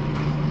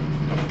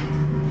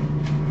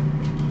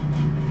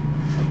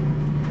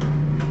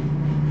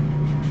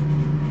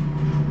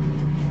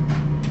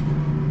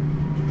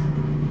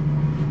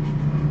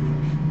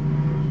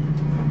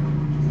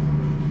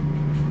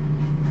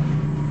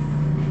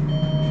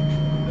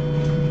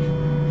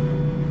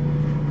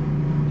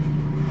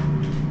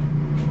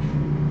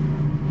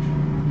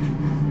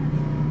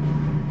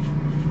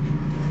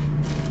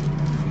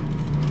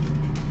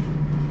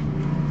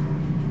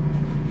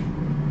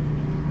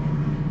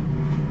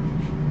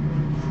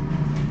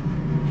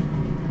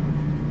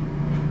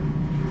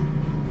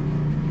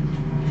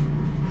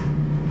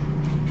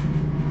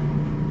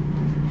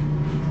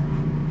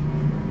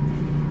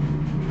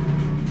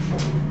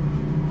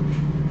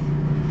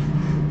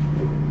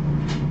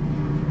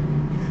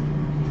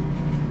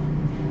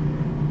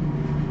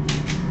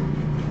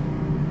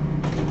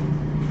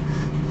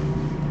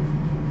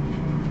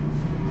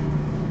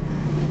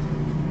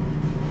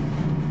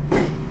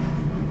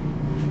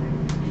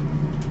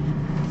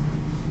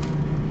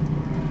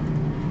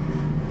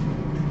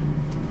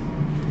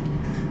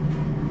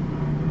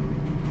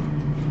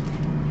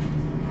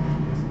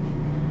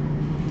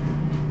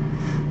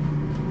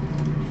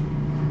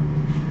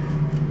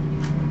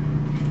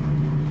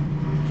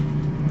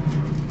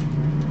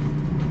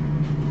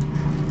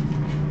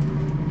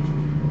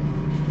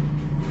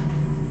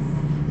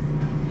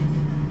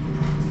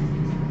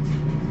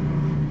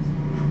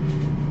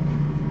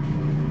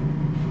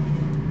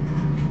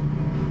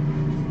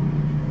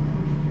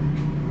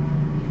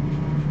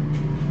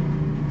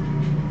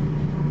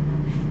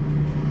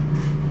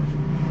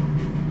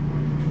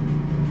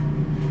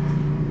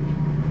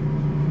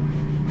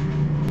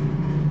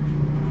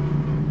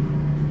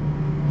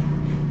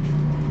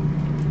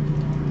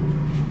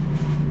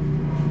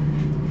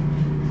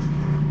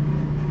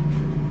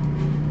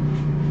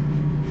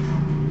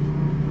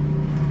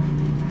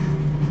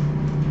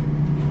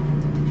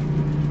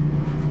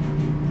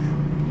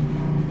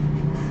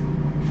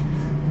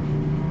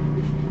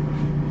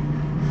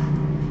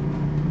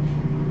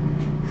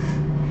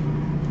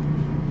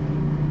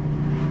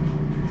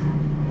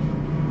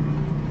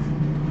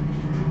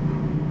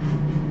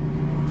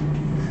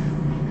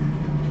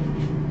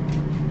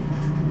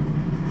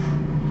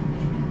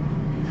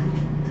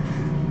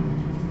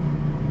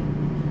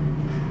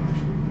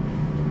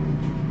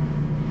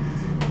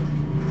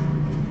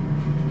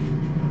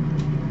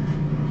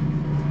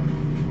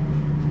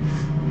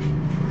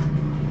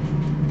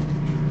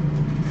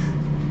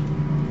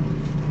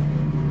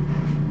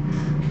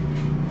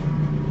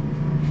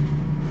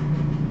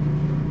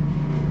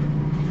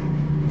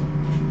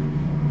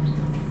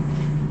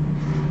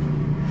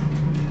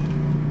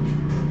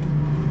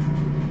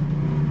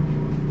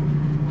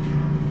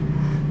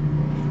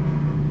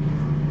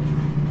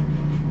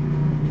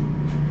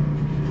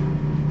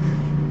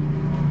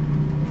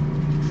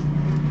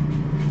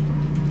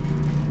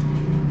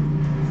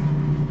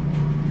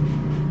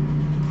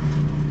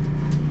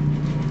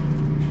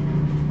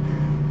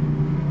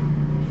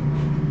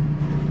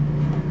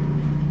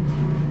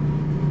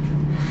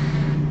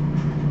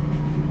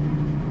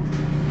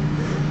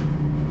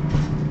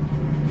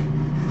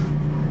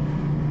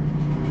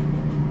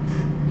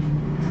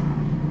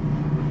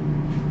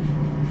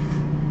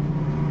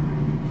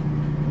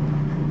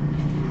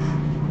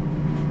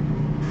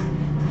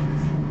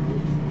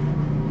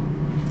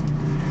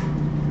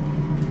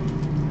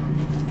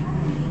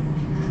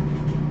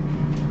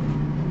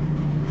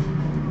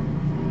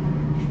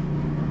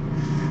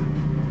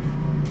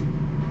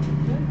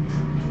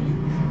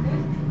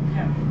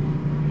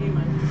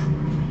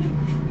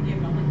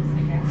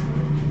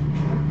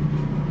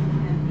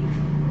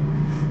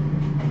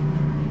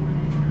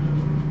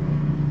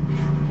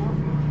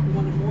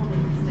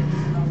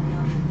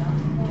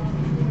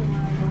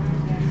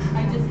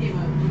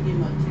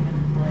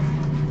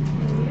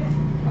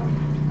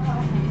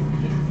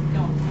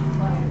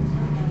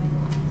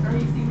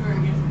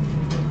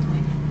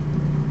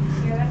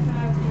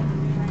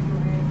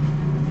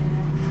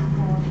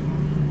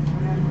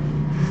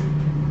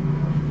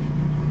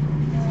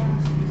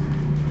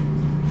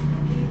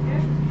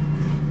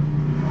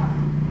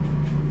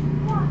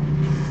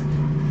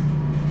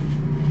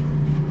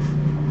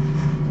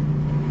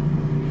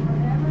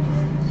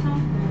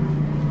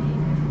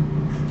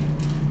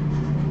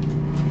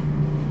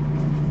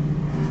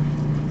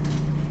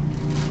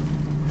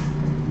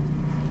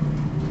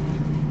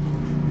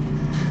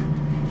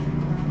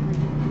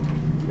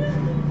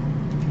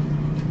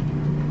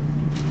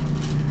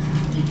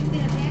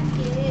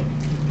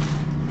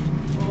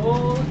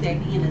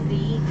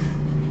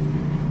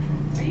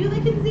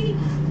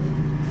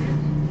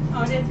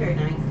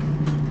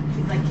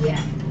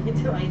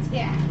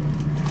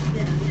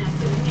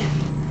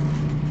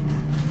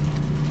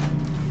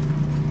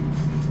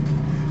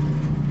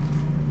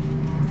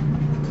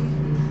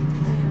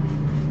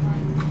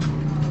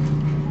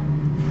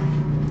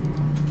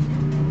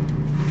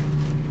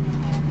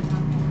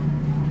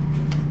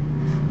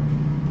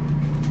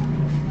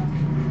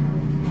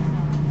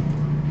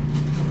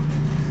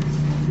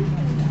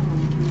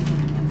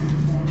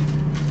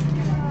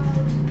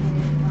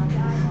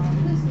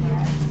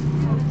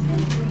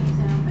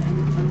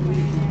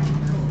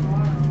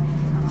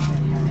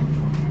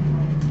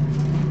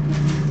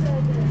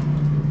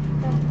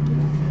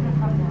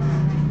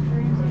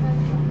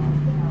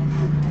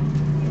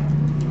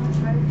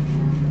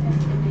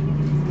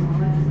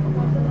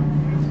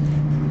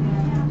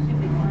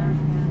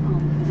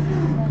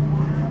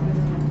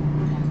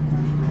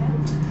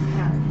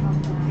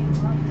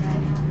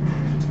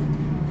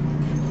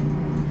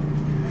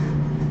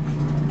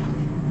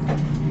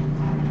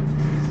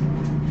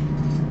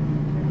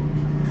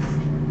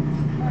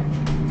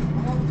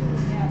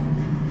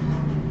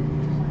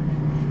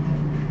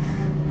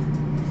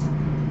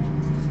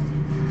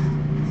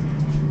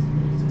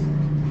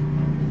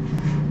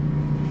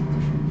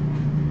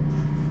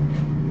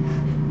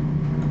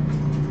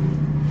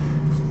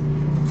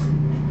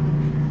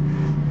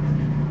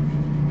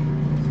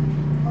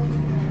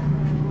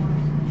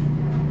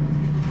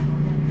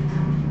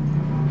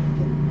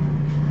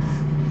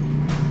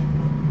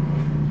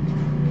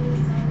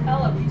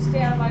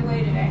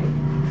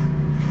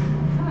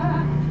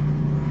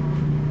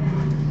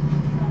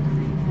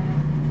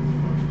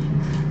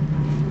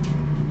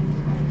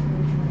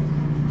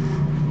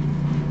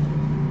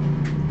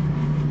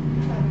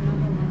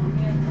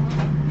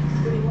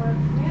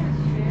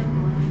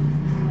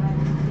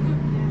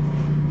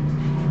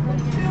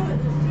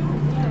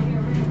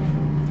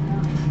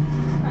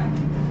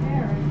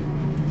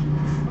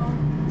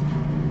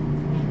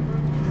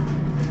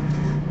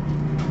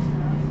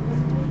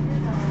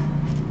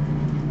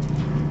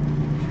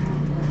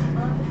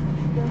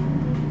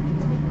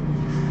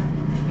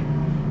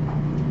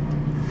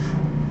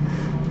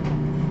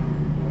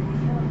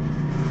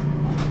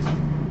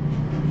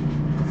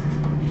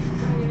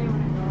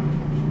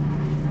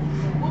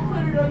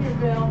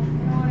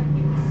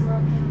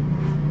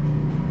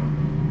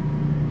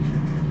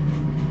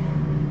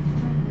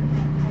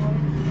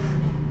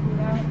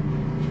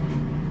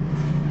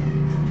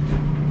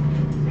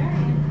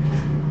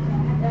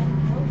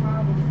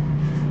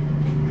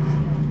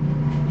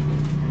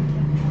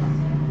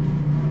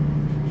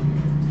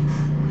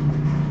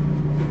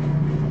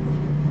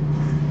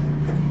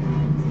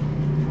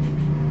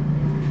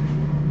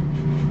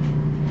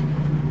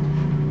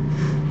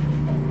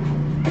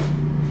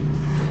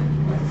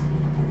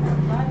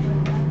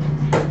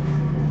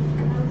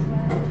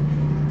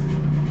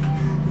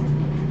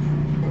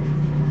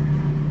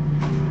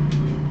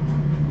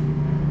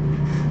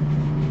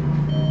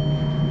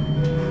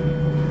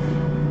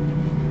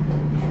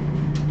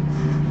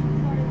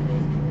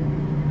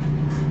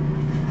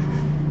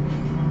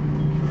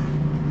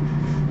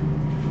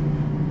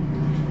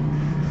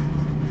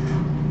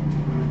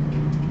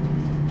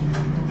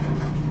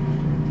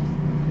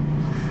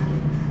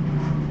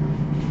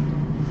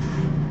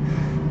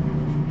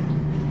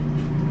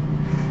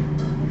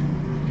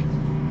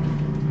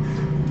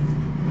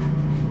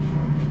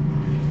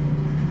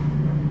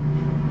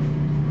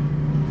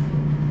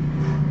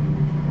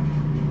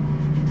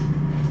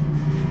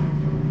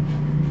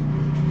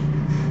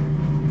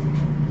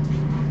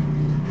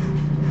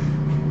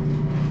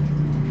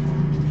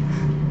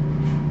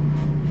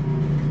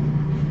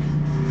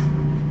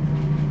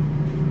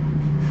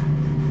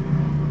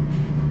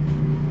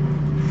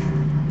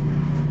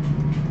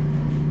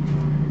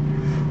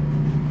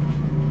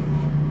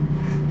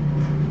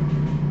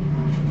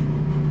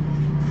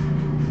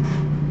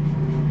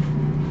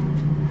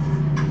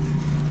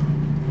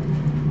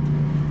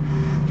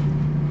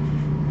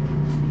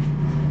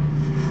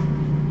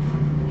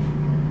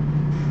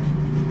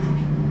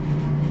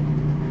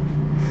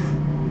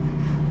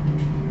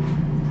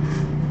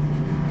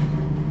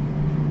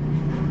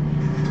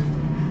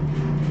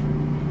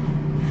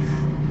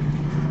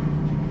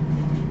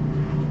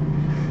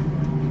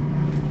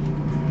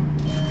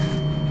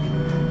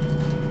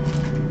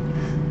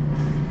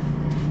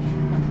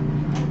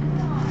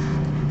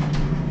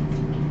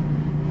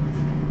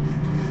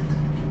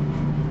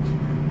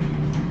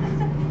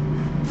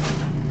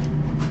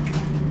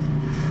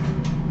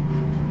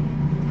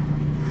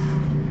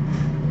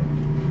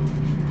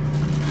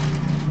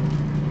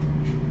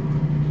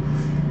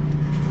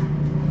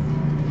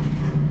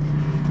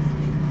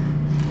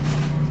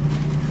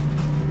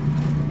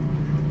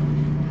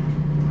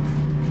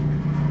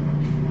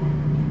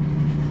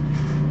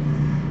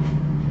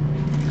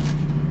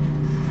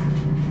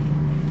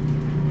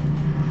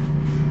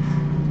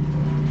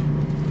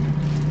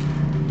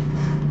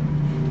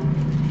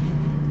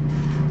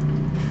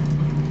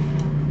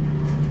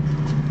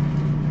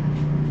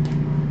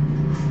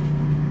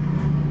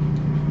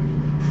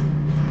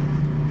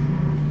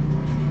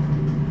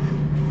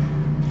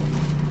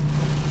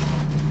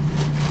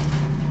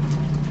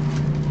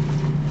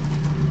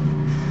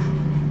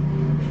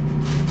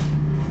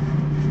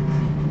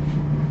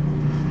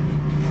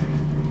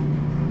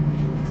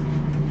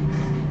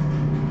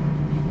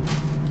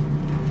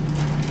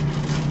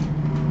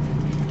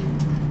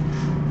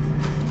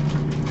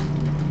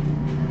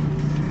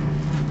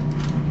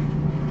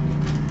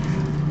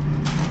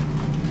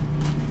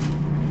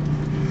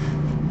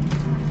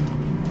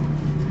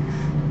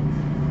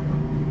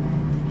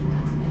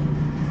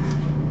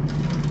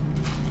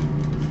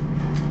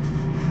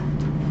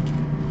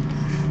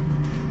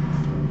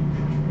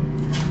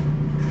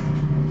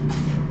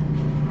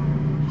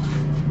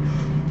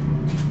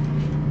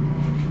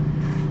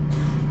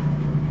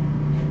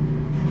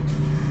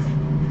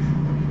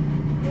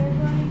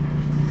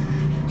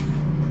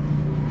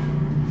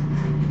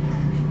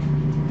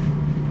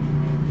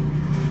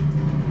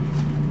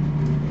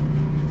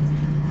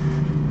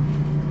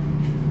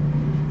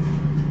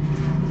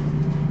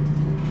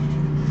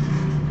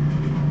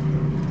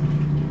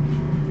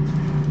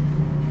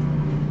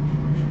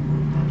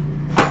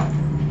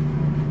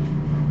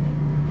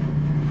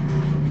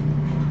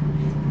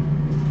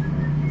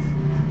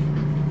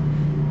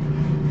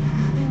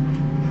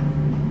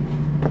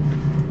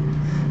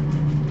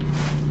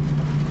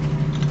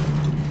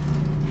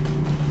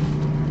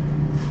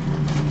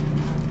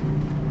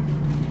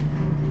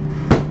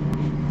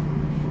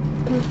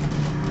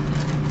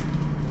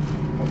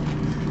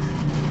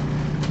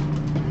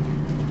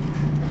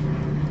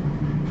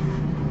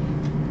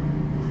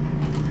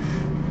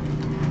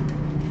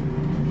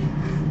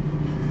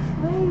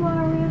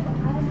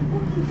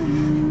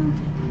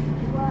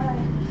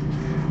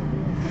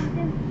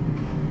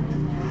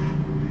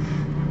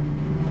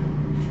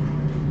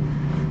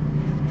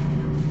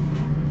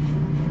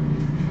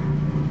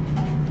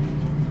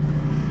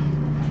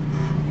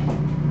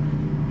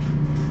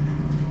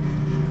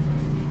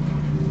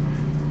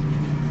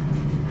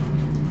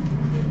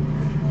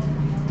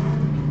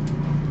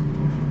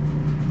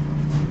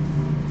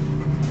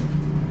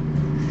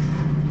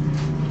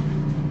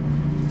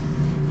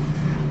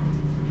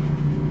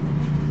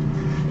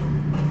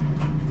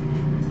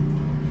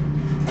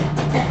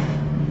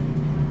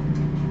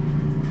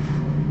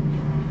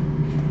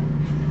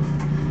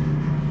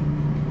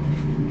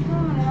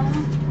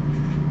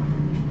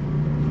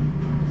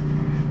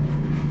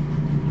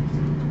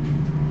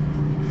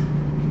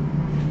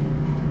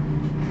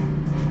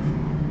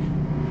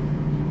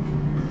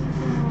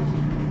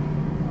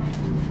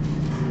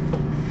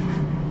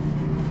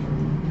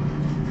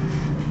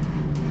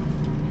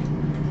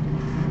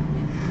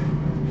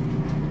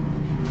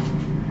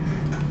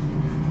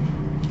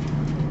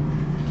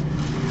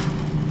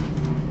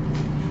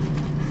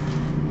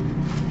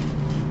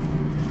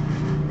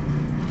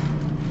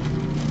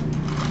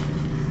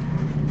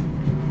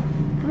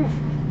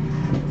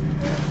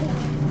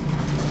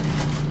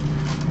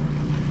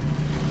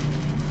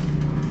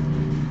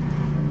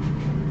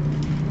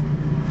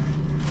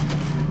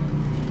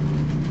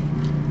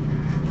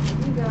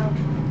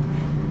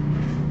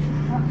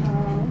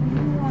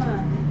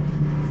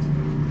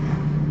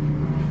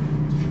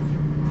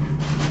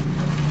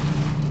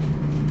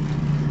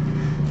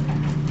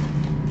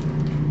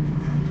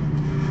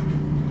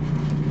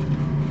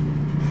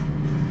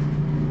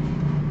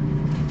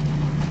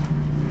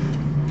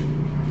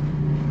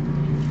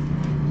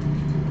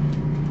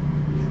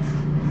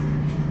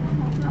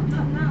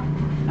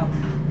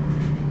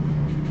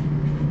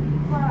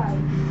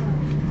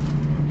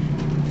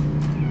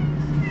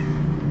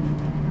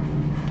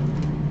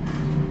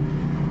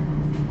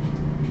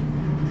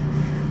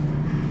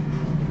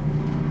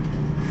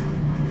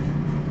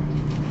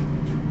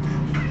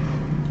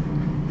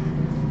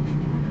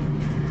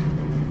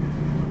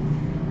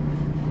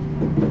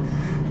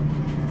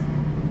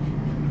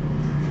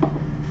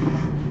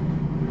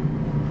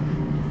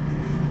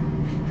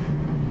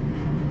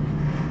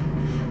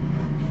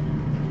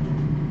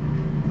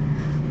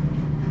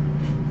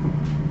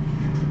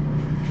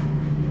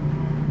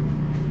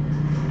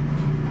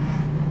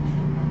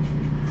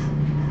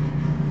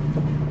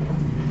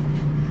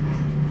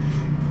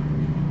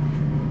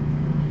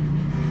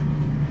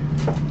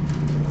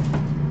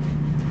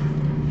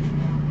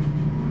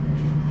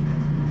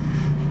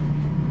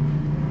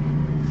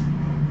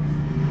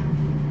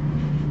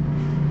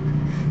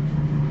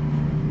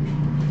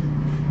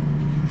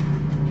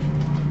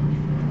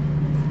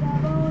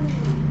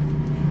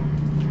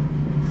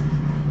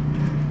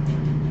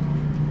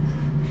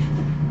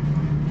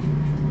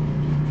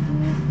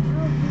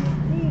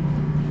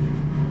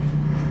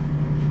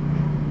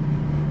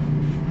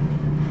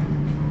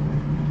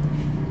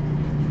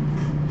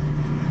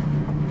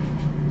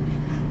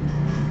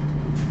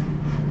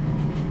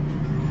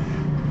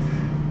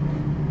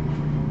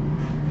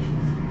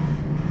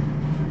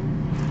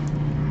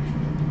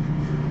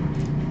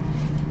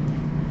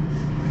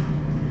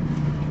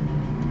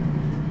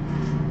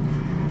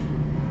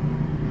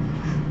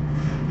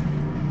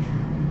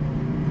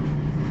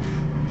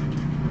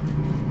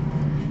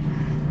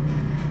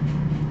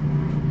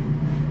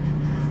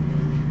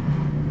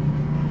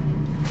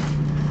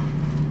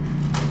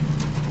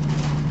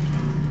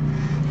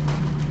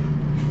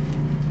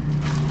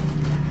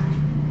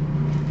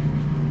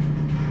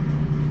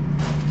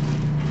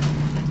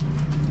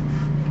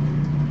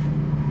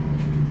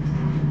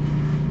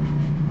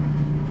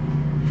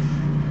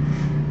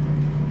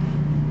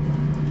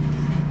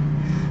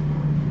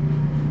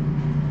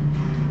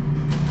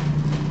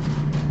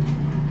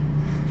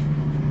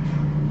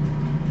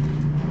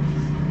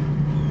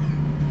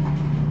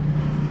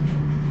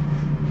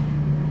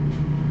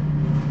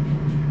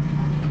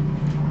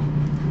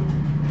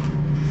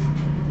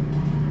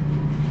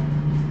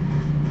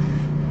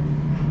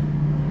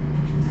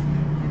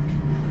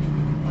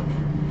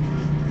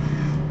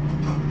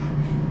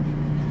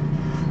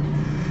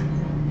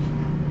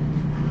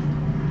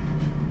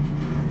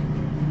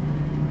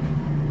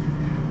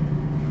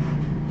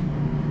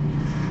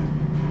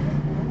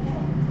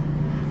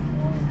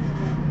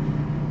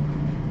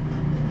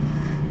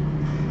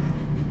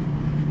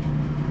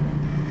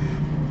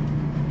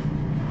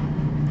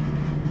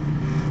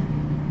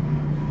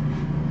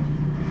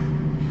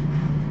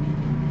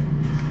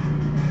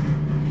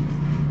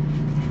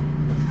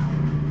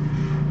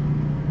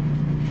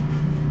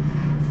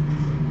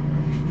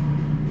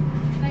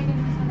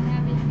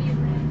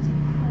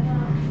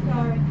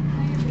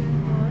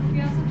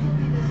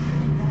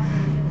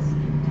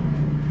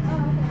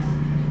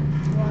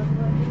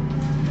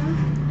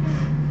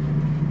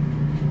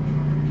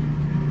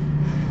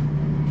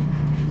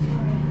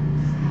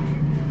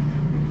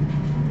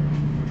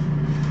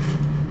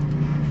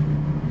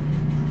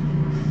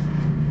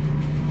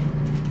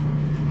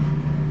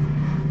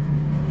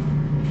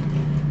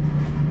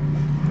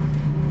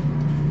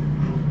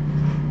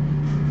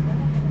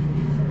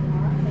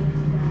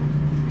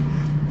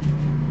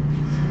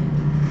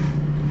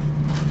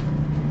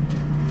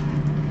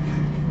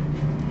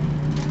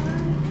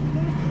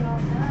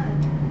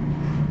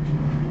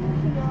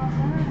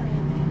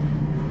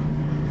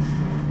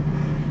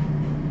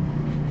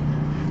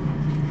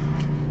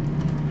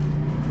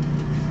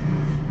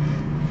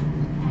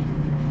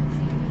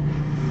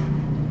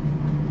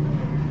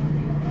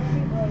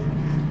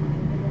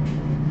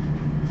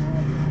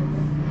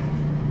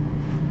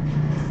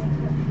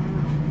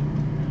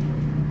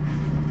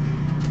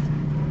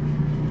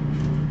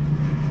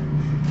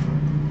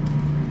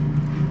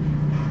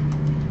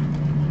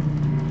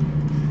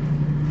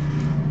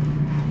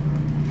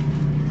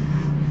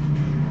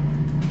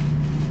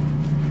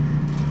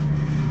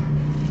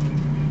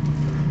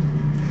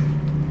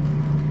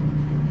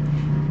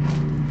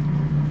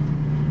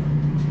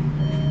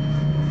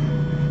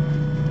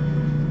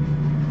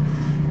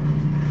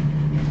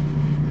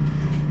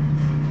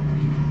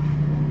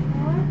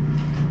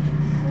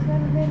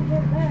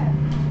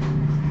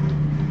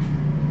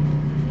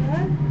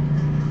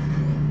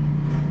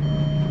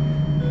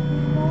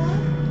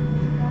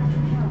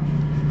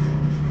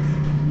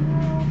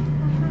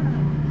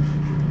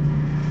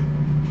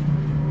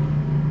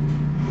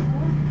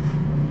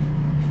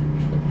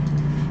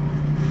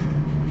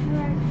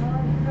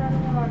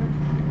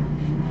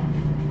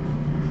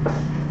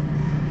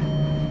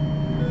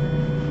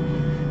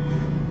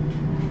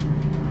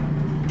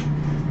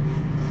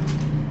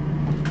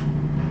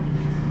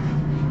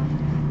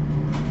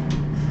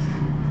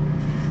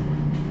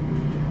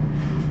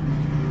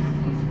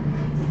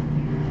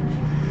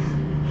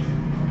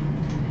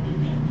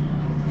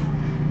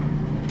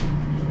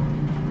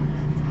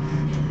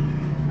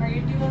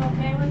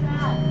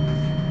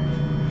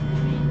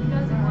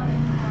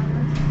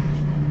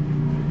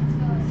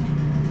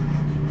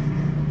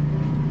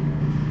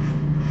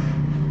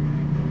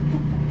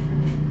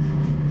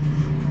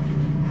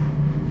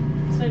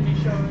 Cindy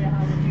show you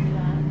how to do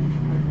that.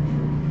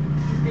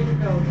 Way to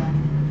go, then.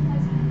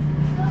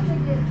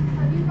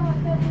 Have you got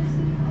fed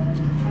Lucy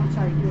already? I'm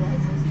sorry, do Is I?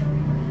 this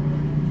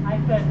going I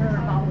fed her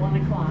about 1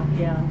 o'clock,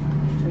 yeah.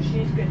 So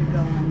she's good to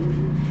go.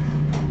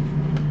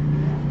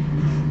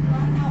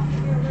 I'll have to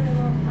get rid of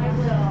them. I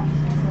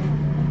will.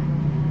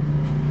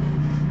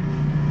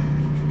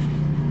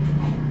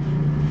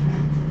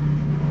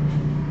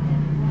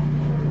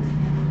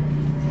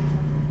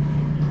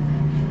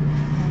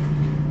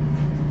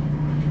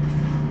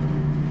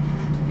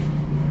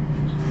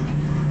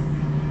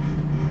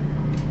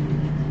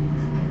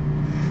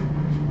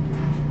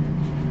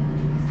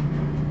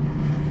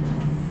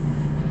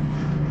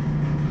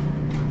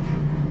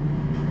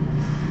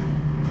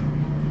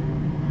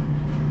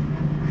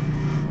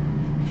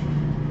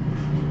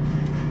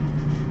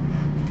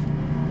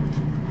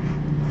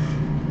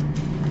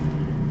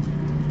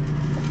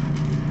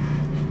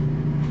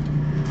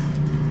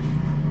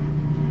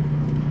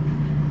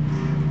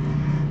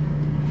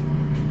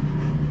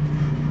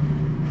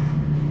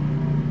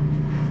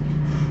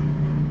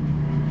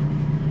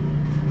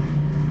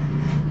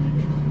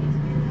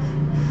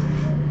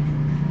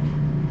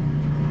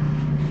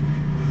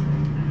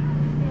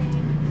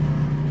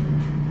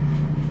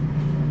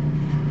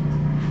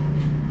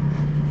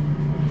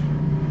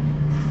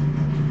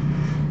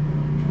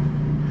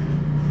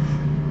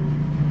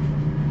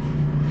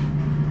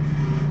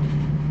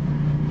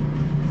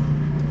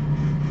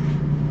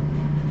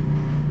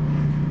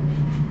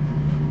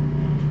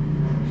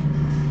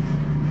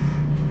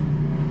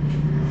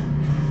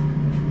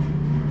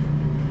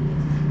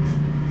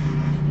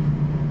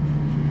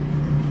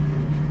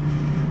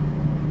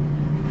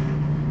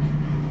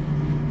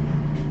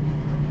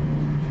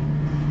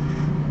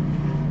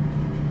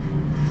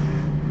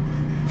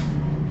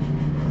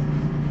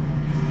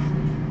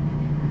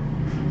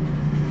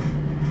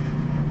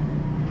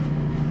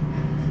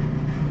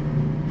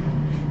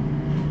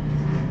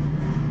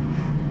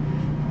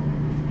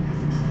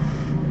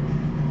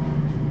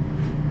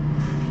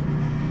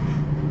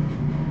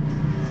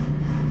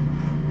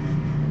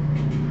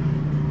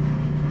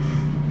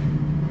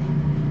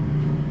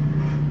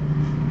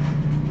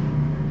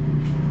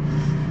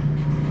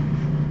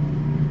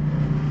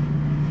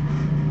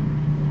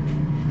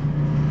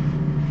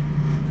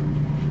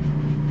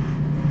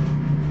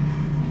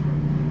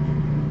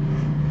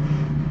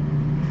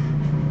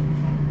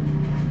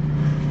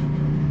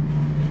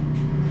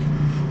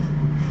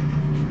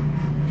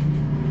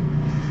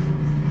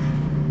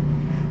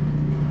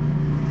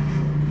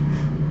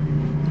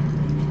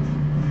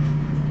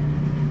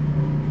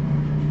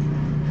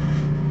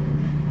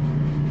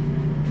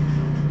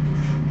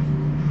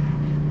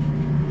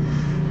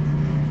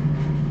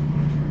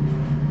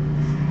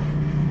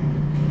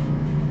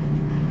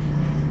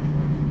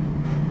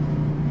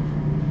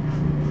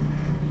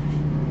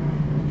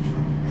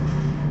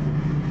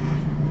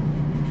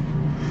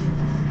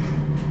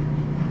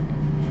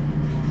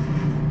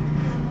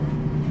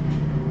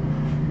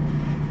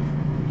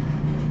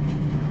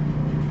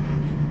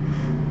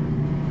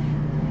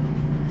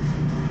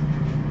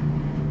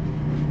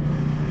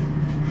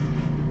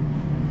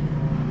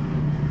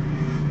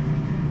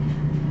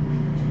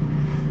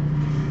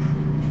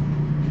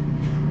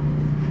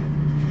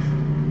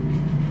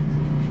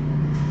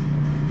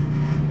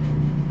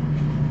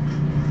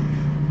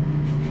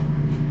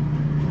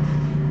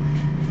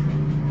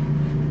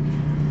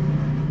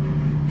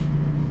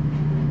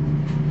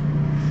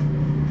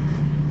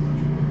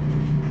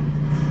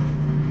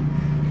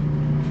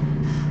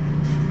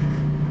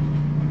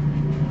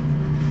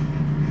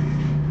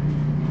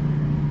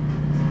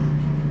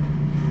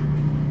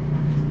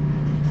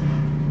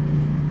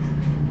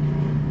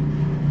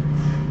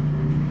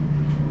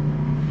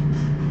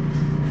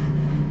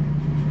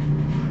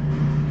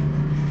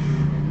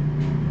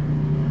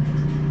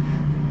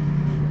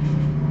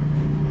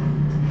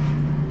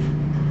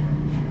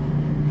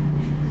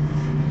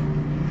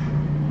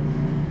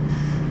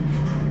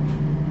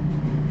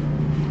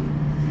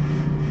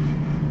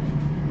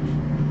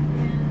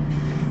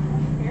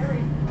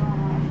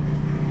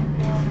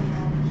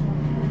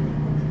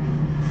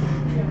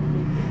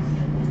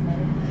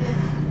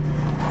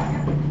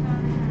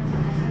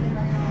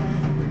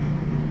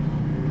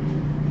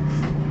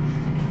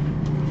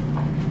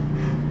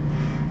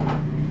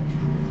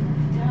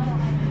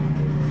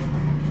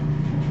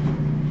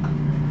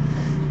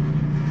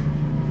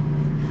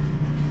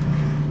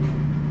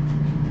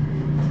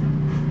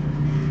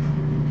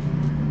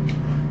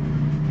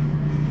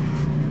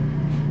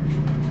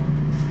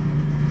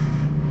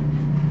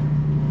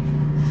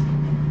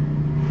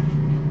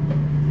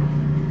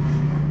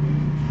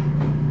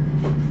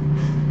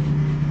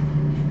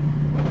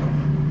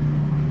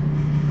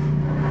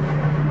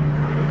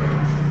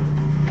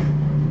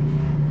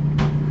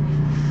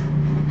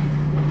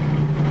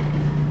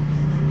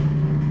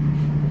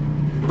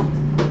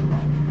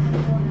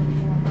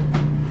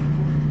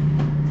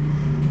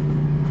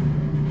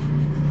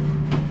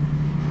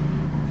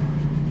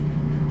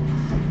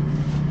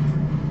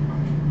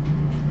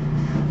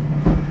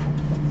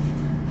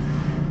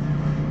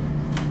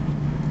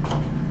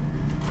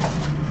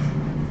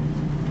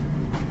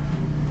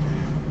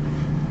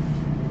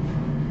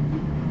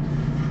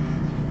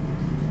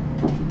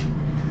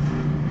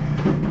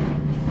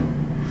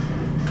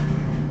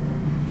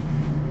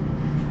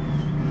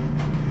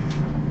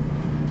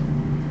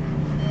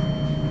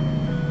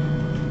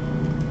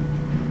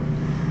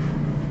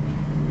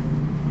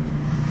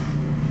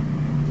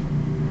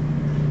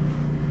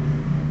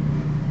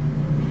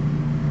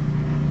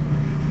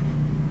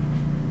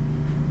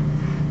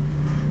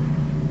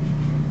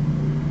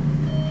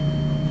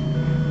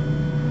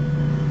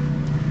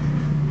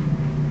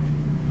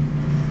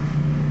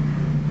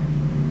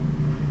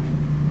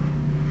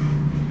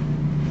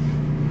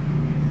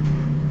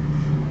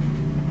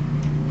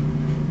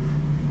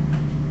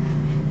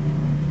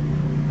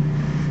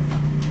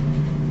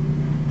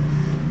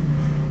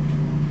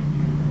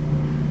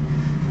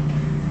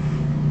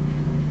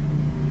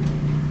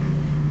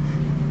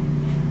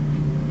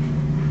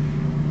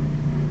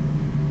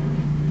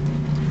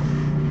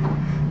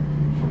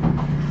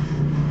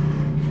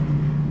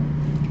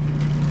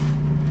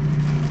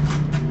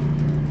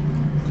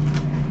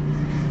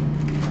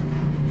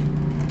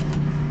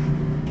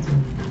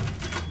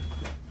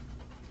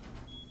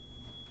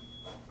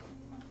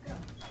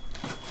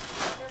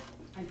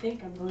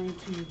 think I'm going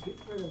to get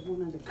rid of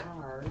one of the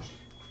cars,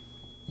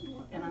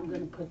 and I'm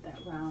gonna put that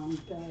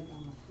round bed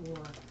on the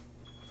floor.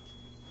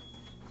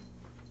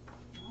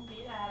 Don't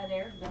get out of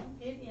there, don't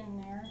get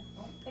in there,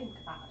 don't think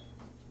about it.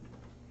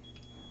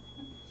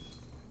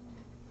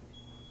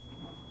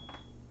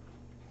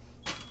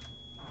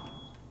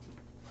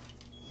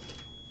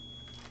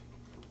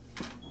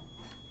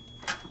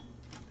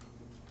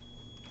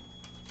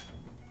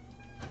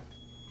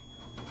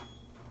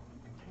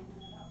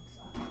 Hang it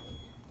outside.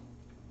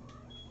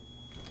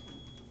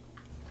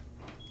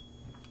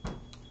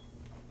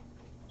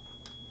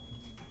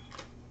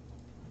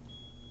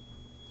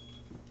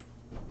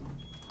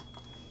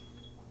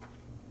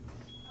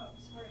 Oh,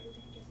 sorry, I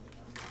didn't get to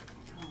those.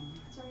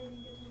 Um, Sorry, I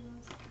didn't get to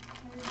those.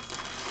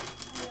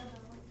 I had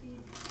a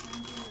feed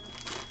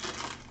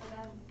but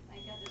then I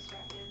got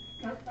distracted.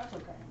 That's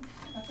okay.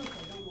 That's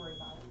okay. Don't worry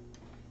about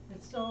it.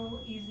 It's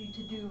so easy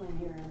to do in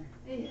here.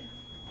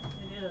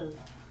 Yeah. It is.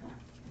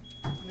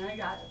 And I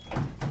got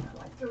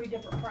like 3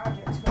 different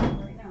projects going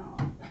right now.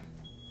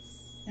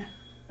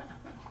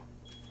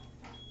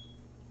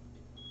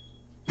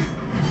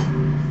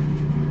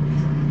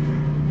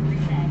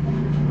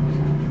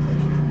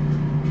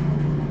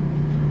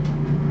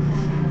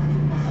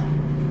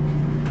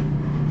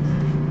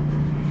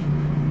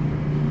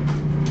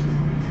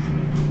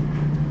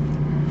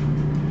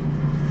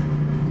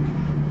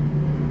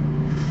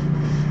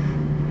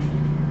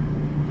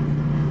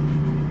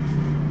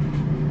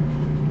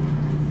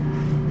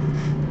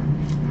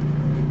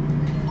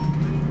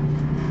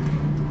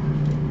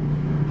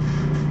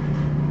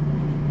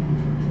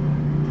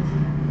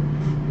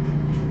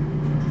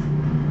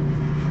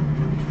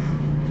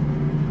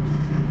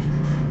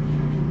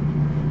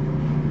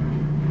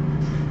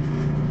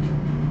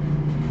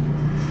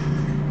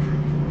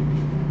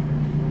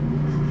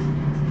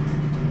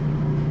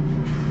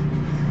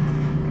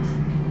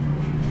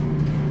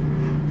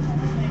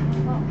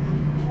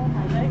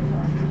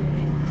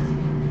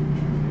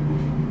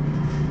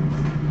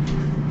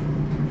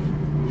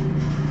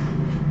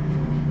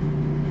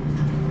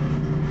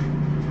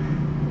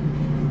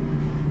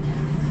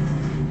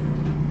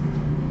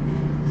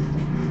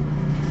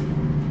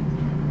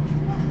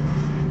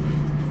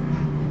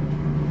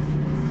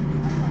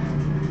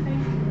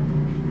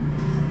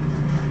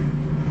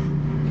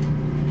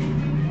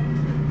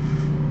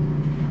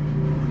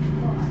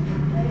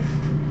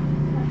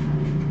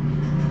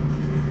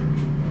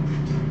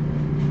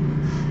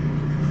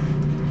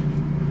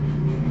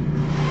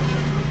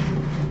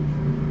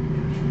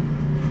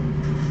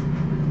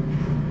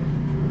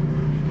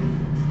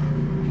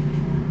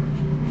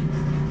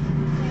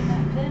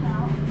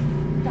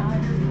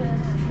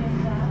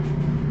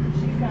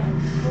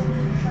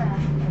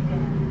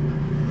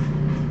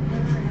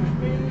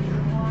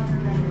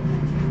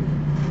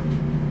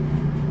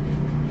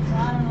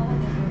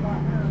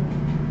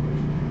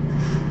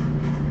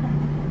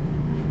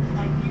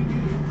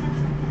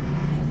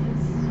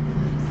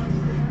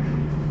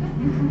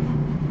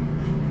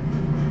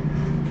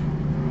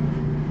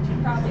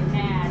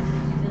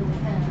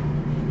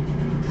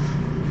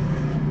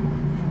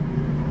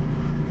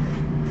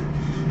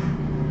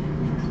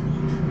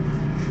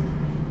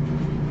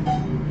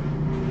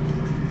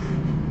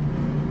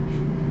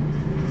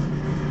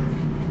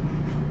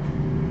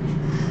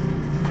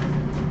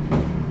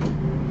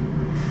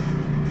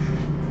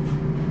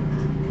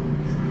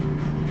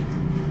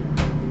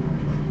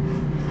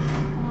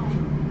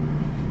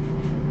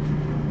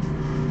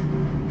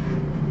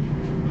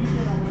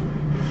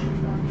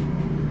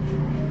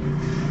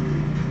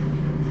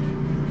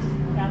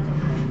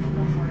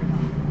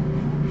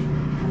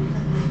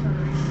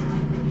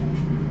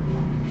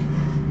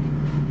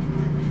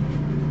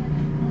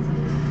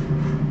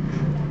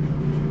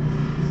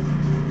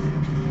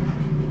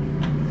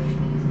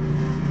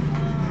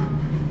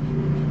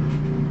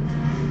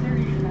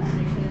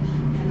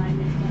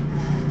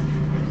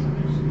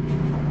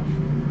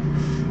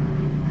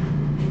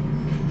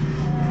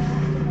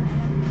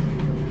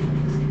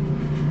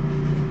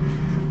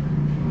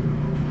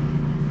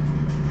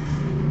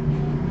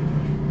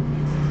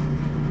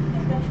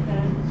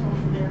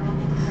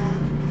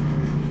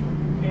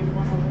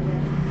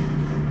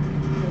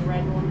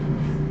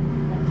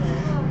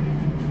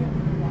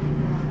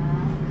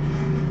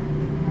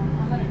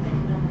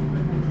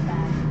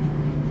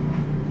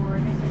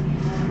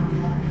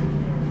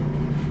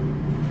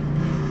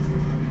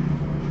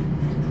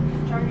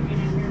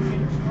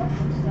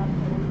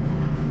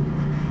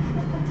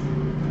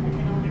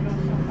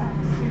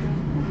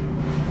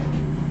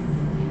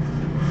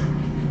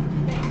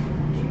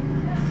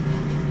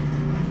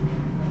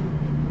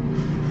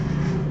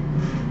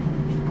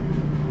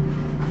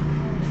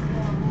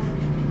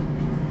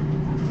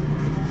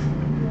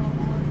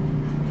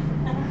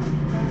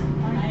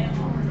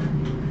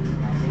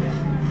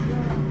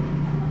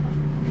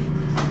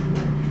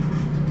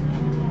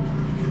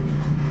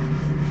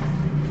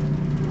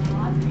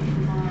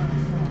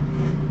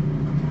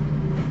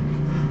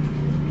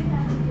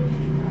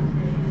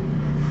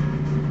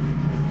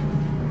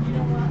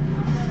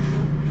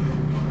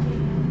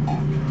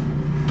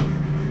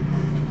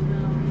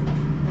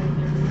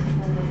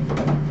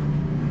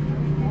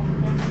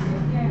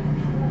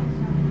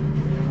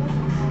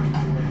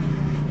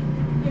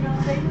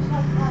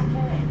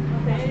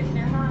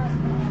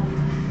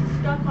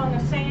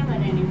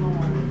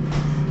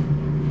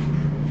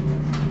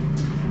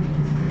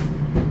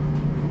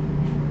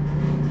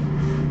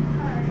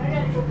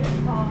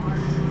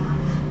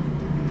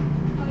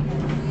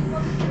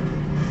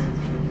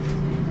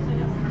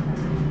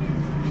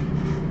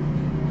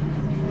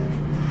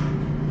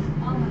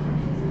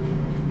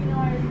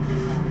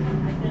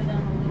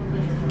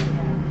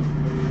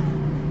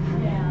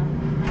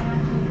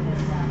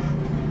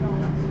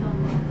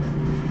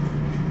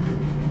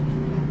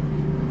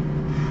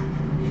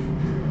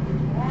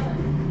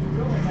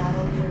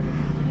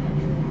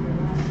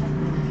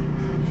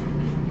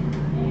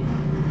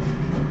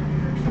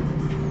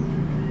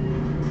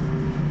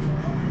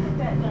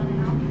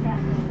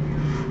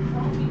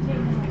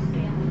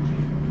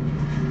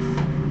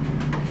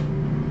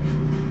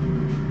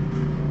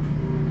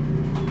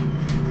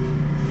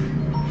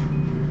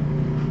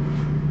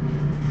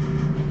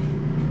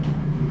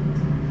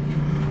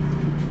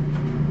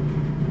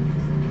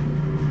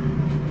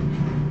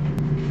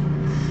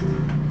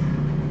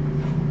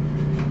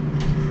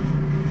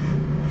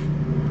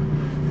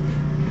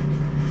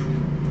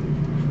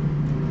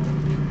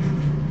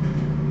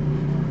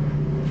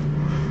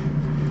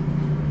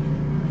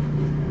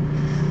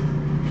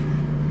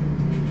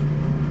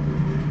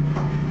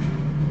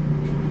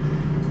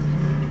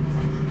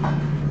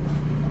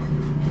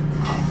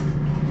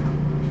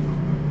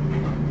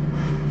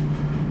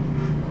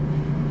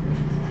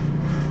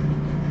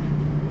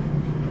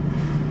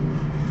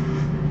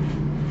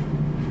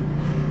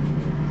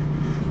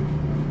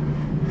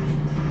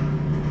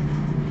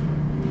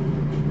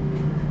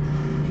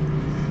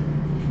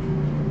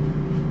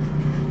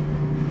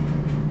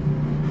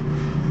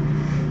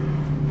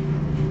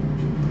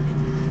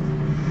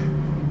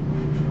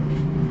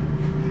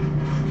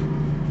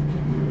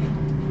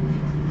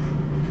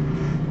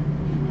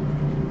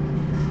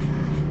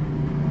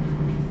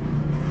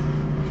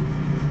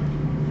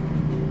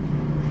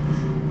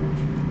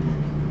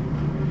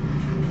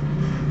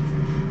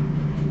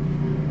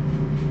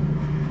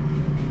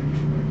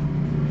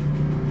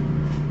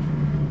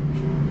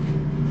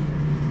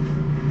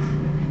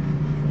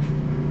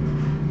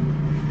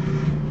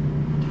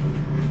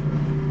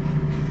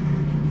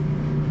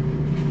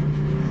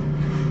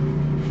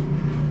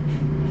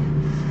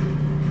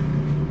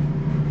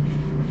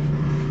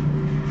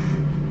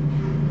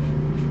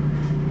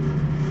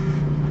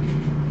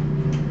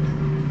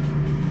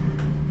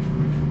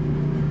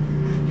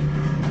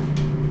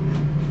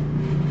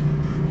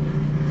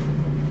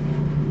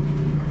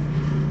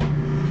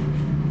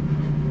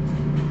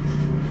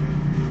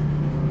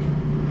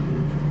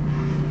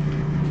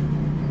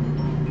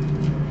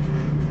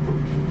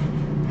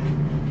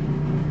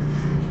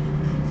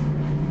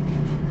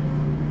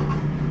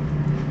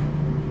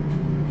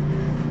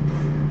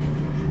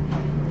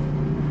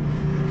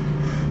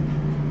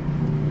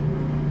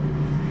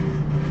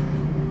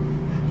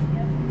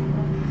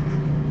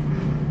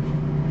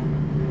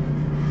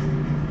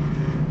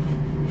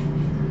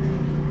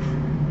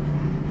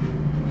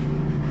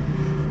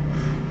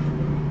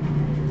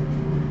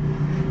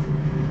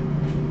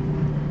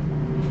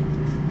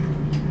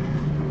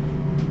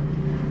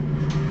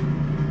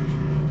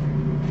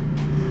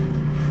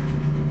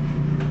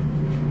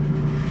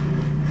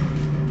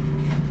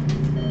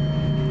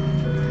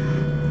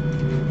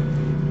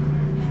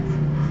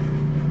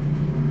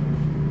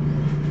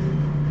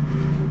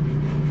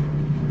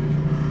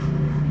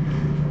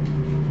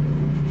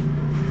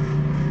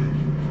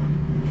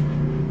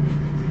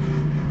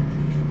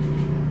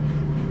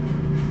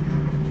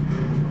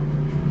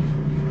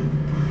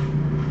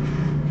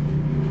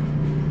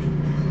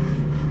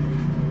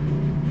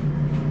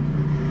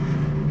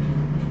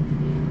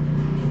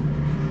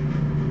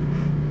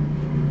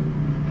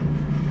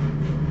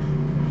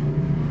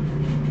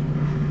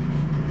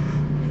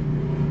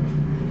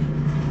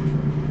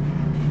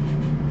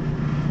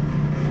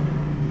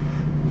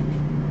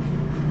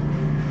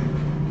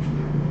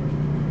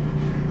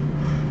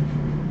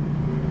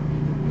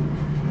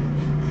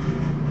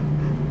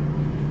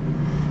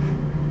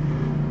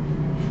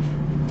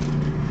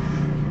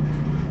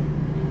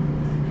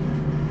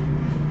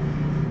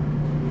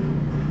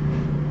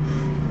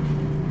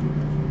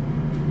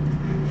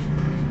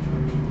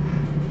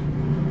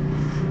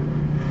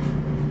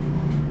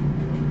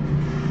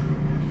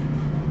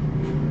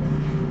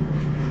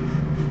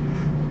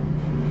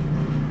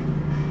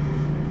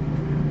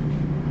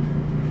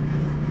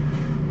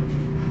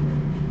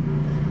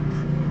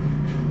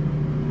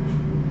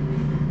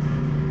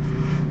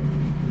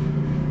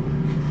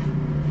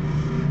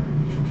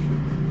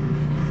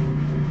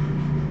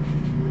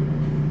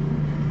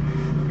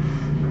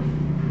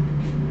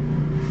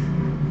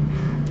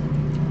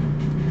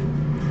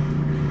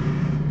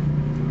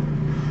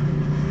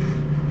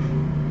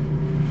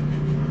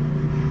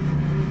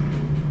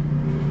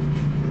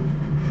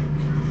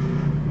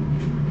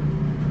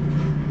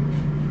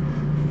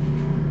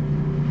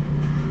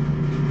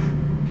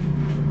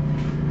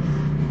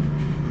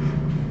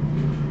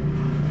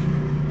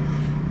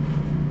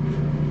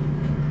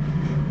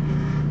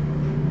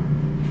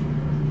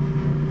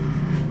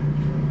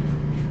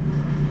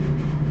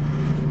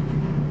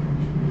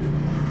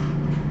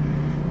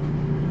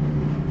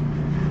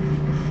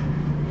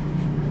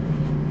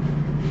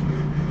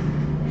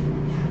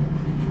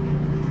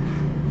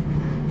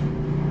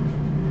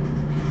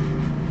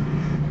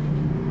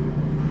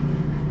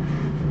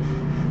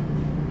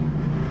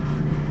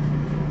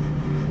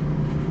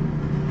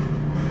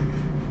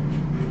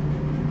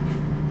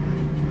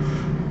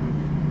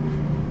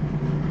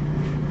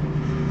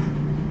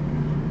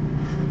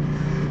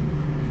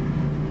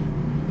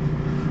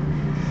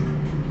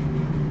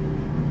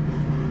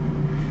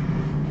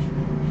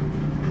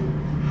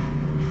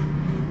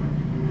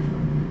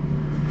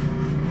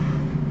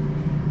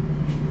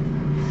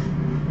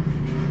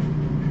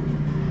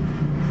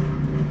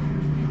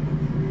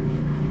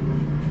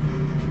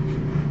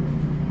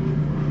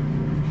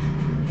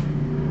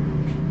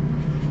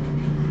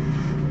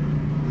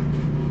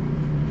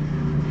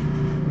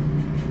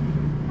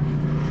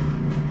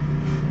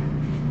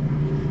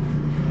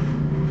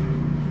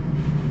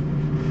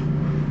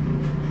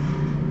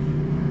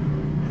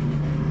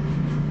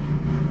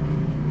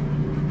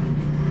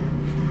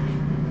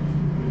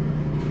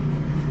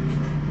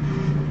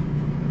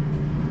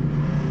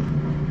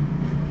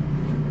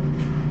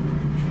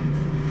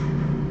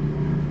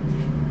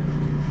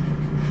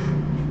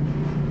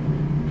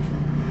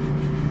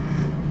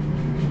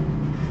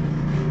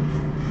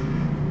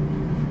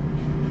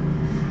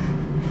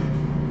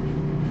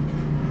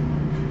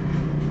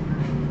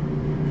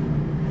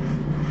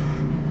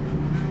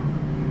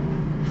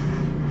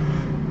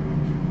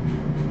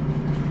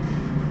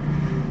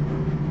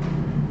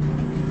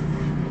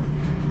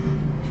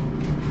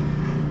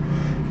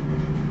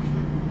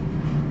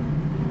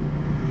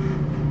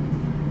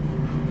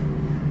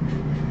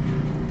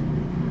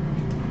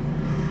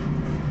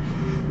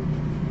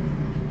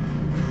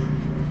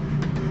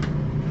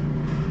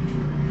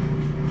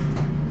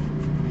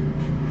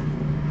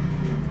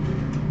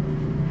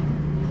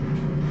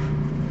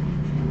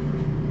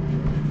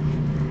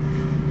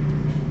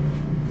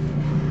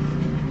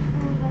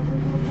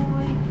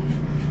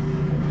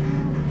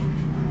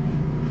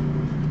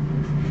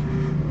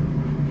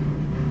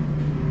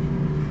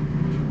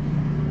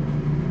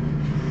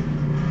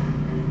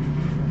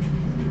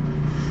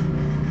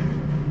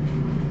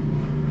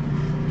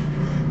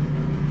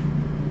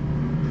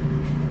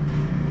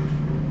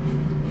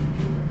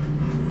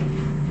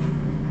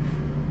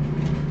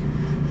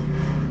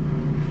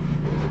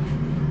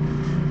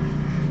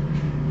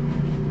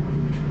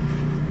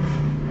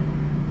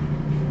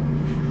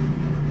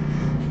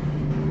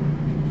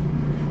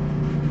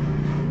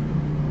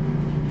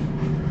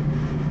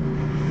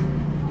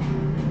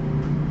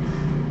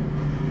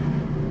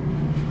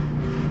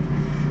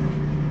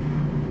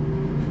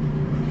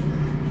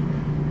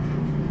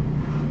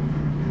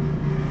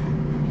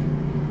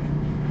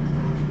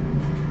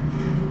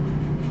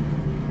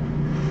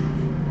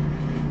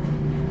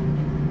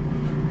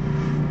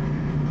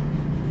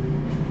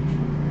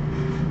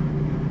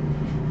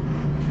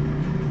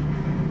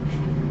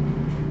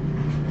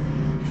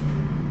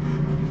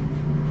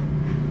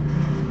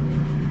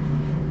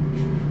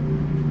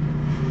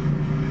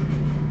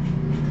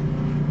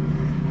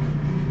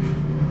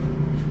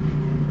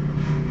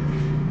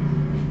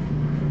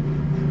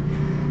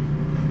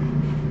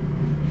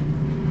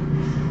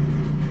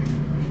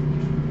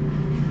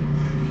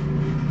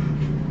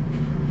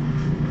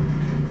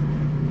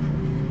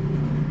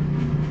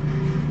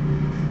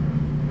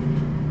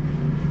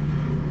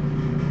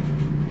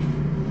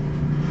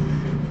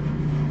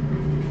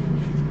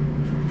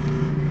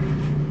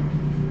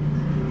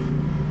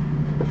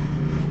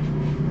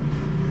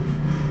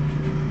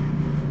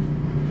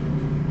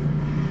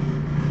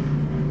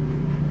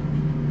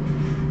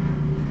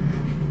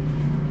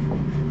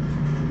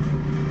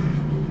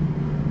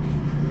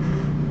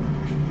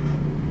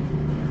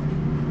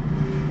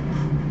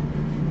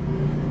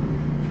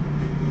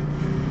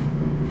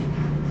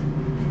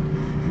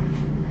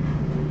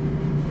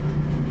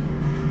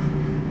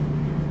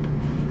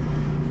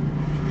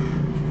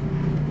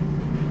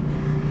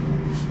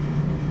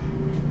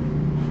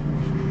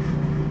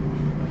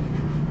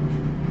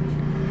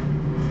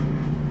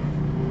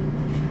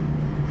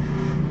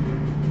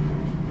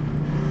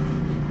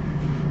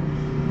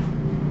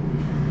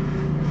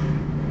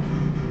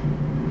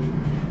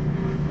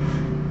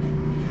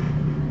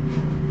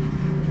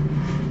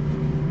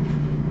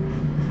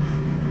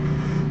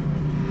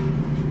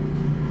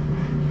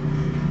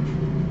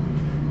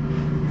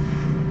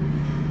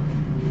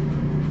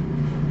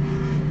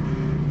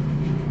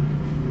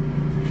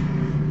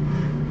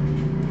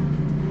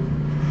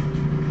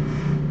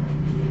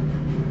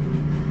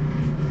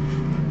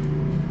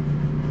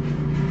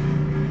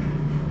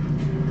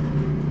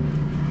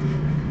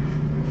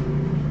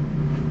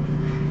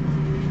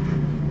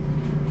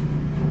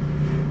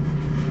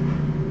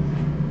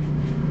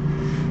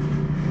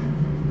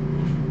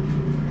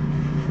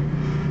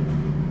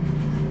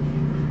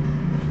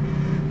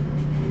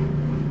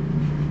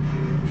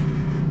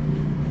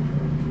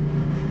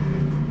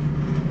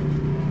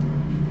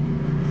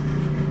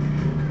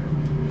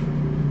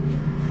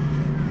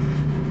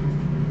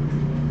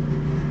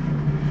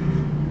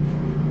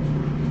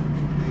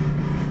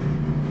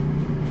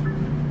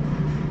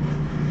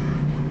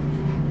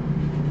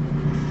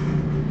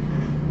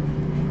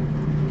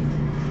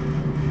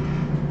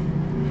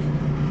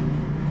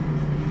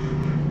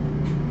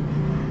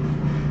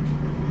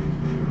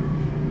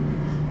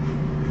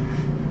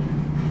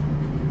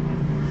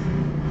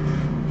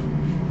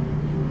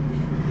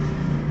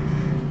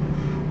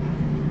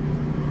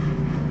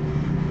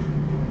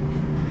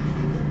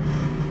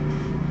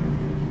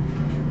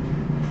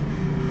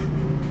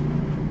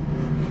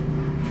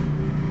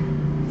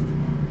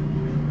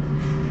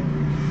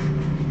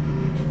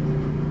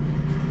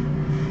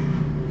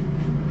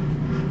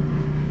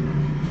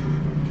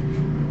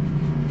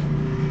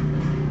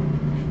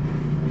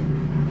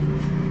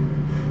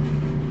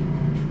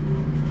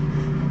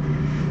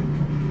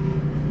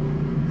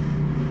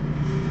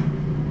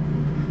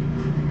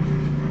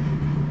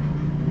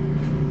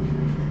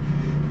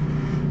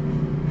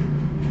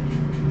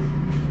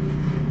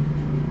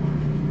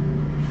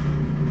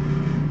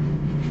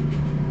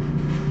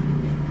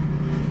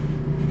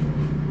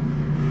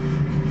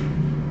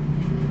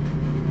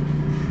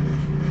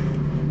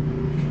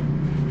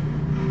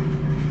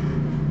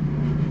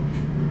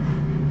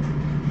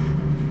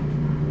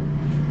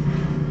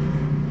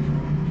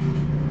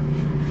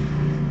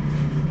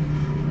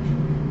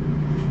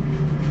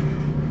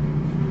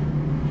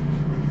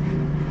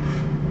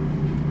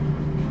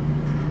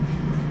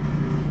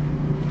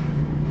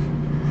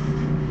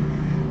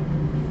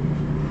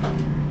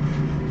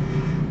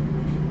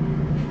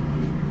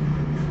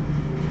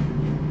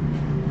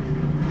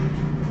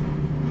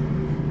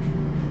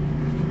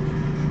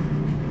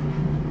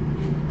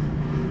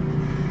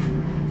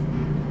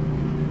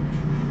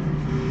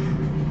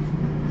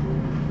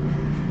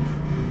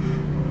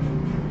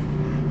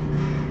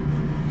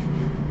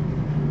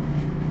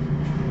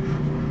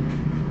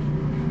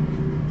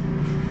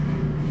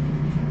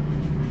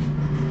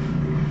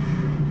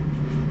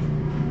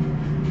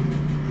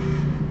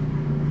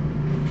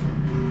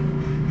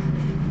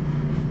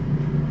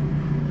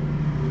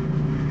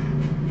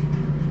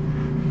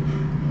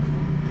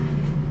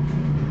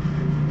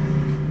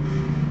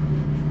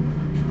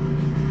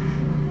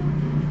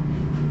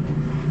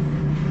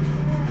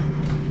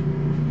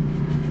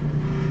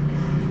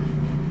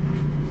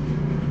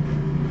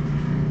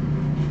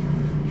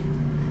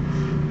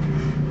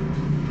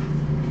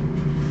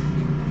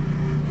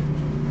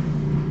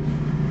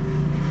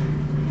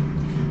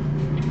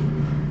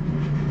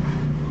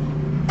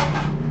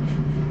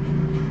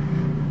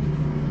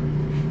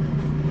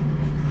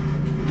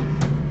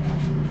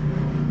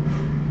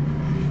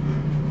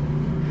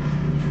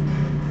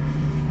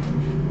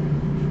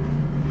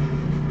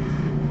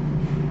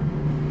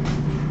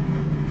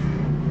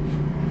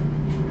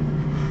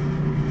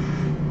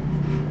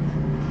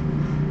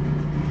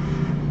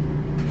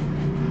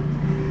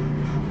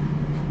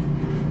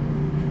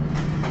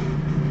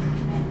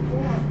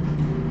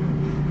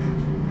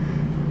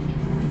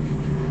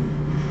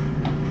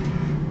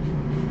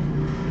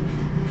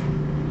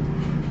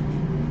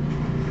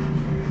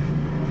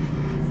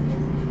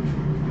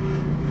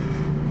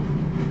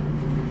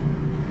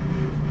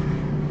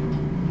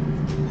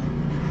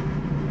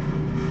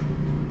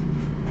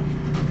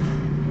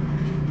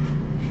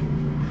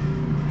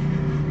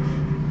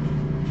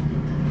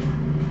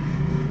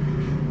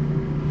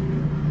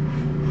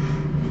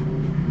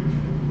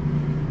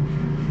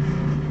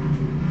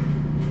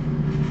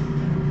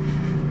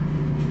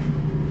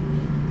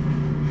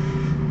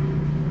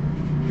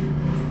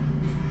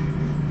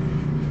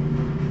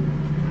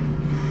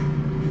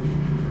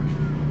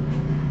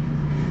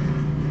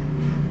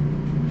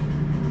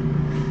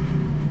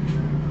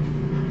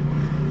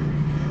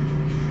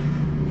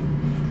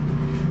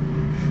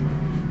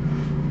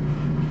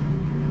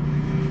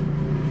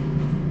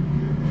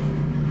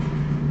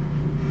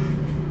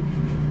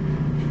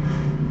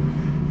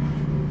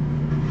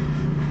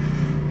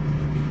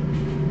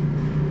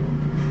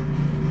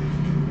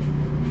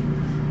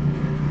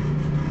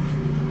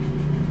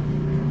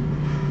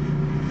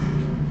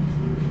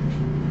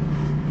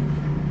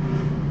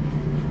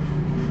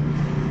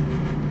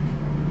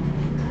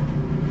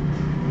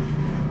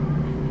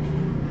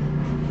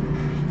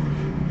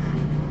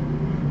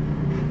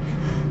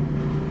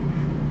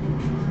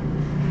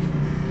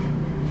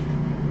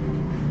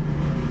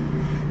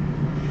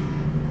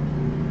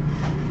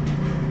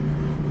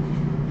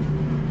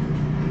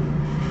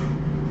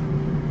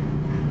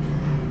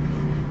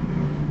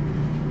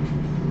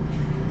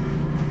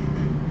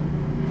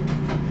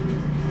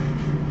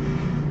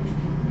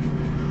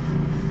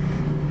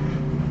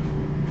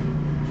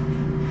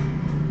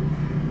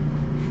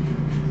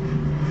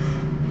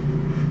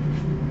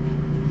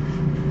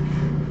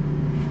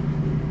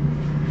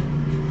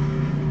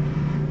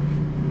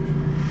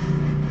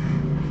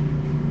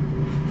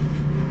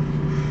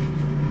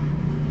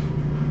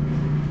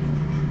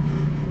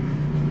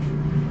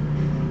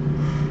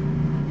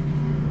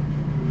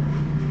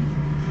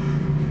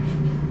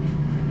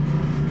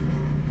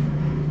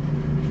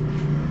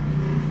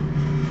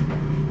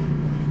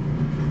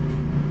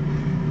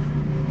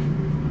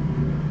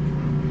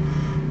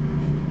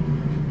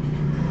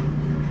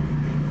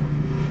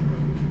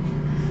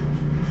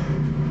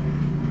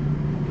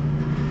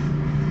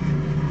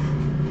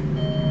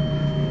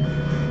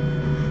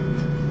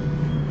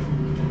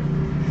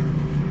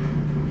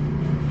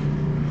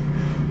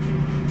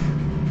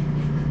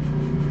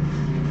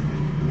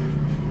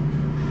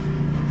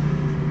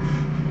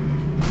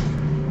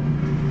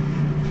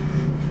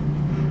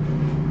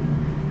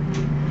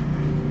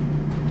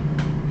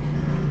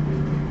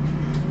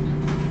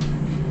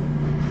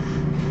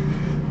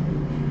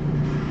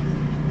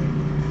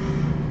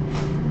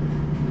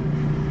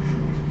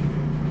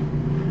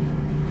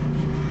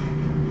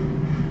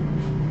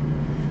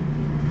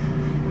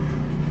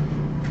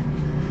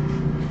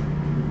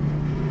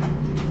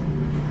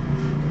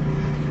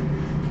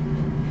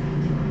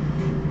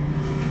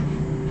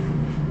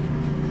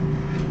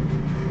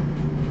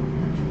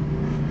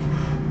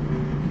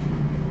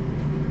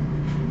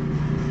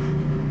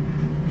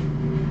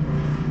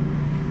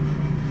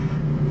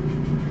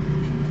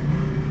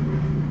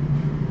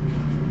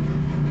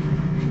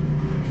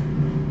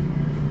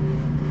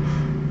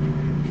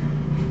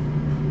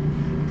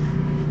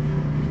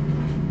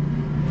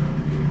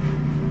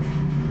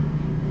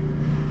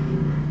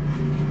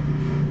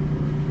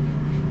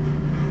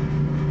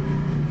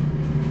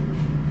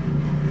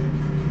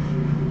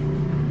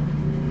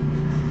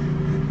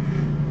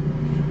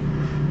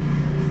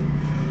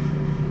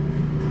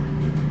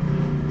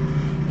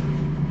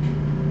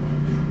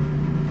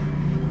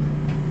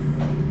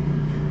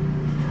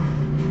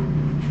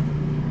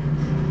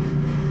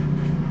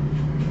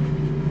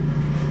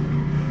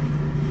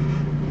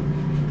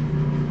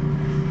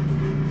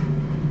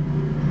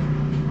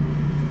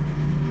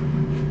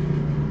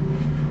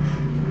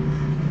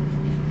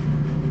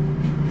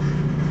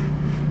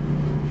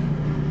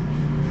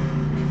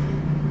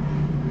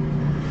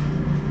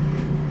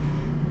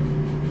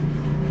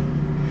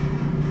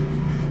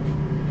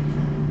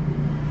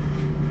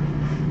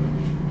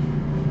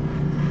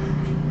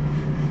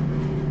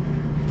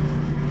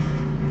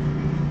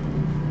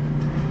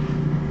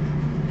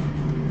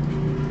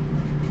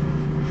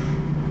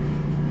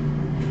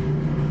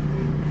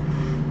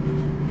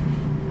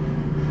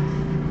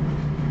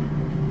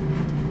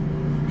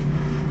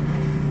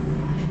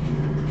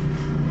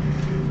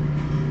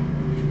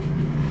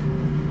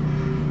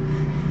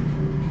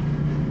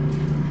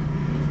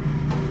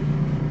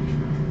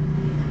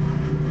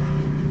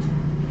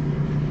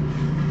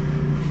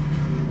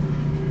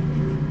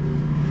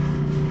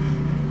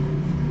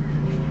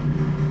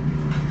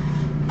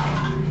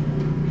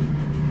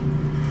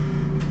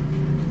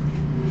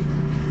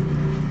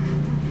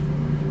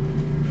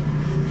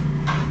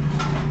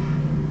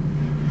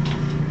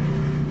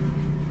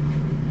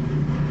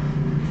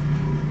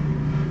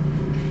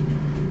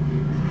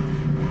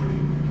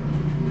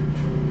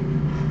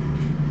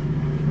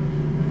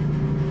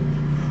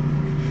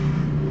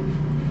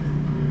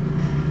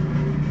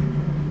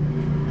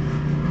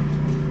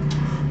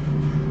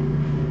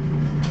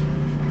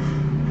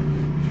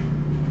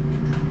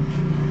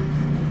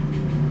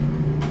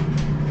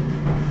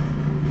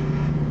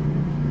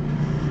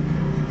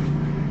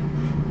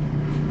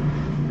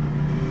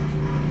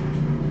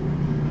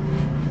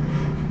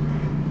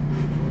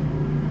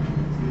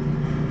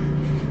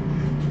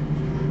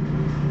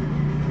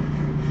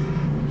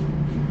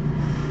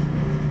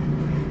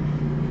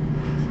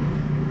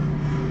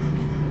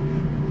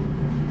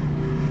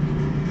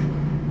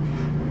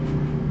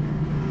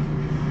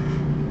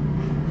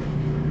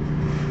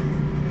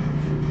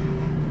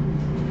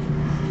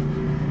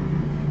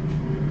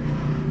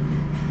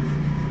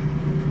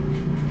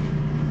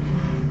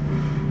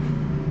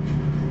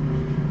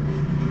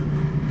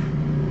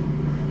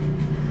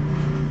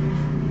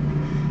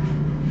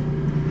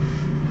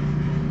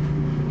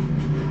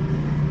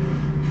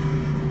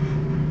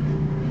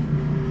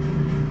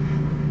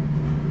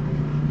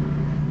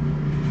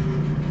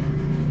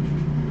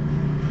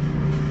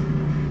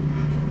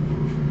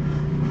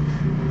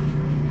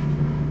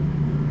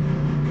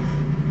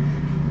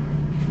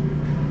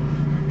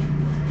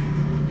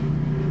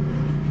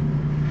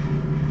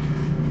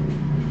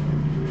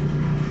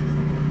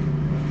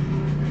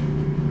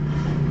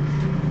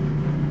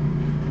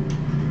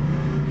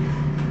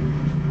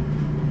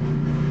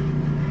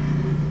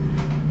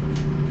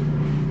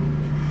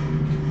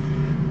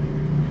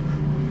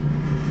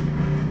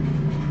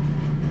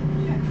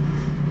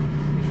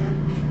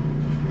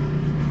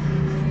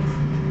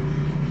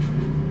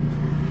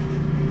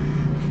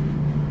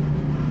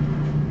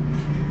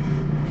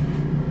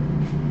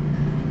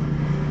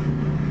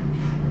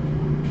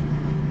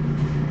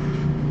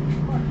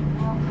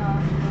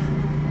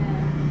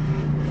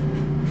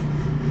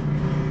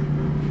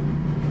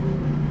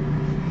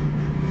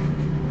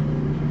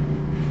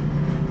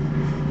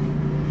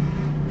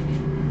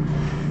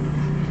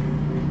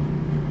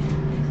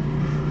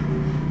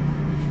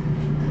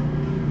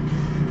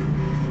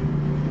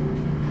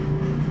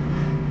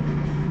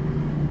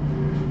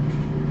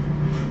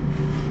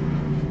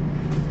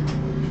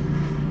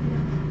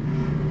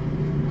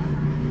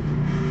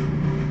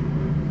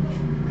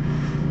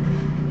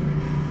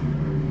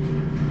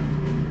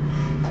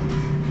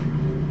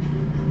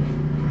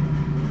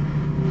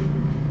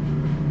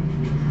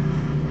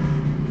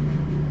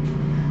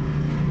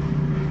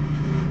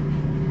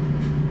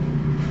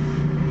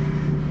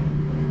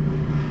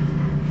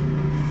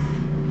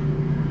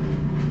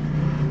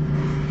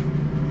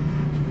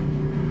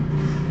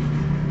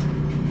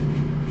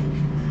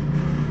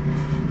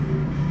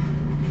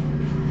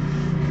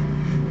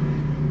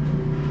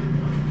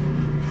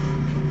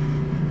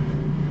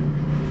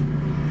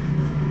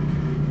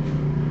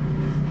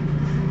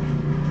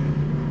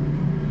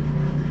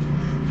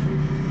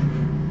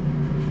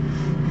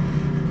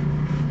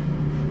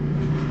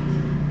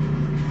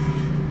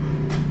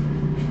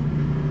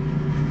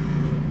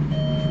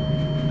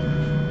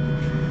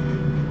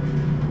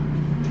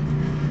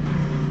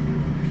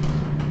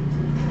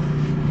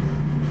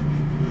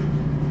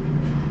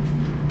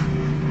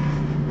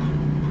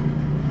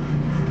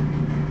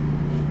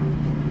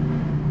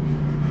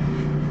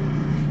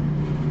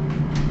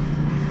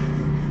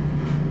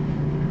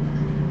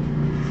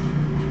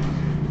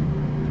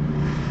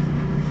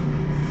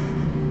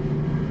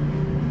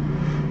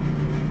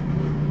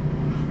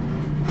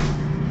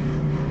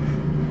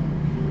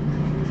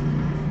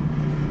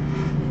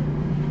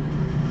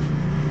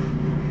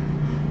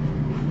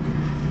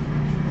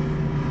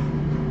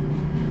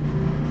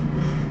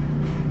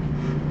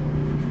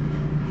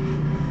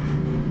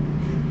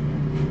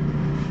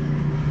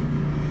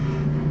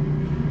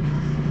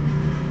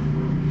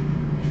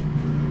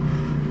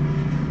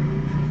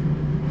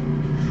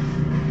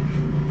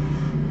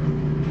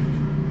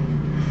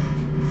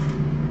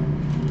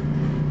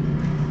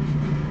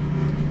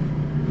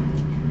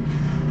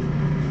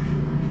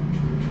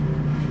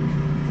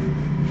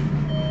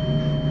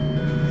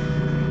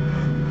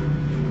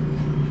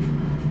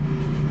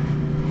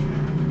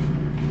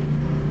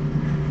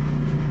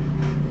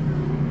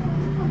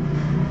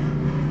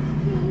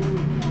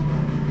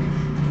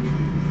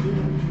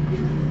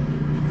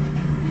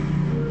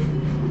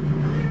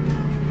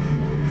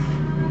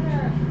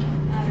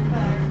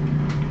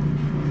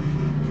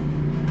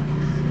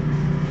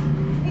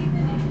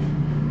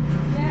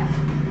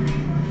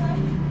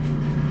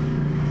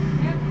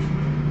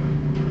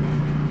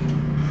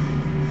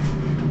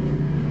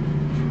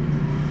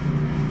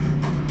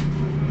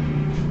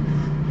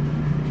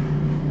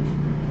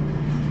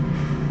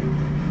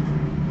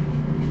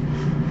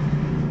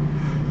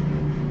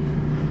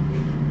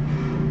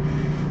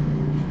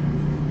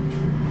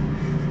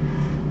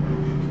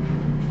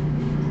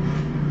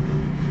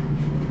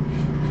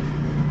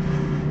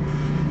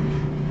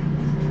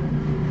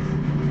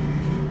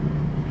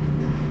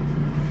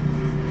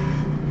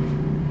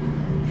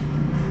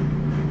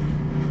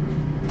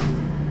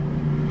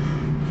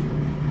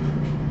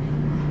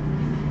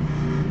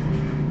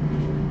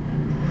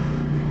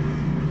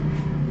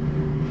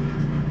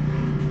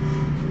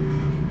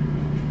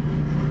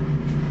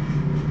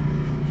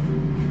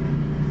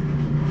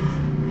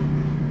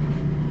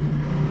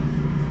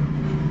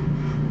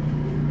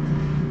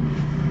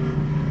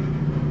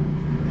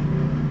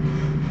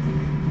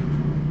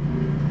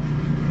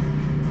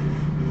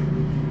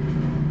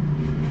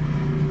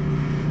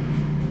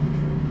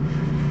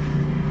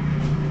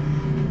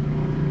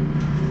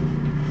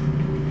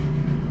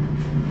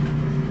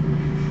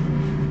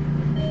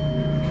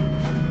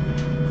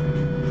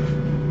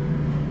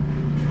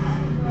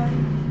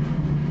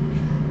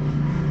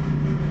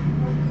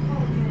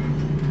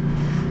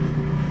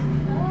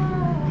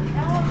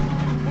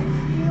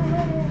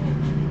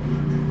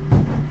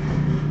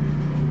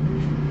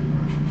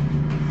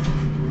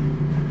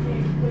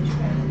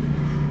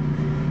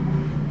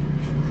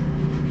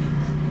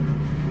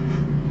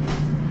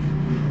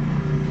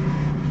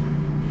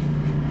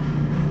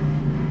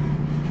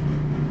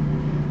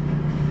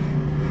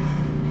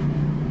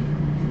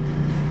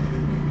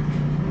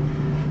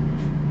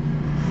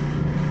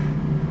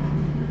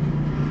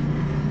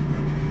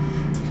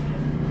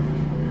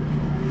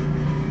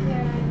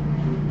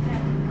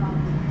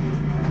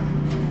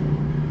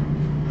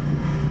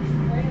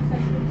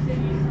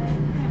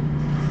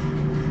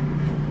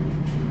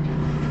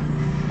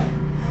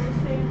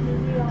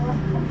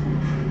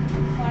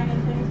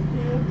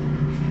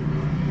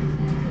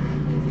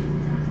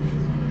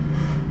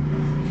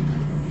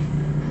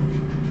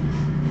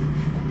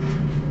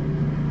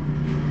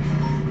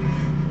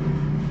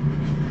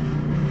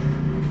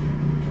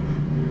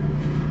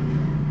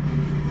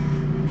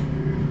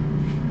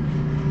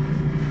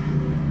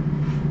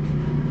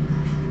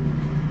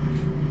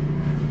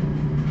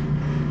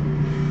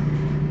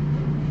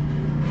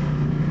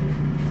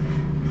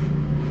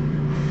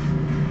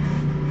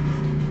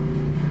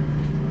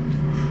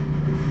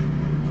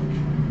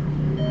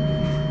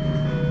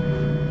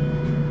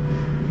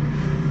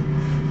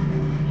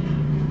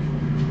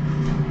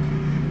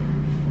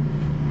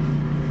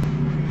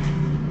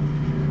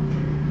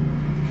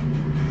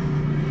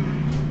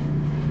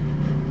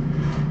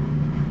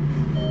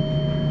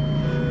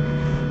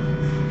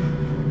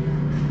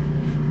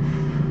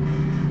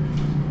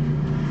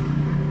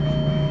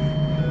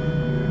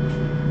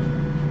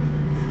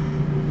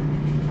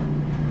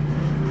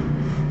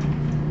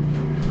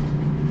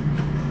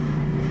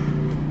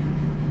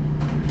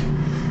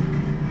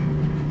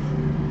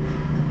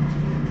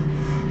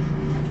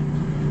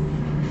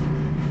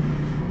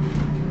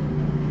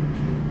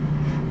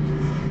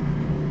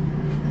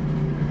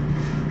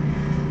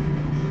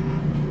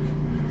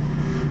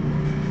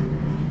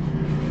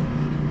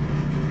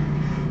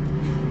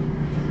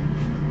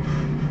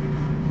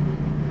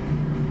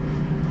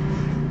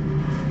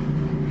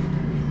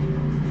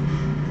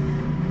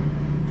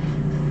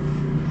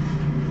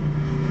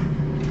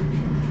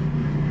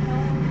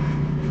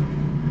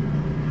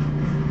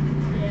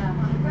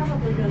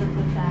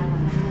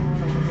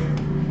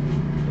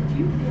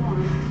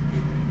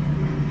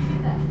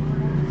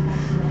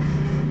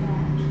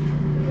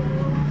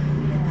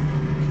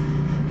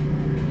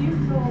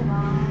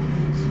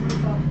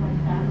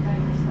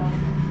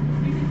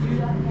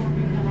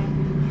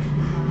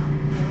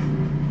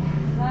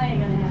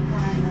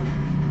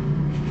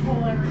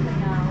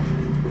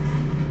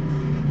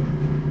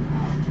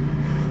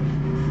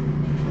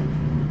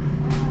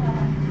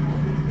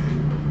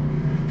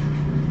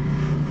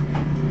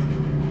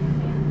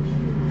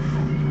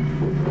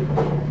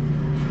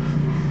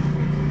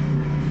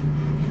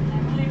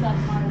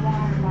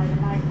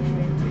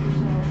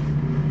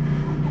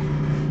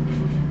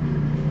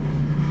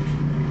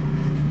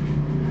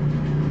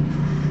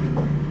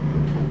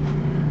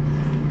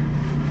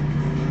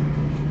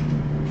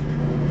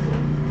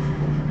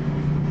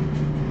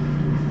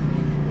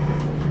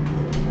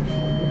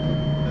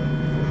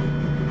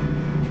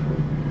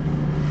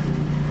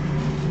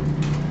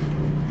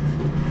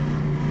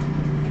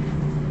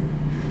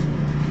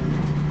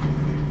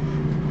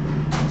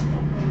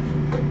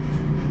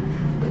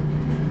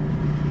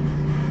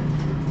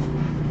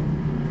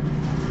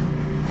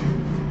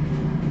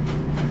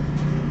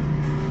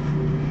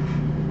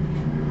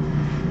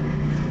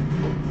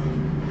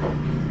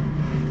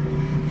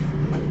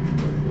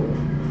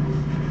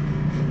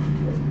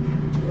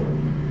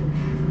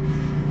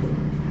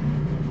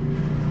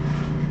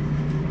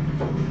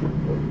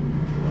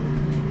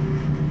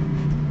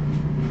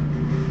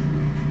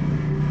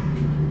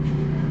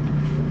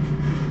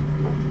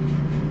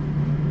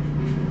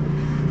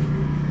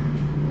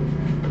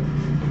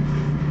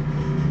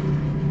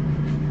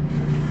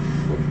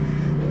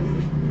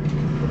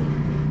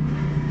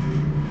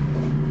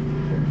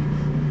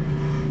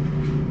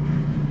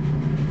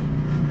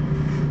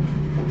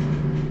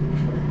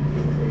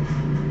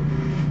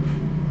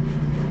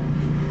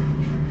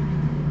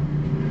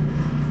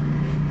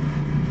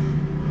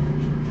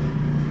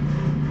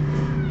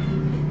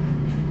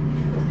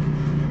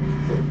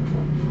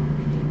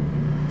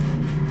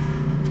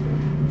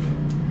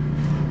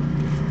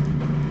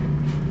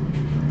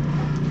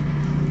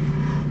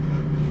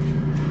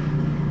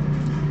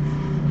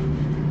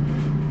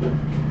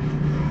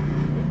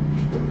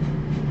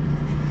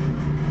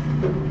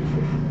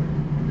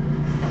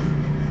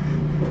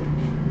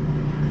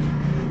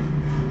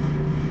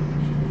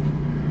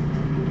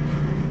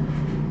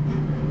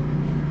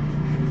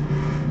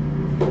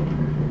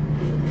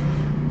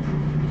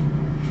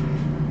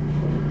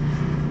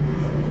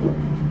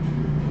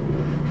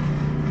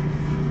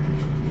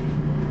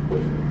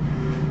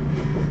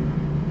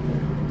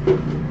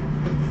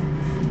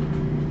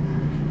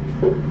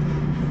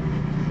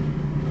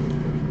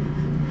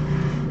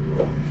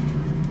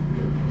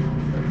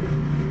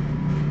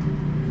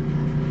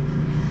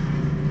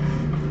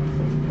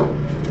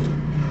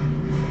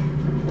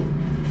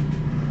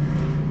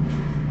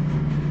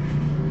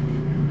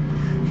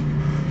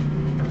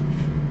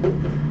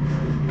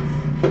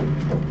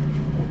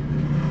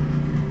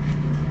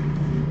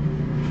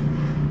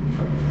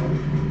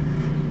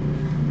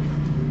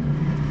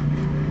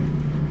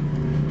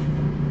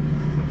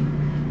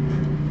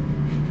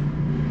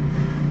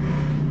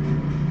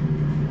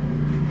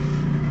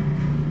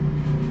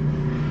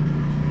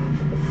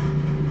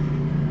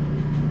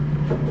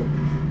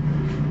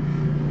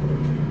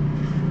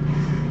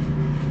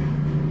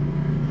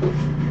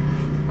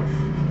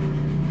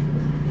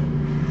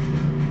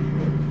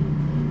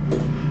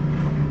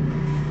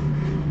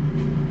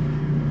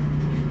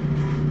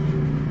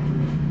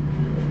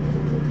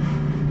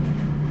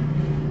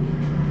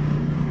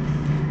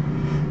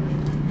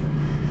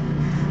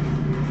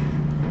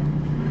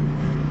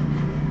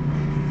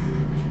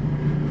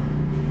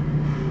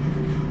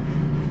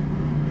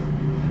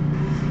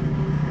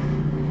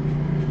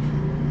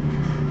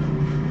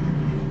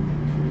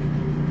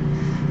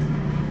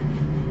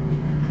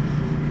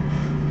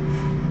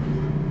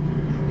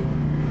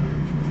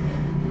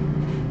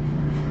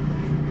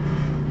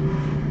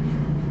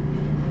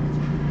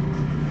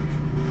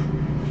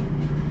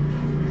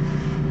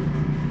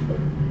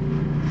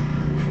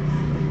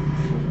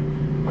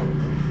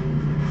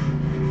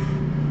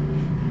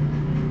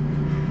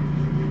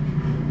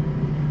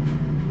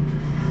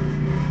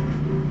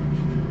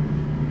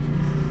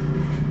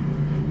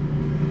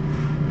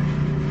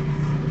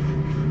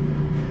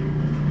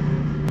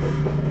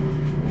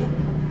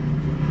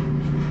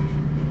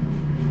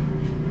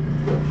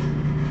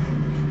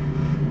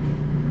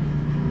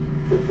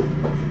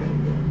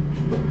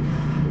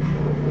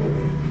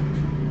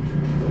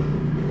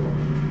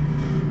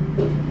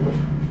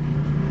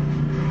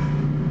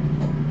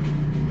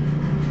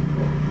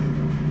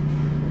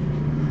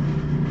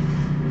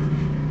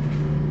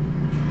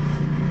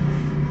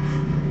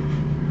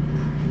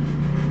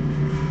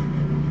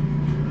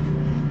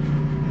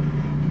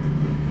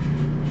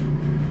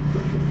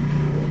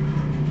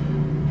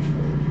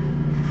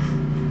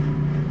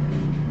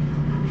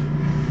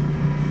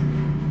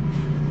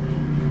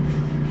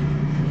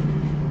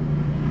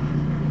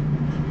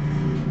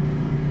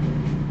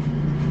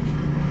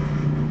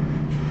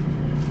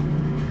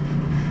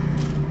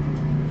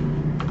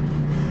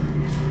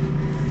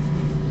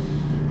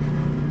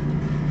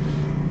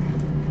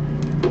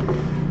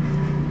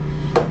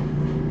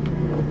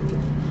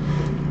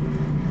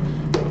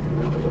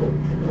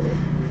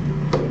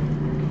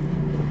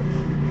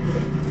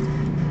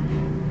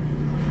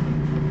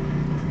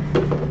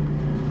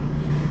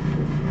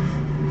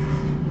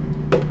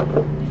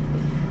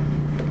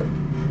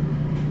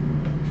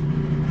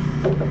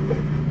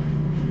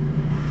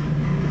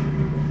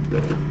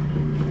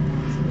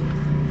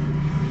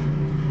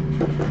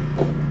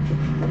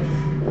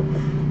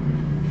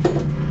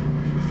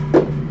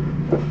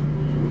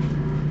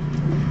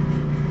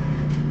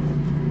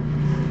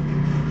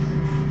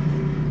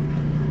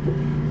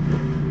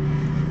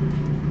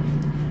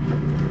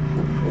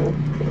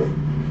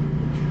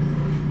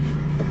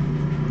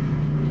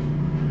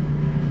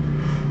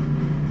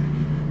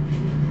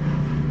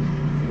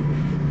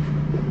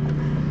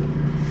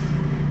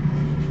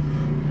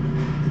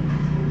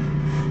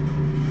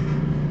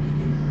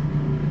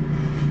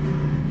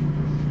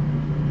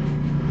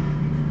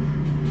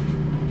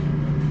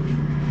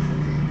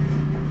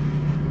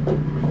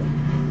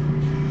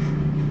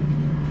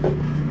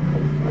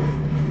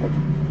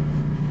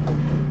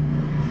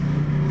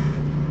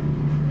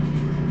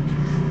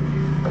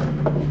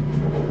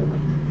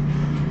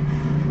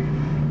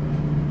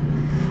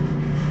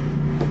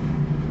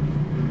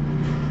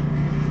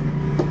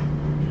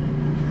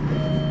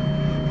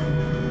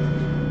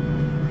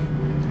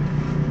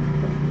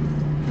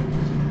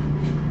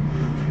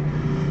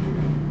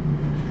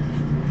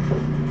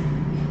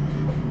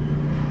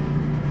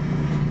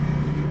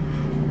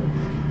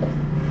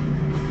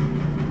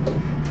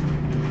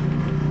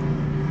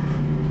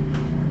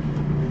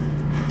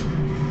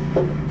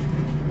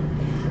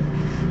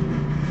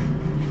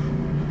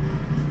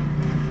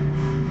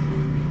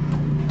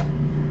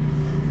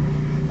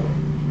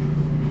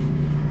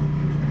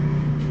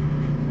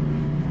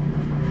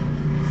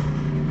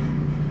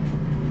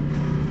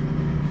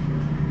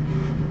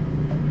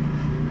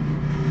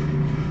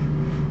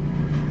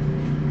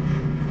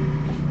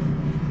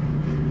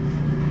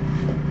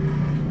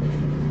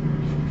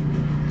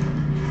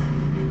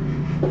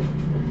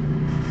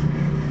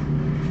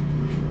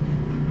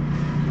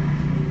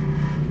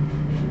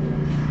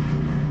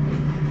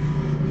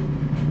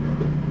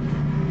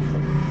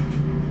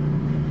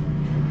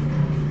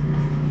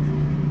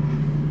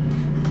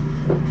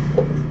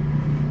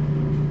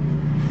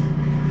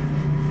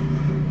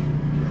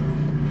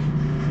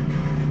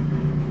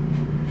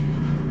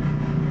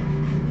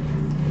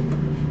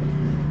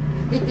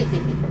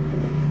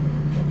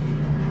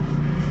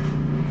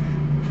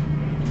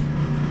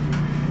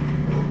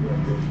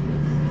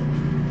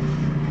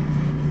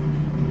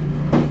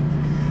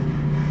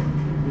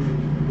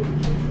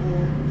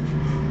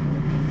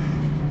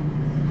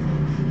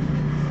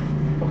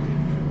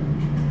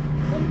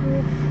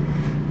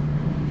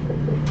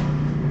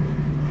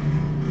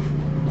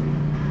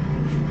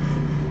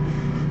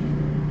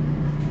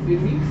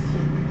 Felines?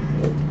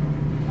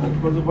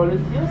 Was the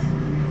volunteers?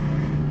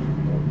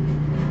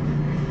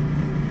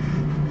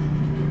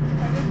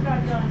 I just got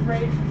done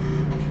raising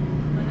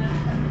the next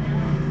coming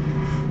down.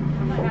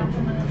 I might have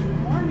them in the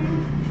morning.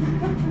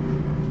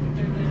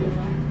 If there's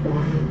anyone.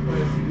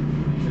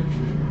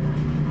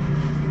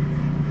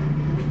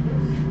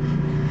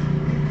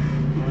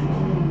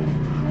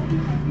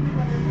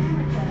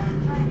 I'm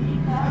trying to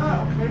eat that.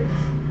 Ah, okay.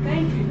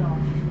 Thank you, though.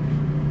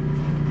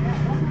 Yeah,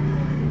 one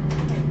more thing.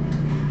 Okay.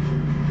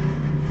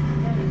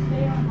 And to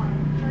stay on my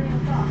train of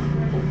thought,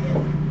 where to get.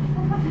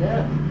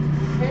 Yeah.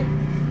 Okay.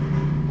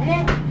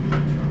 Okay.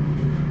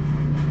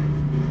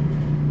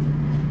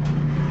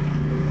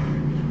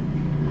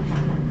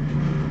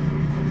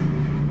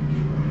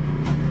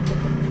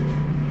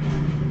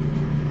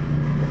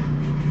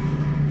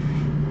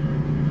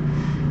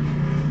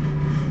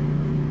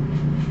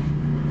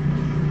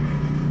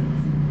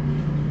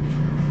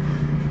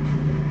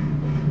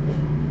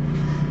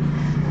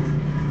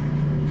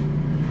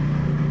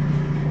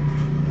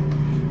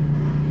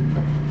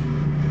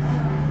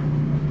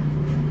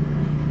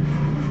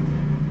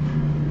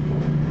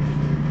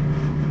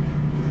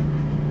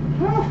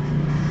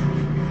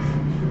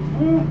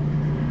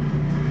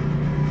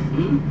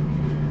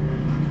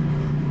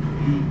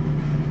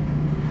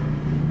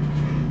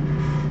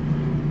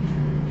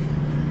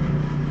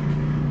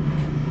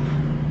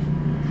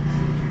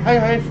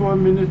 Hi for a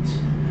minute.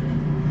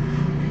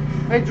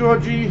 Hi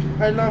Georgie,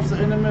 I love the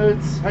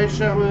animals. Hi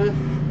Cheryl,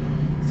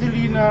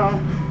 Selina,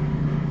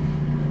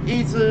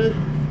 Esel.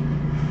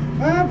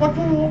 Ah, but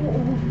come on.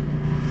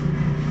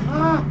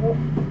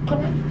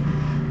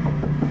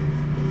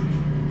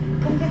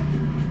 Come back.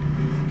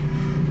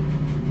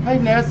 Hi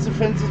Naz, the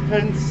fancy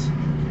pants.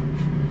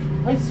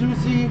 Hi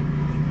Susie.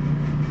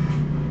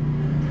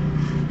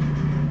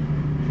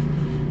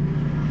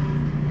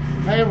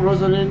 Hi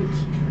Rosalind.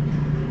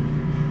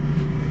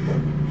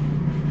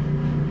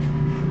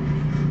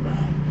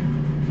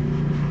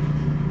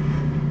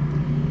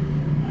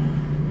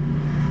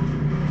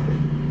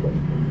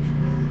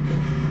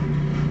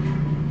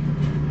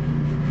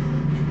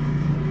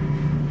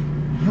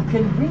 You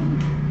can ring.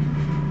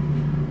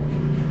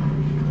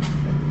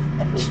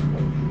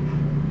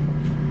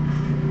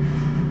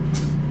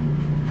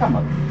 Come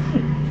on.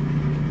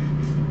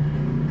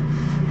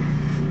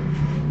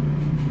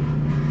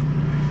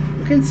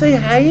 You can say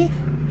hi.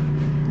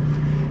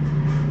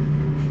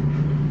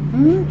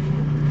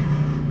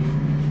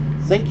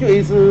 Thank you,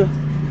 Esel.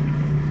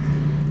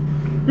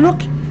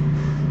 Look,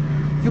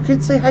 you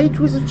can say hi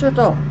to the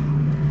chatter.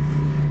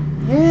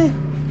 Yeah.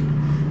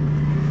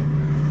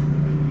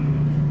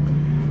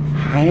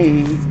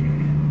 Hi.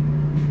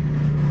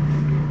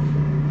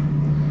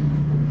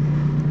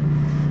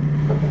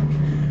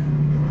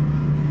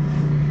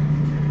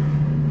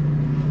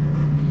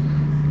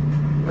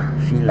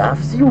 She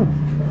loves you.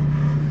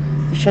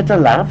 The chatter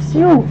loves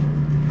you.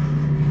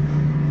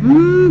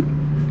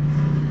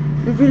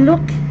 We will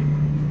look.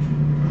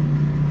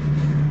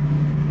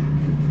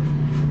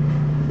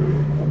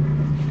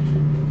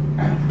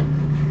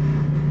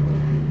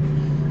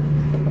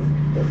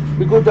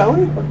 We go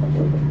down.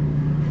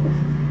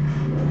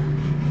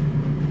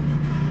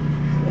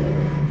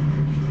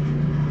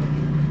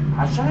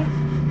 Asha?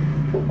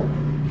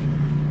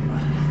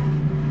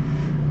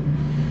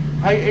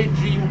 Hi,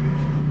 AG.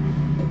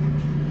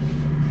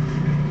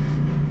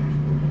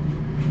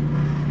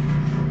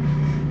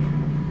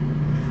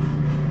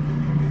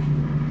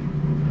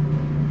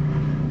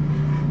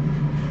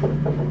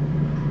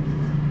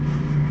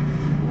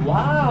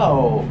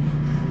 Wow!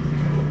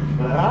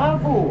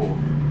 Bravo!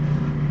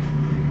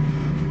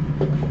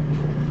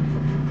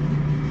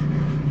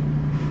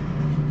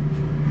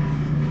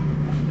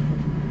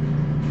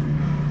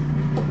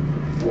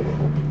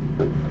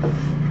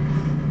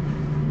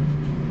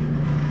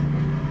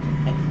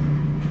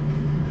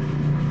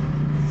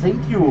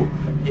 Thank you,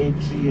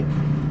 AG.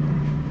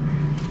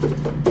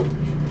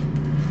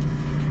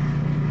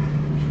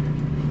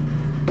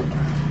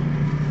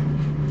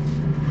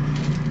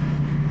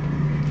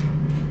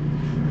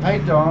 Hi,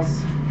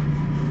 Dos.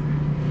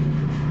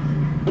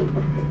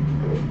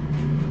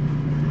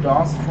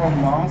 Dos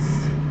from Mars.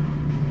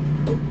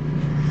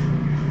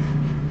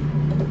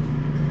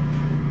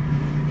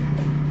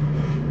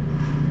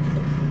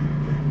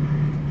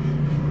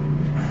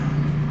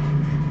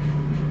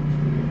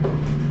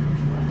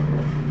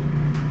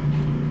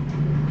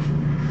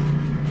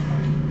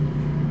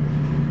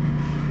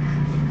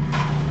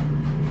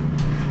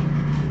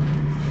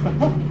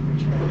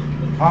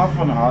 Half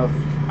and half.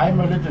 I'm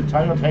a little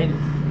tired.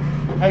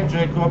 Hi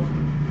Jacob.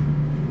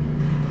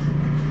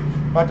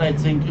 But I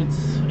think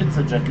it's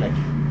a jet lag.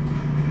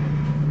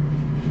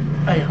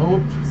 I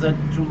hope that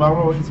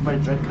tomorrow is my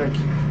jet lag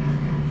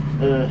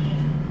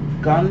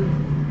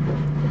gone.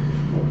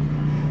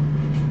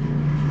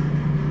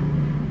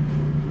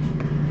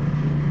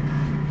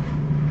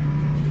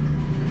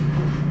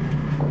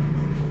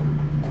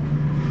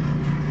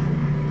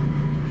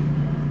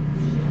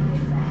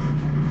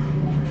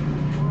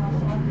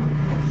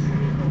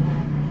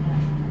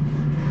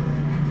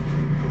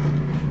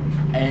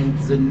 And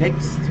the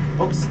next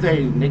box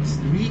day next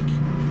week,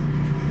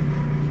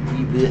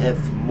 we will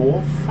have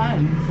more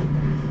fun.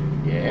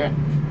 Yeah.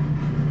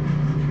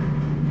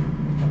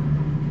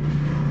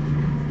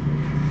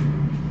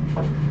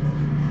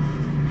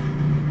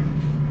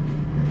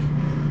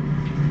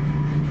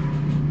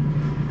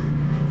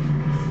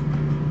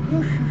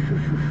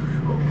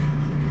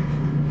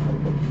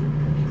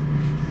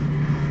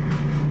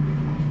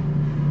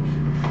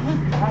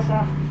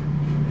 Tasha.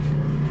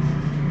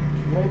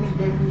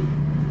 Remy.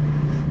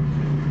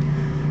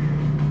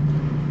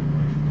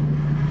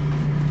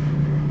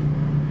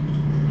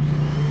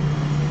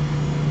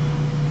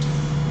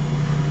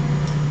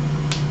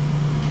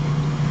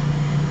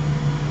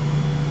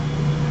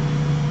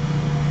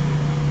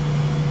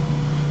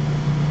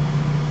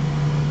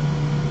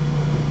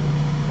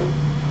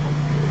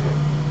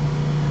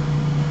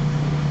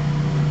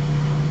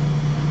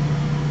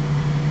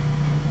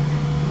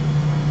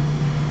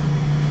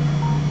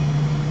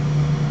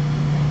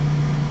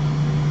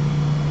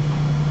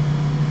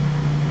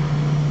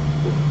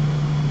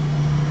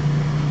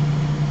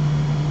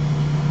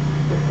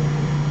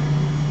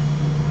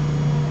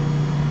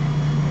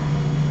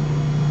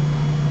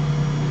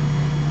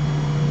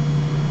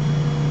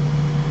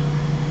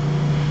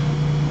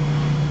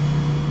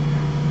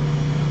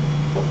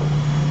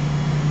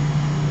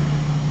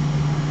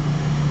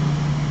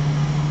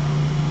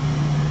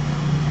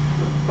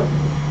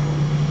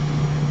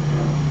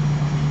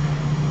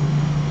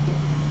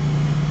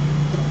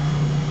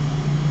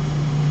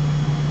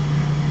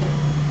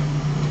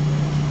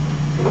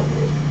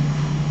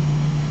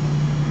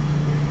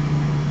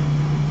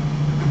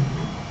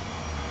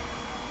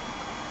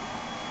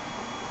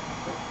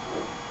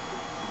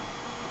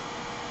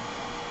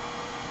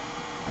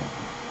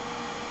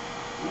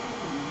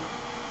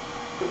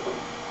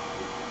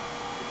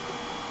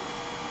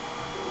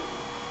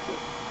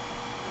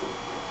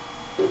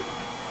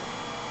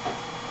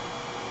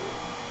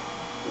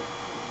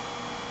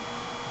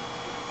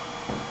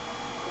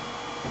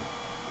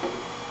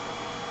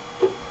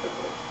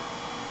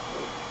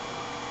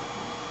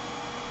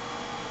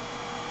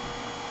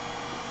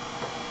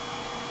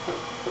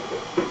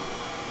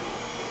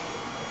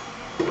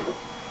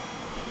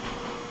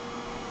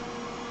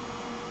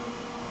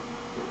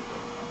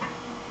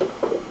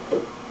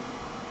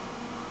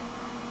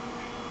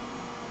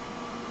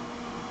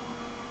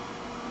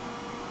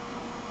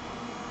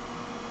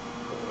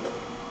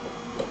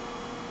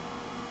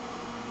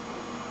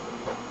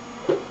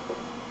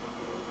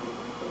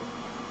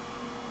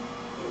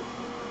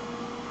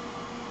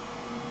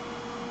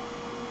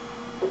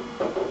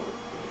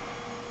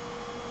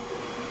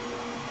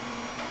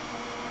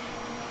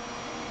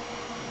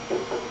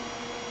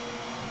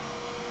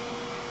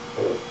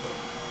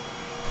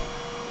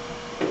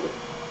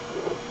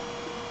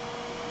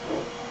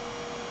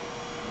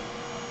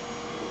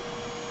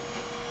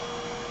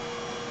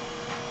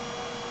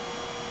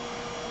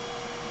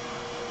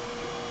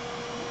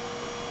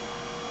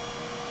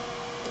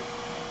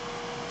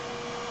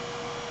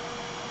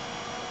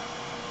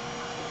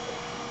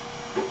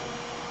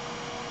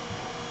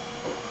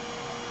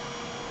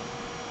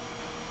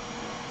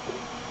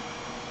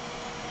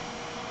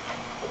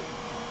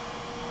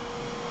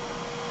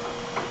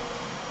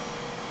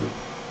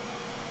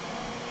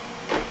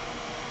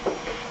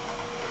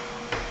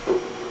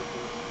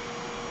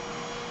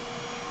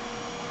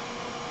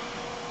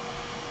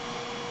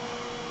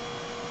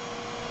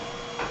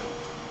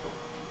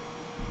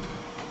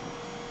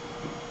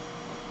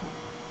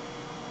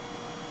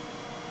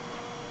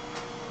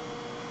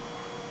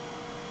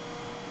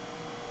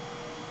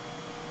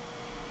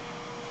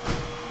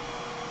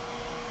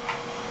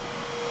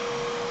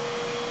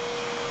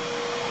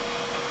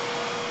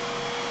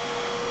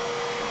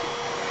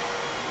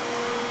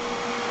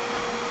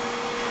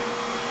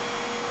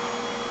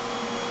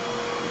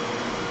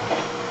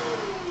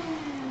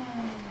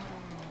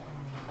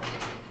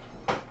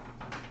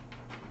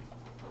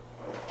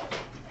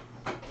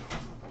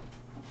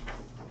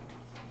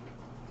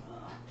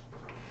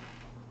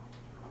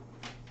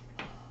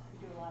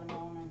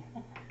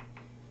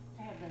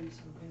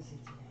 so busy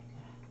today.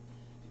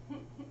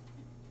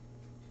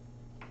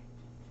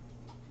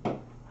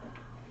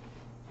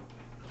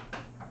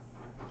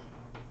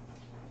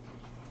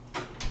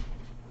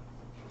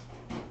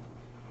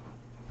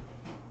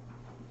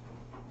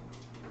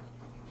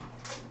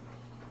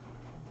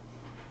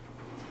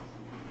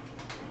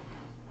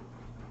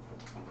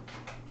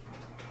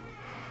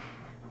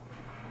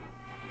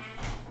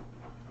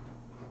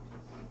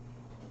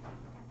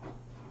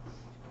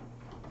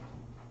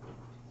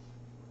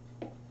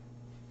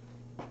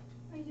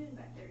 What are you doing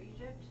back there,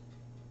 Egypt?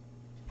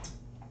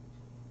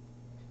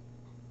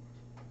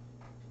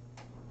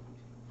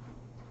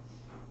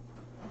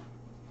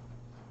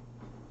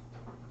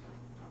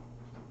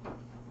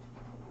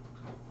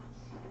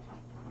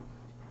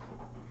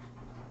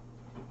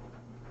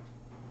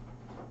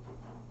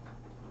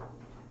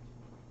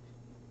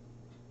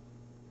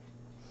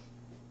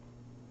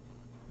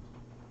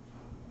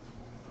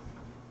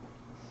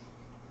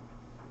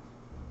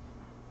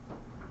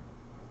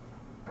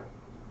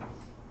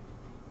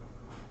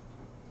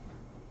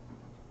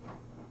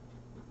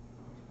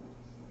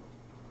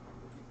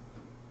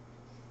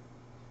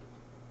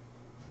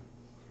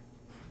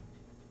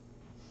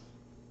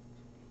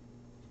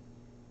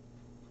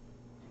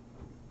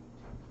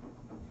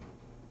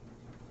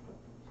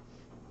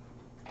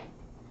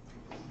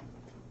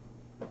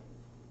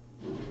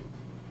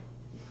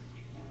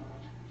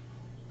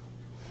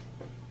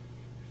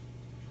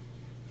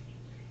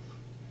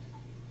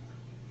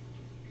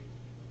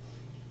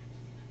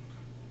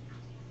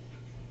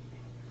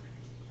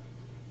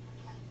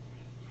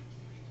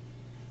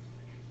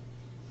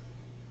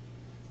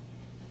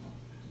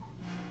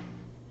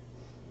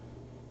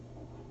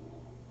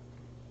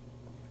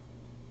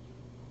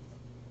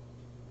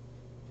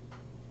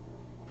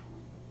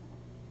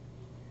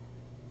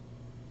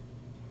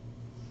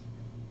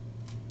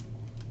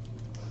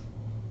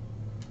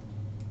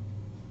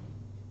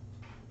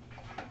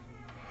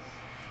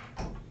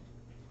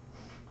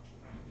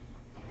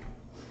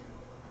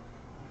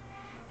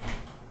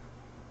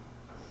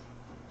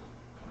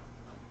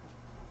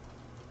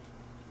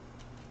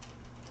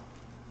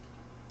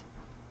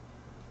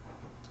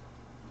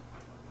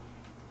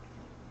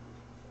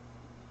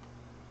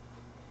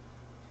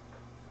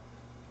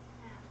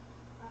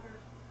 Butter.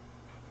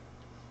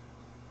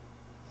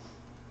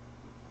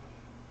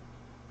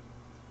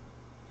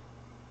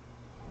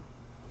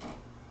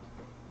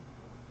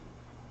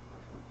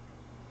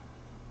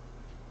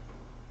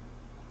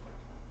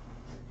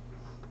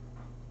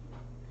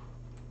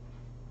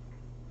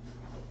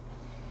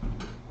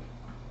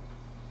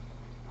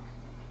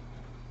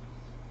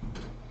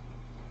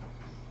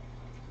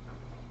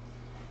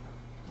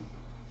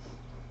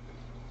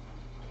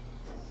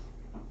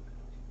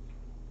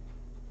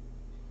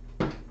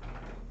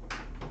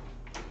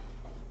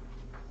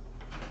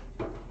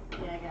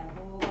 Yeah, I got a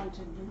whole bunch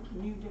of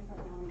new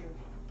different laundry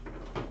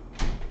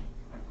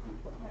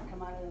that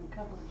come out of them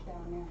cupboards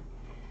down there.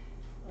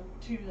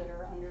 Like two that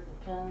are under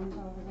the tons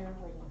over there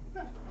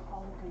where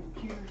all the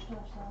computer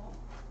stuff's at.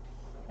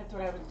 That's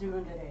what I was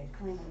doing today,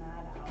 cleaning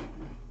that out.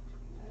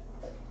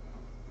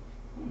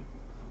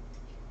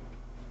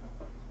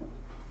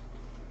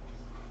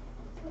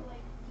 So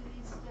like, do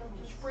these still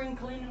just Spring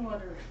cleaning,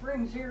 whether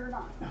spring's here or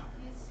not. these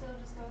still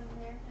just go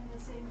in there in the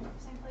same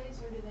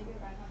place, or do they go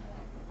back on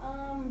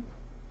there?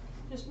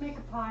 Just make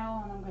a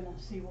pile and I'm gonna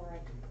see where I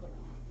can put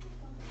them.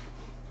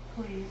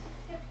 Please.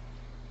 Yep.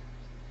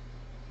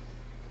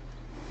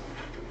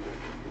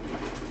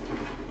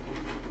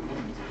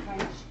 These are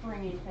kind of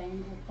springy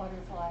things with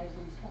butterflies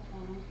and stuff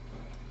on them.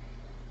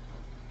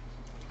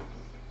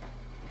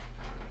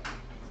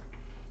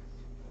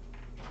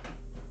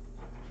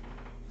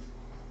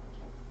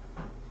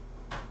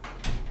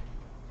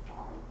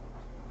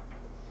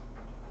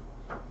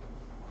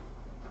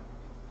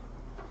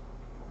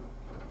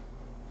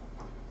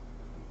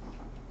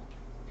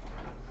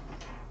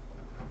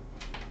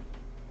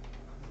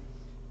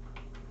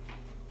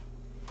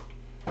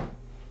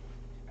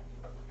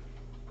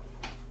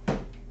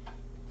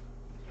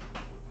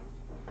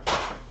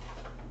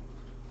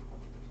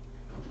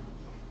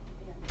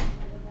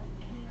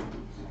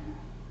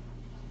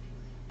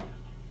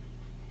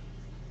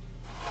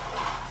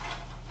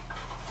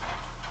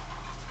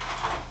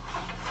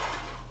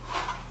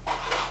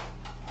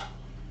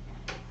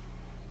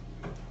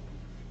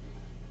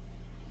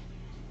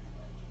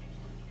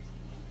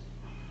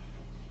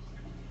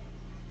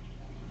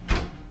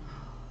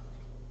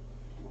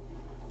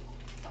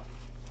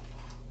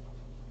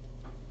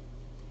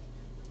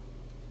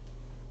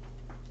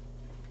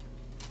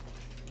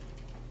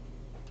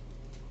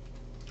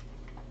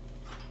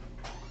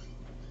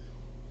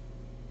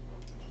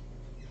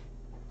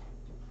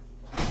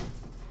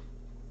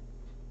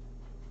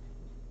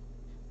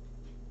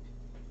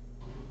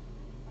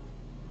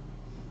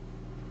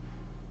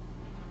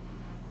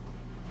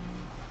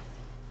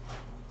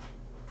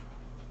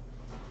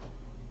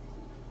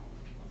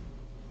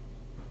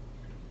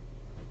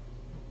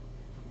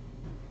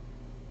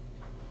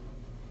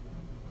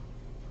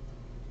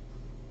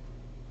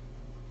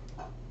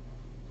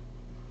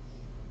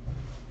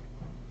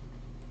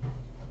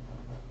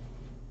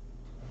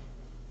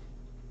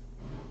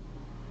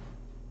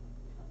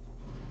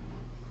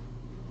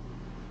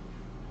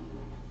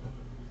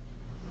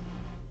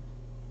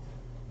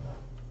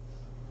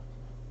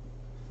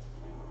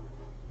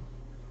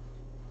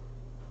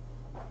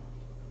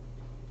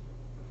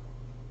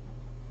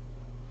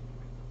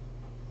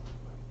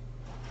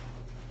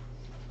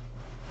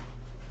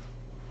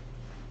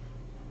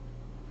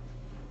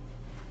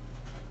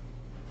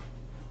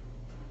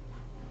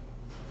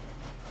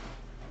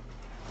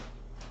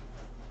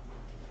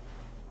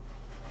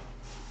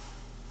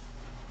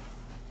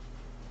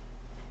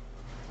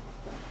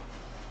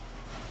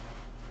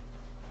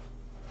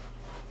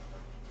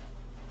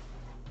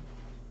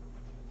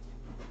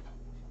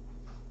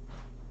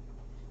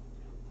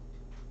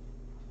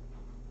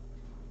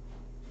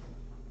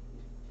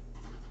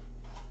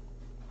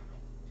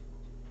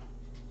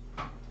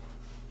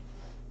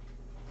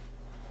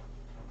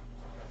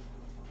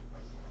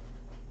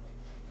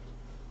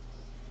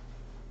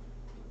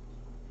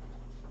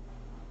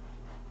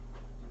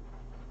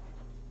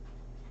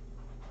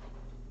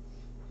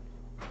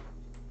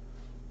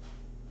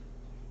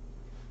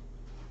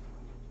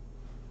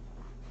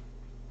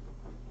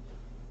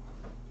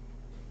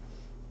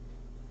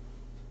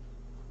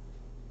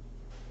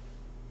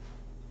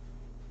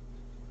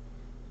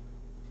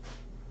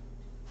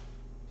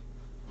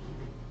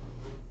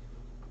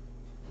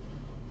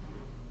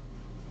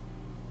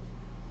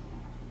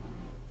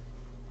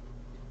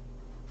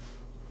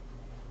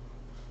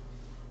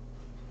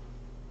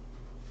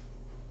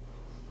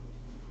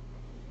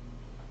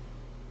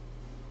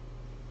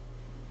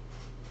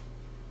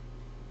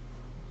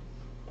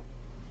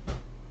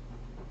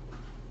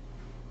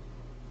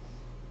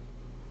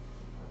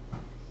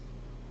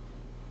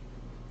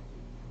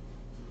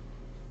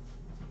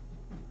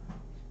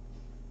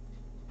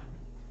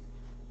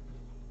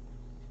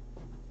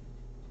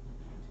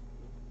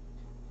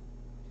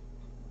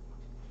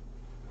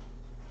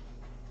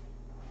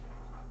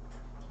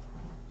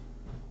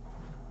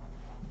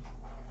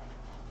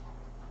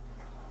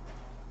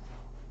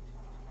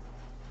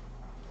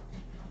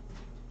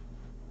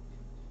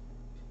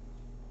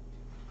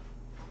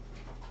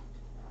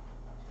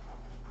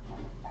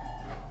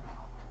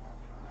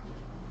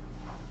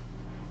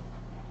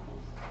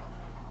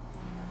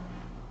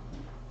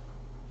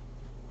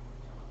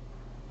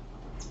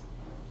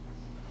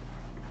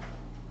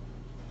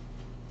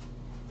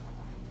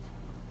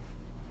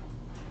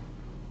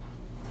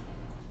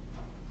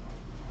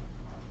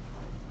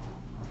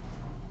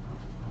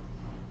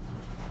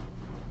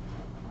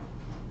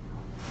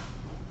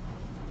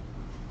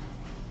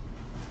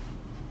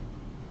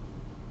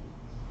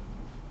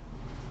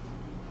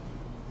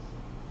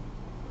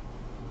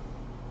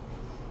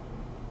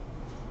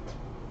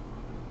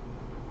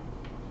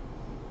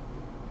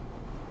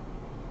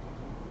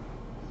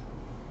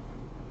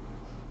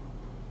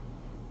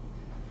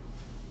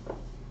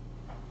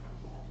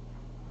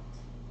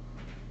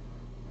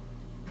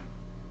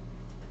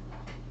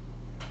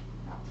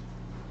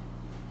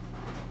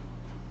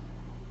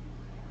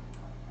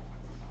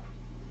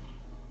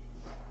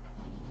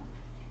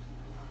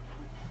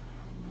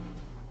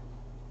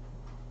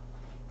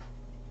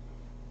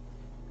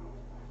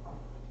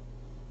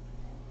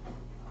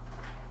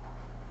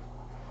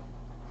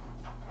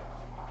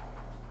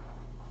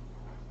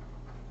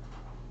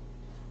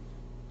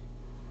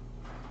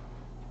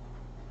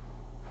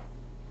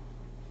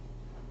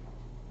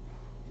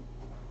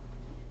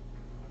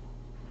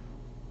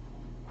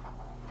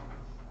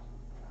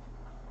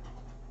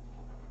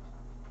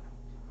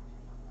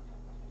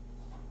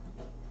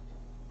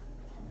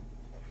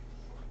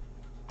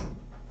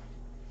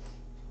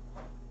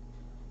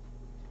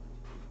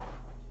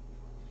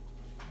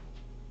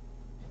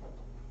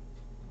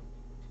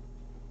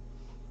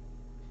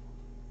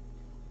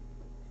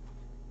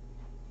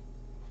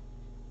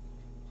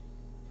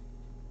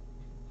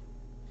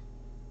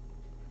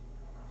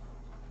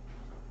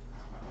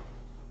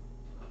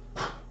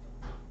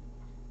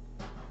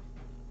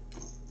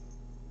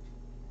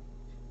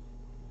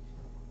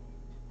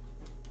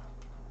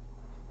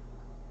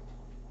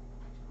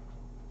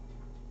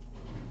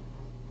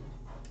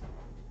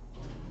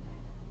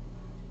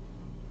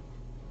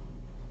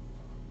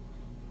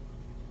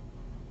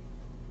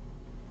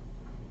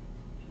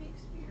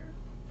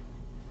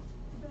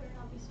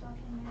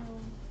 and they're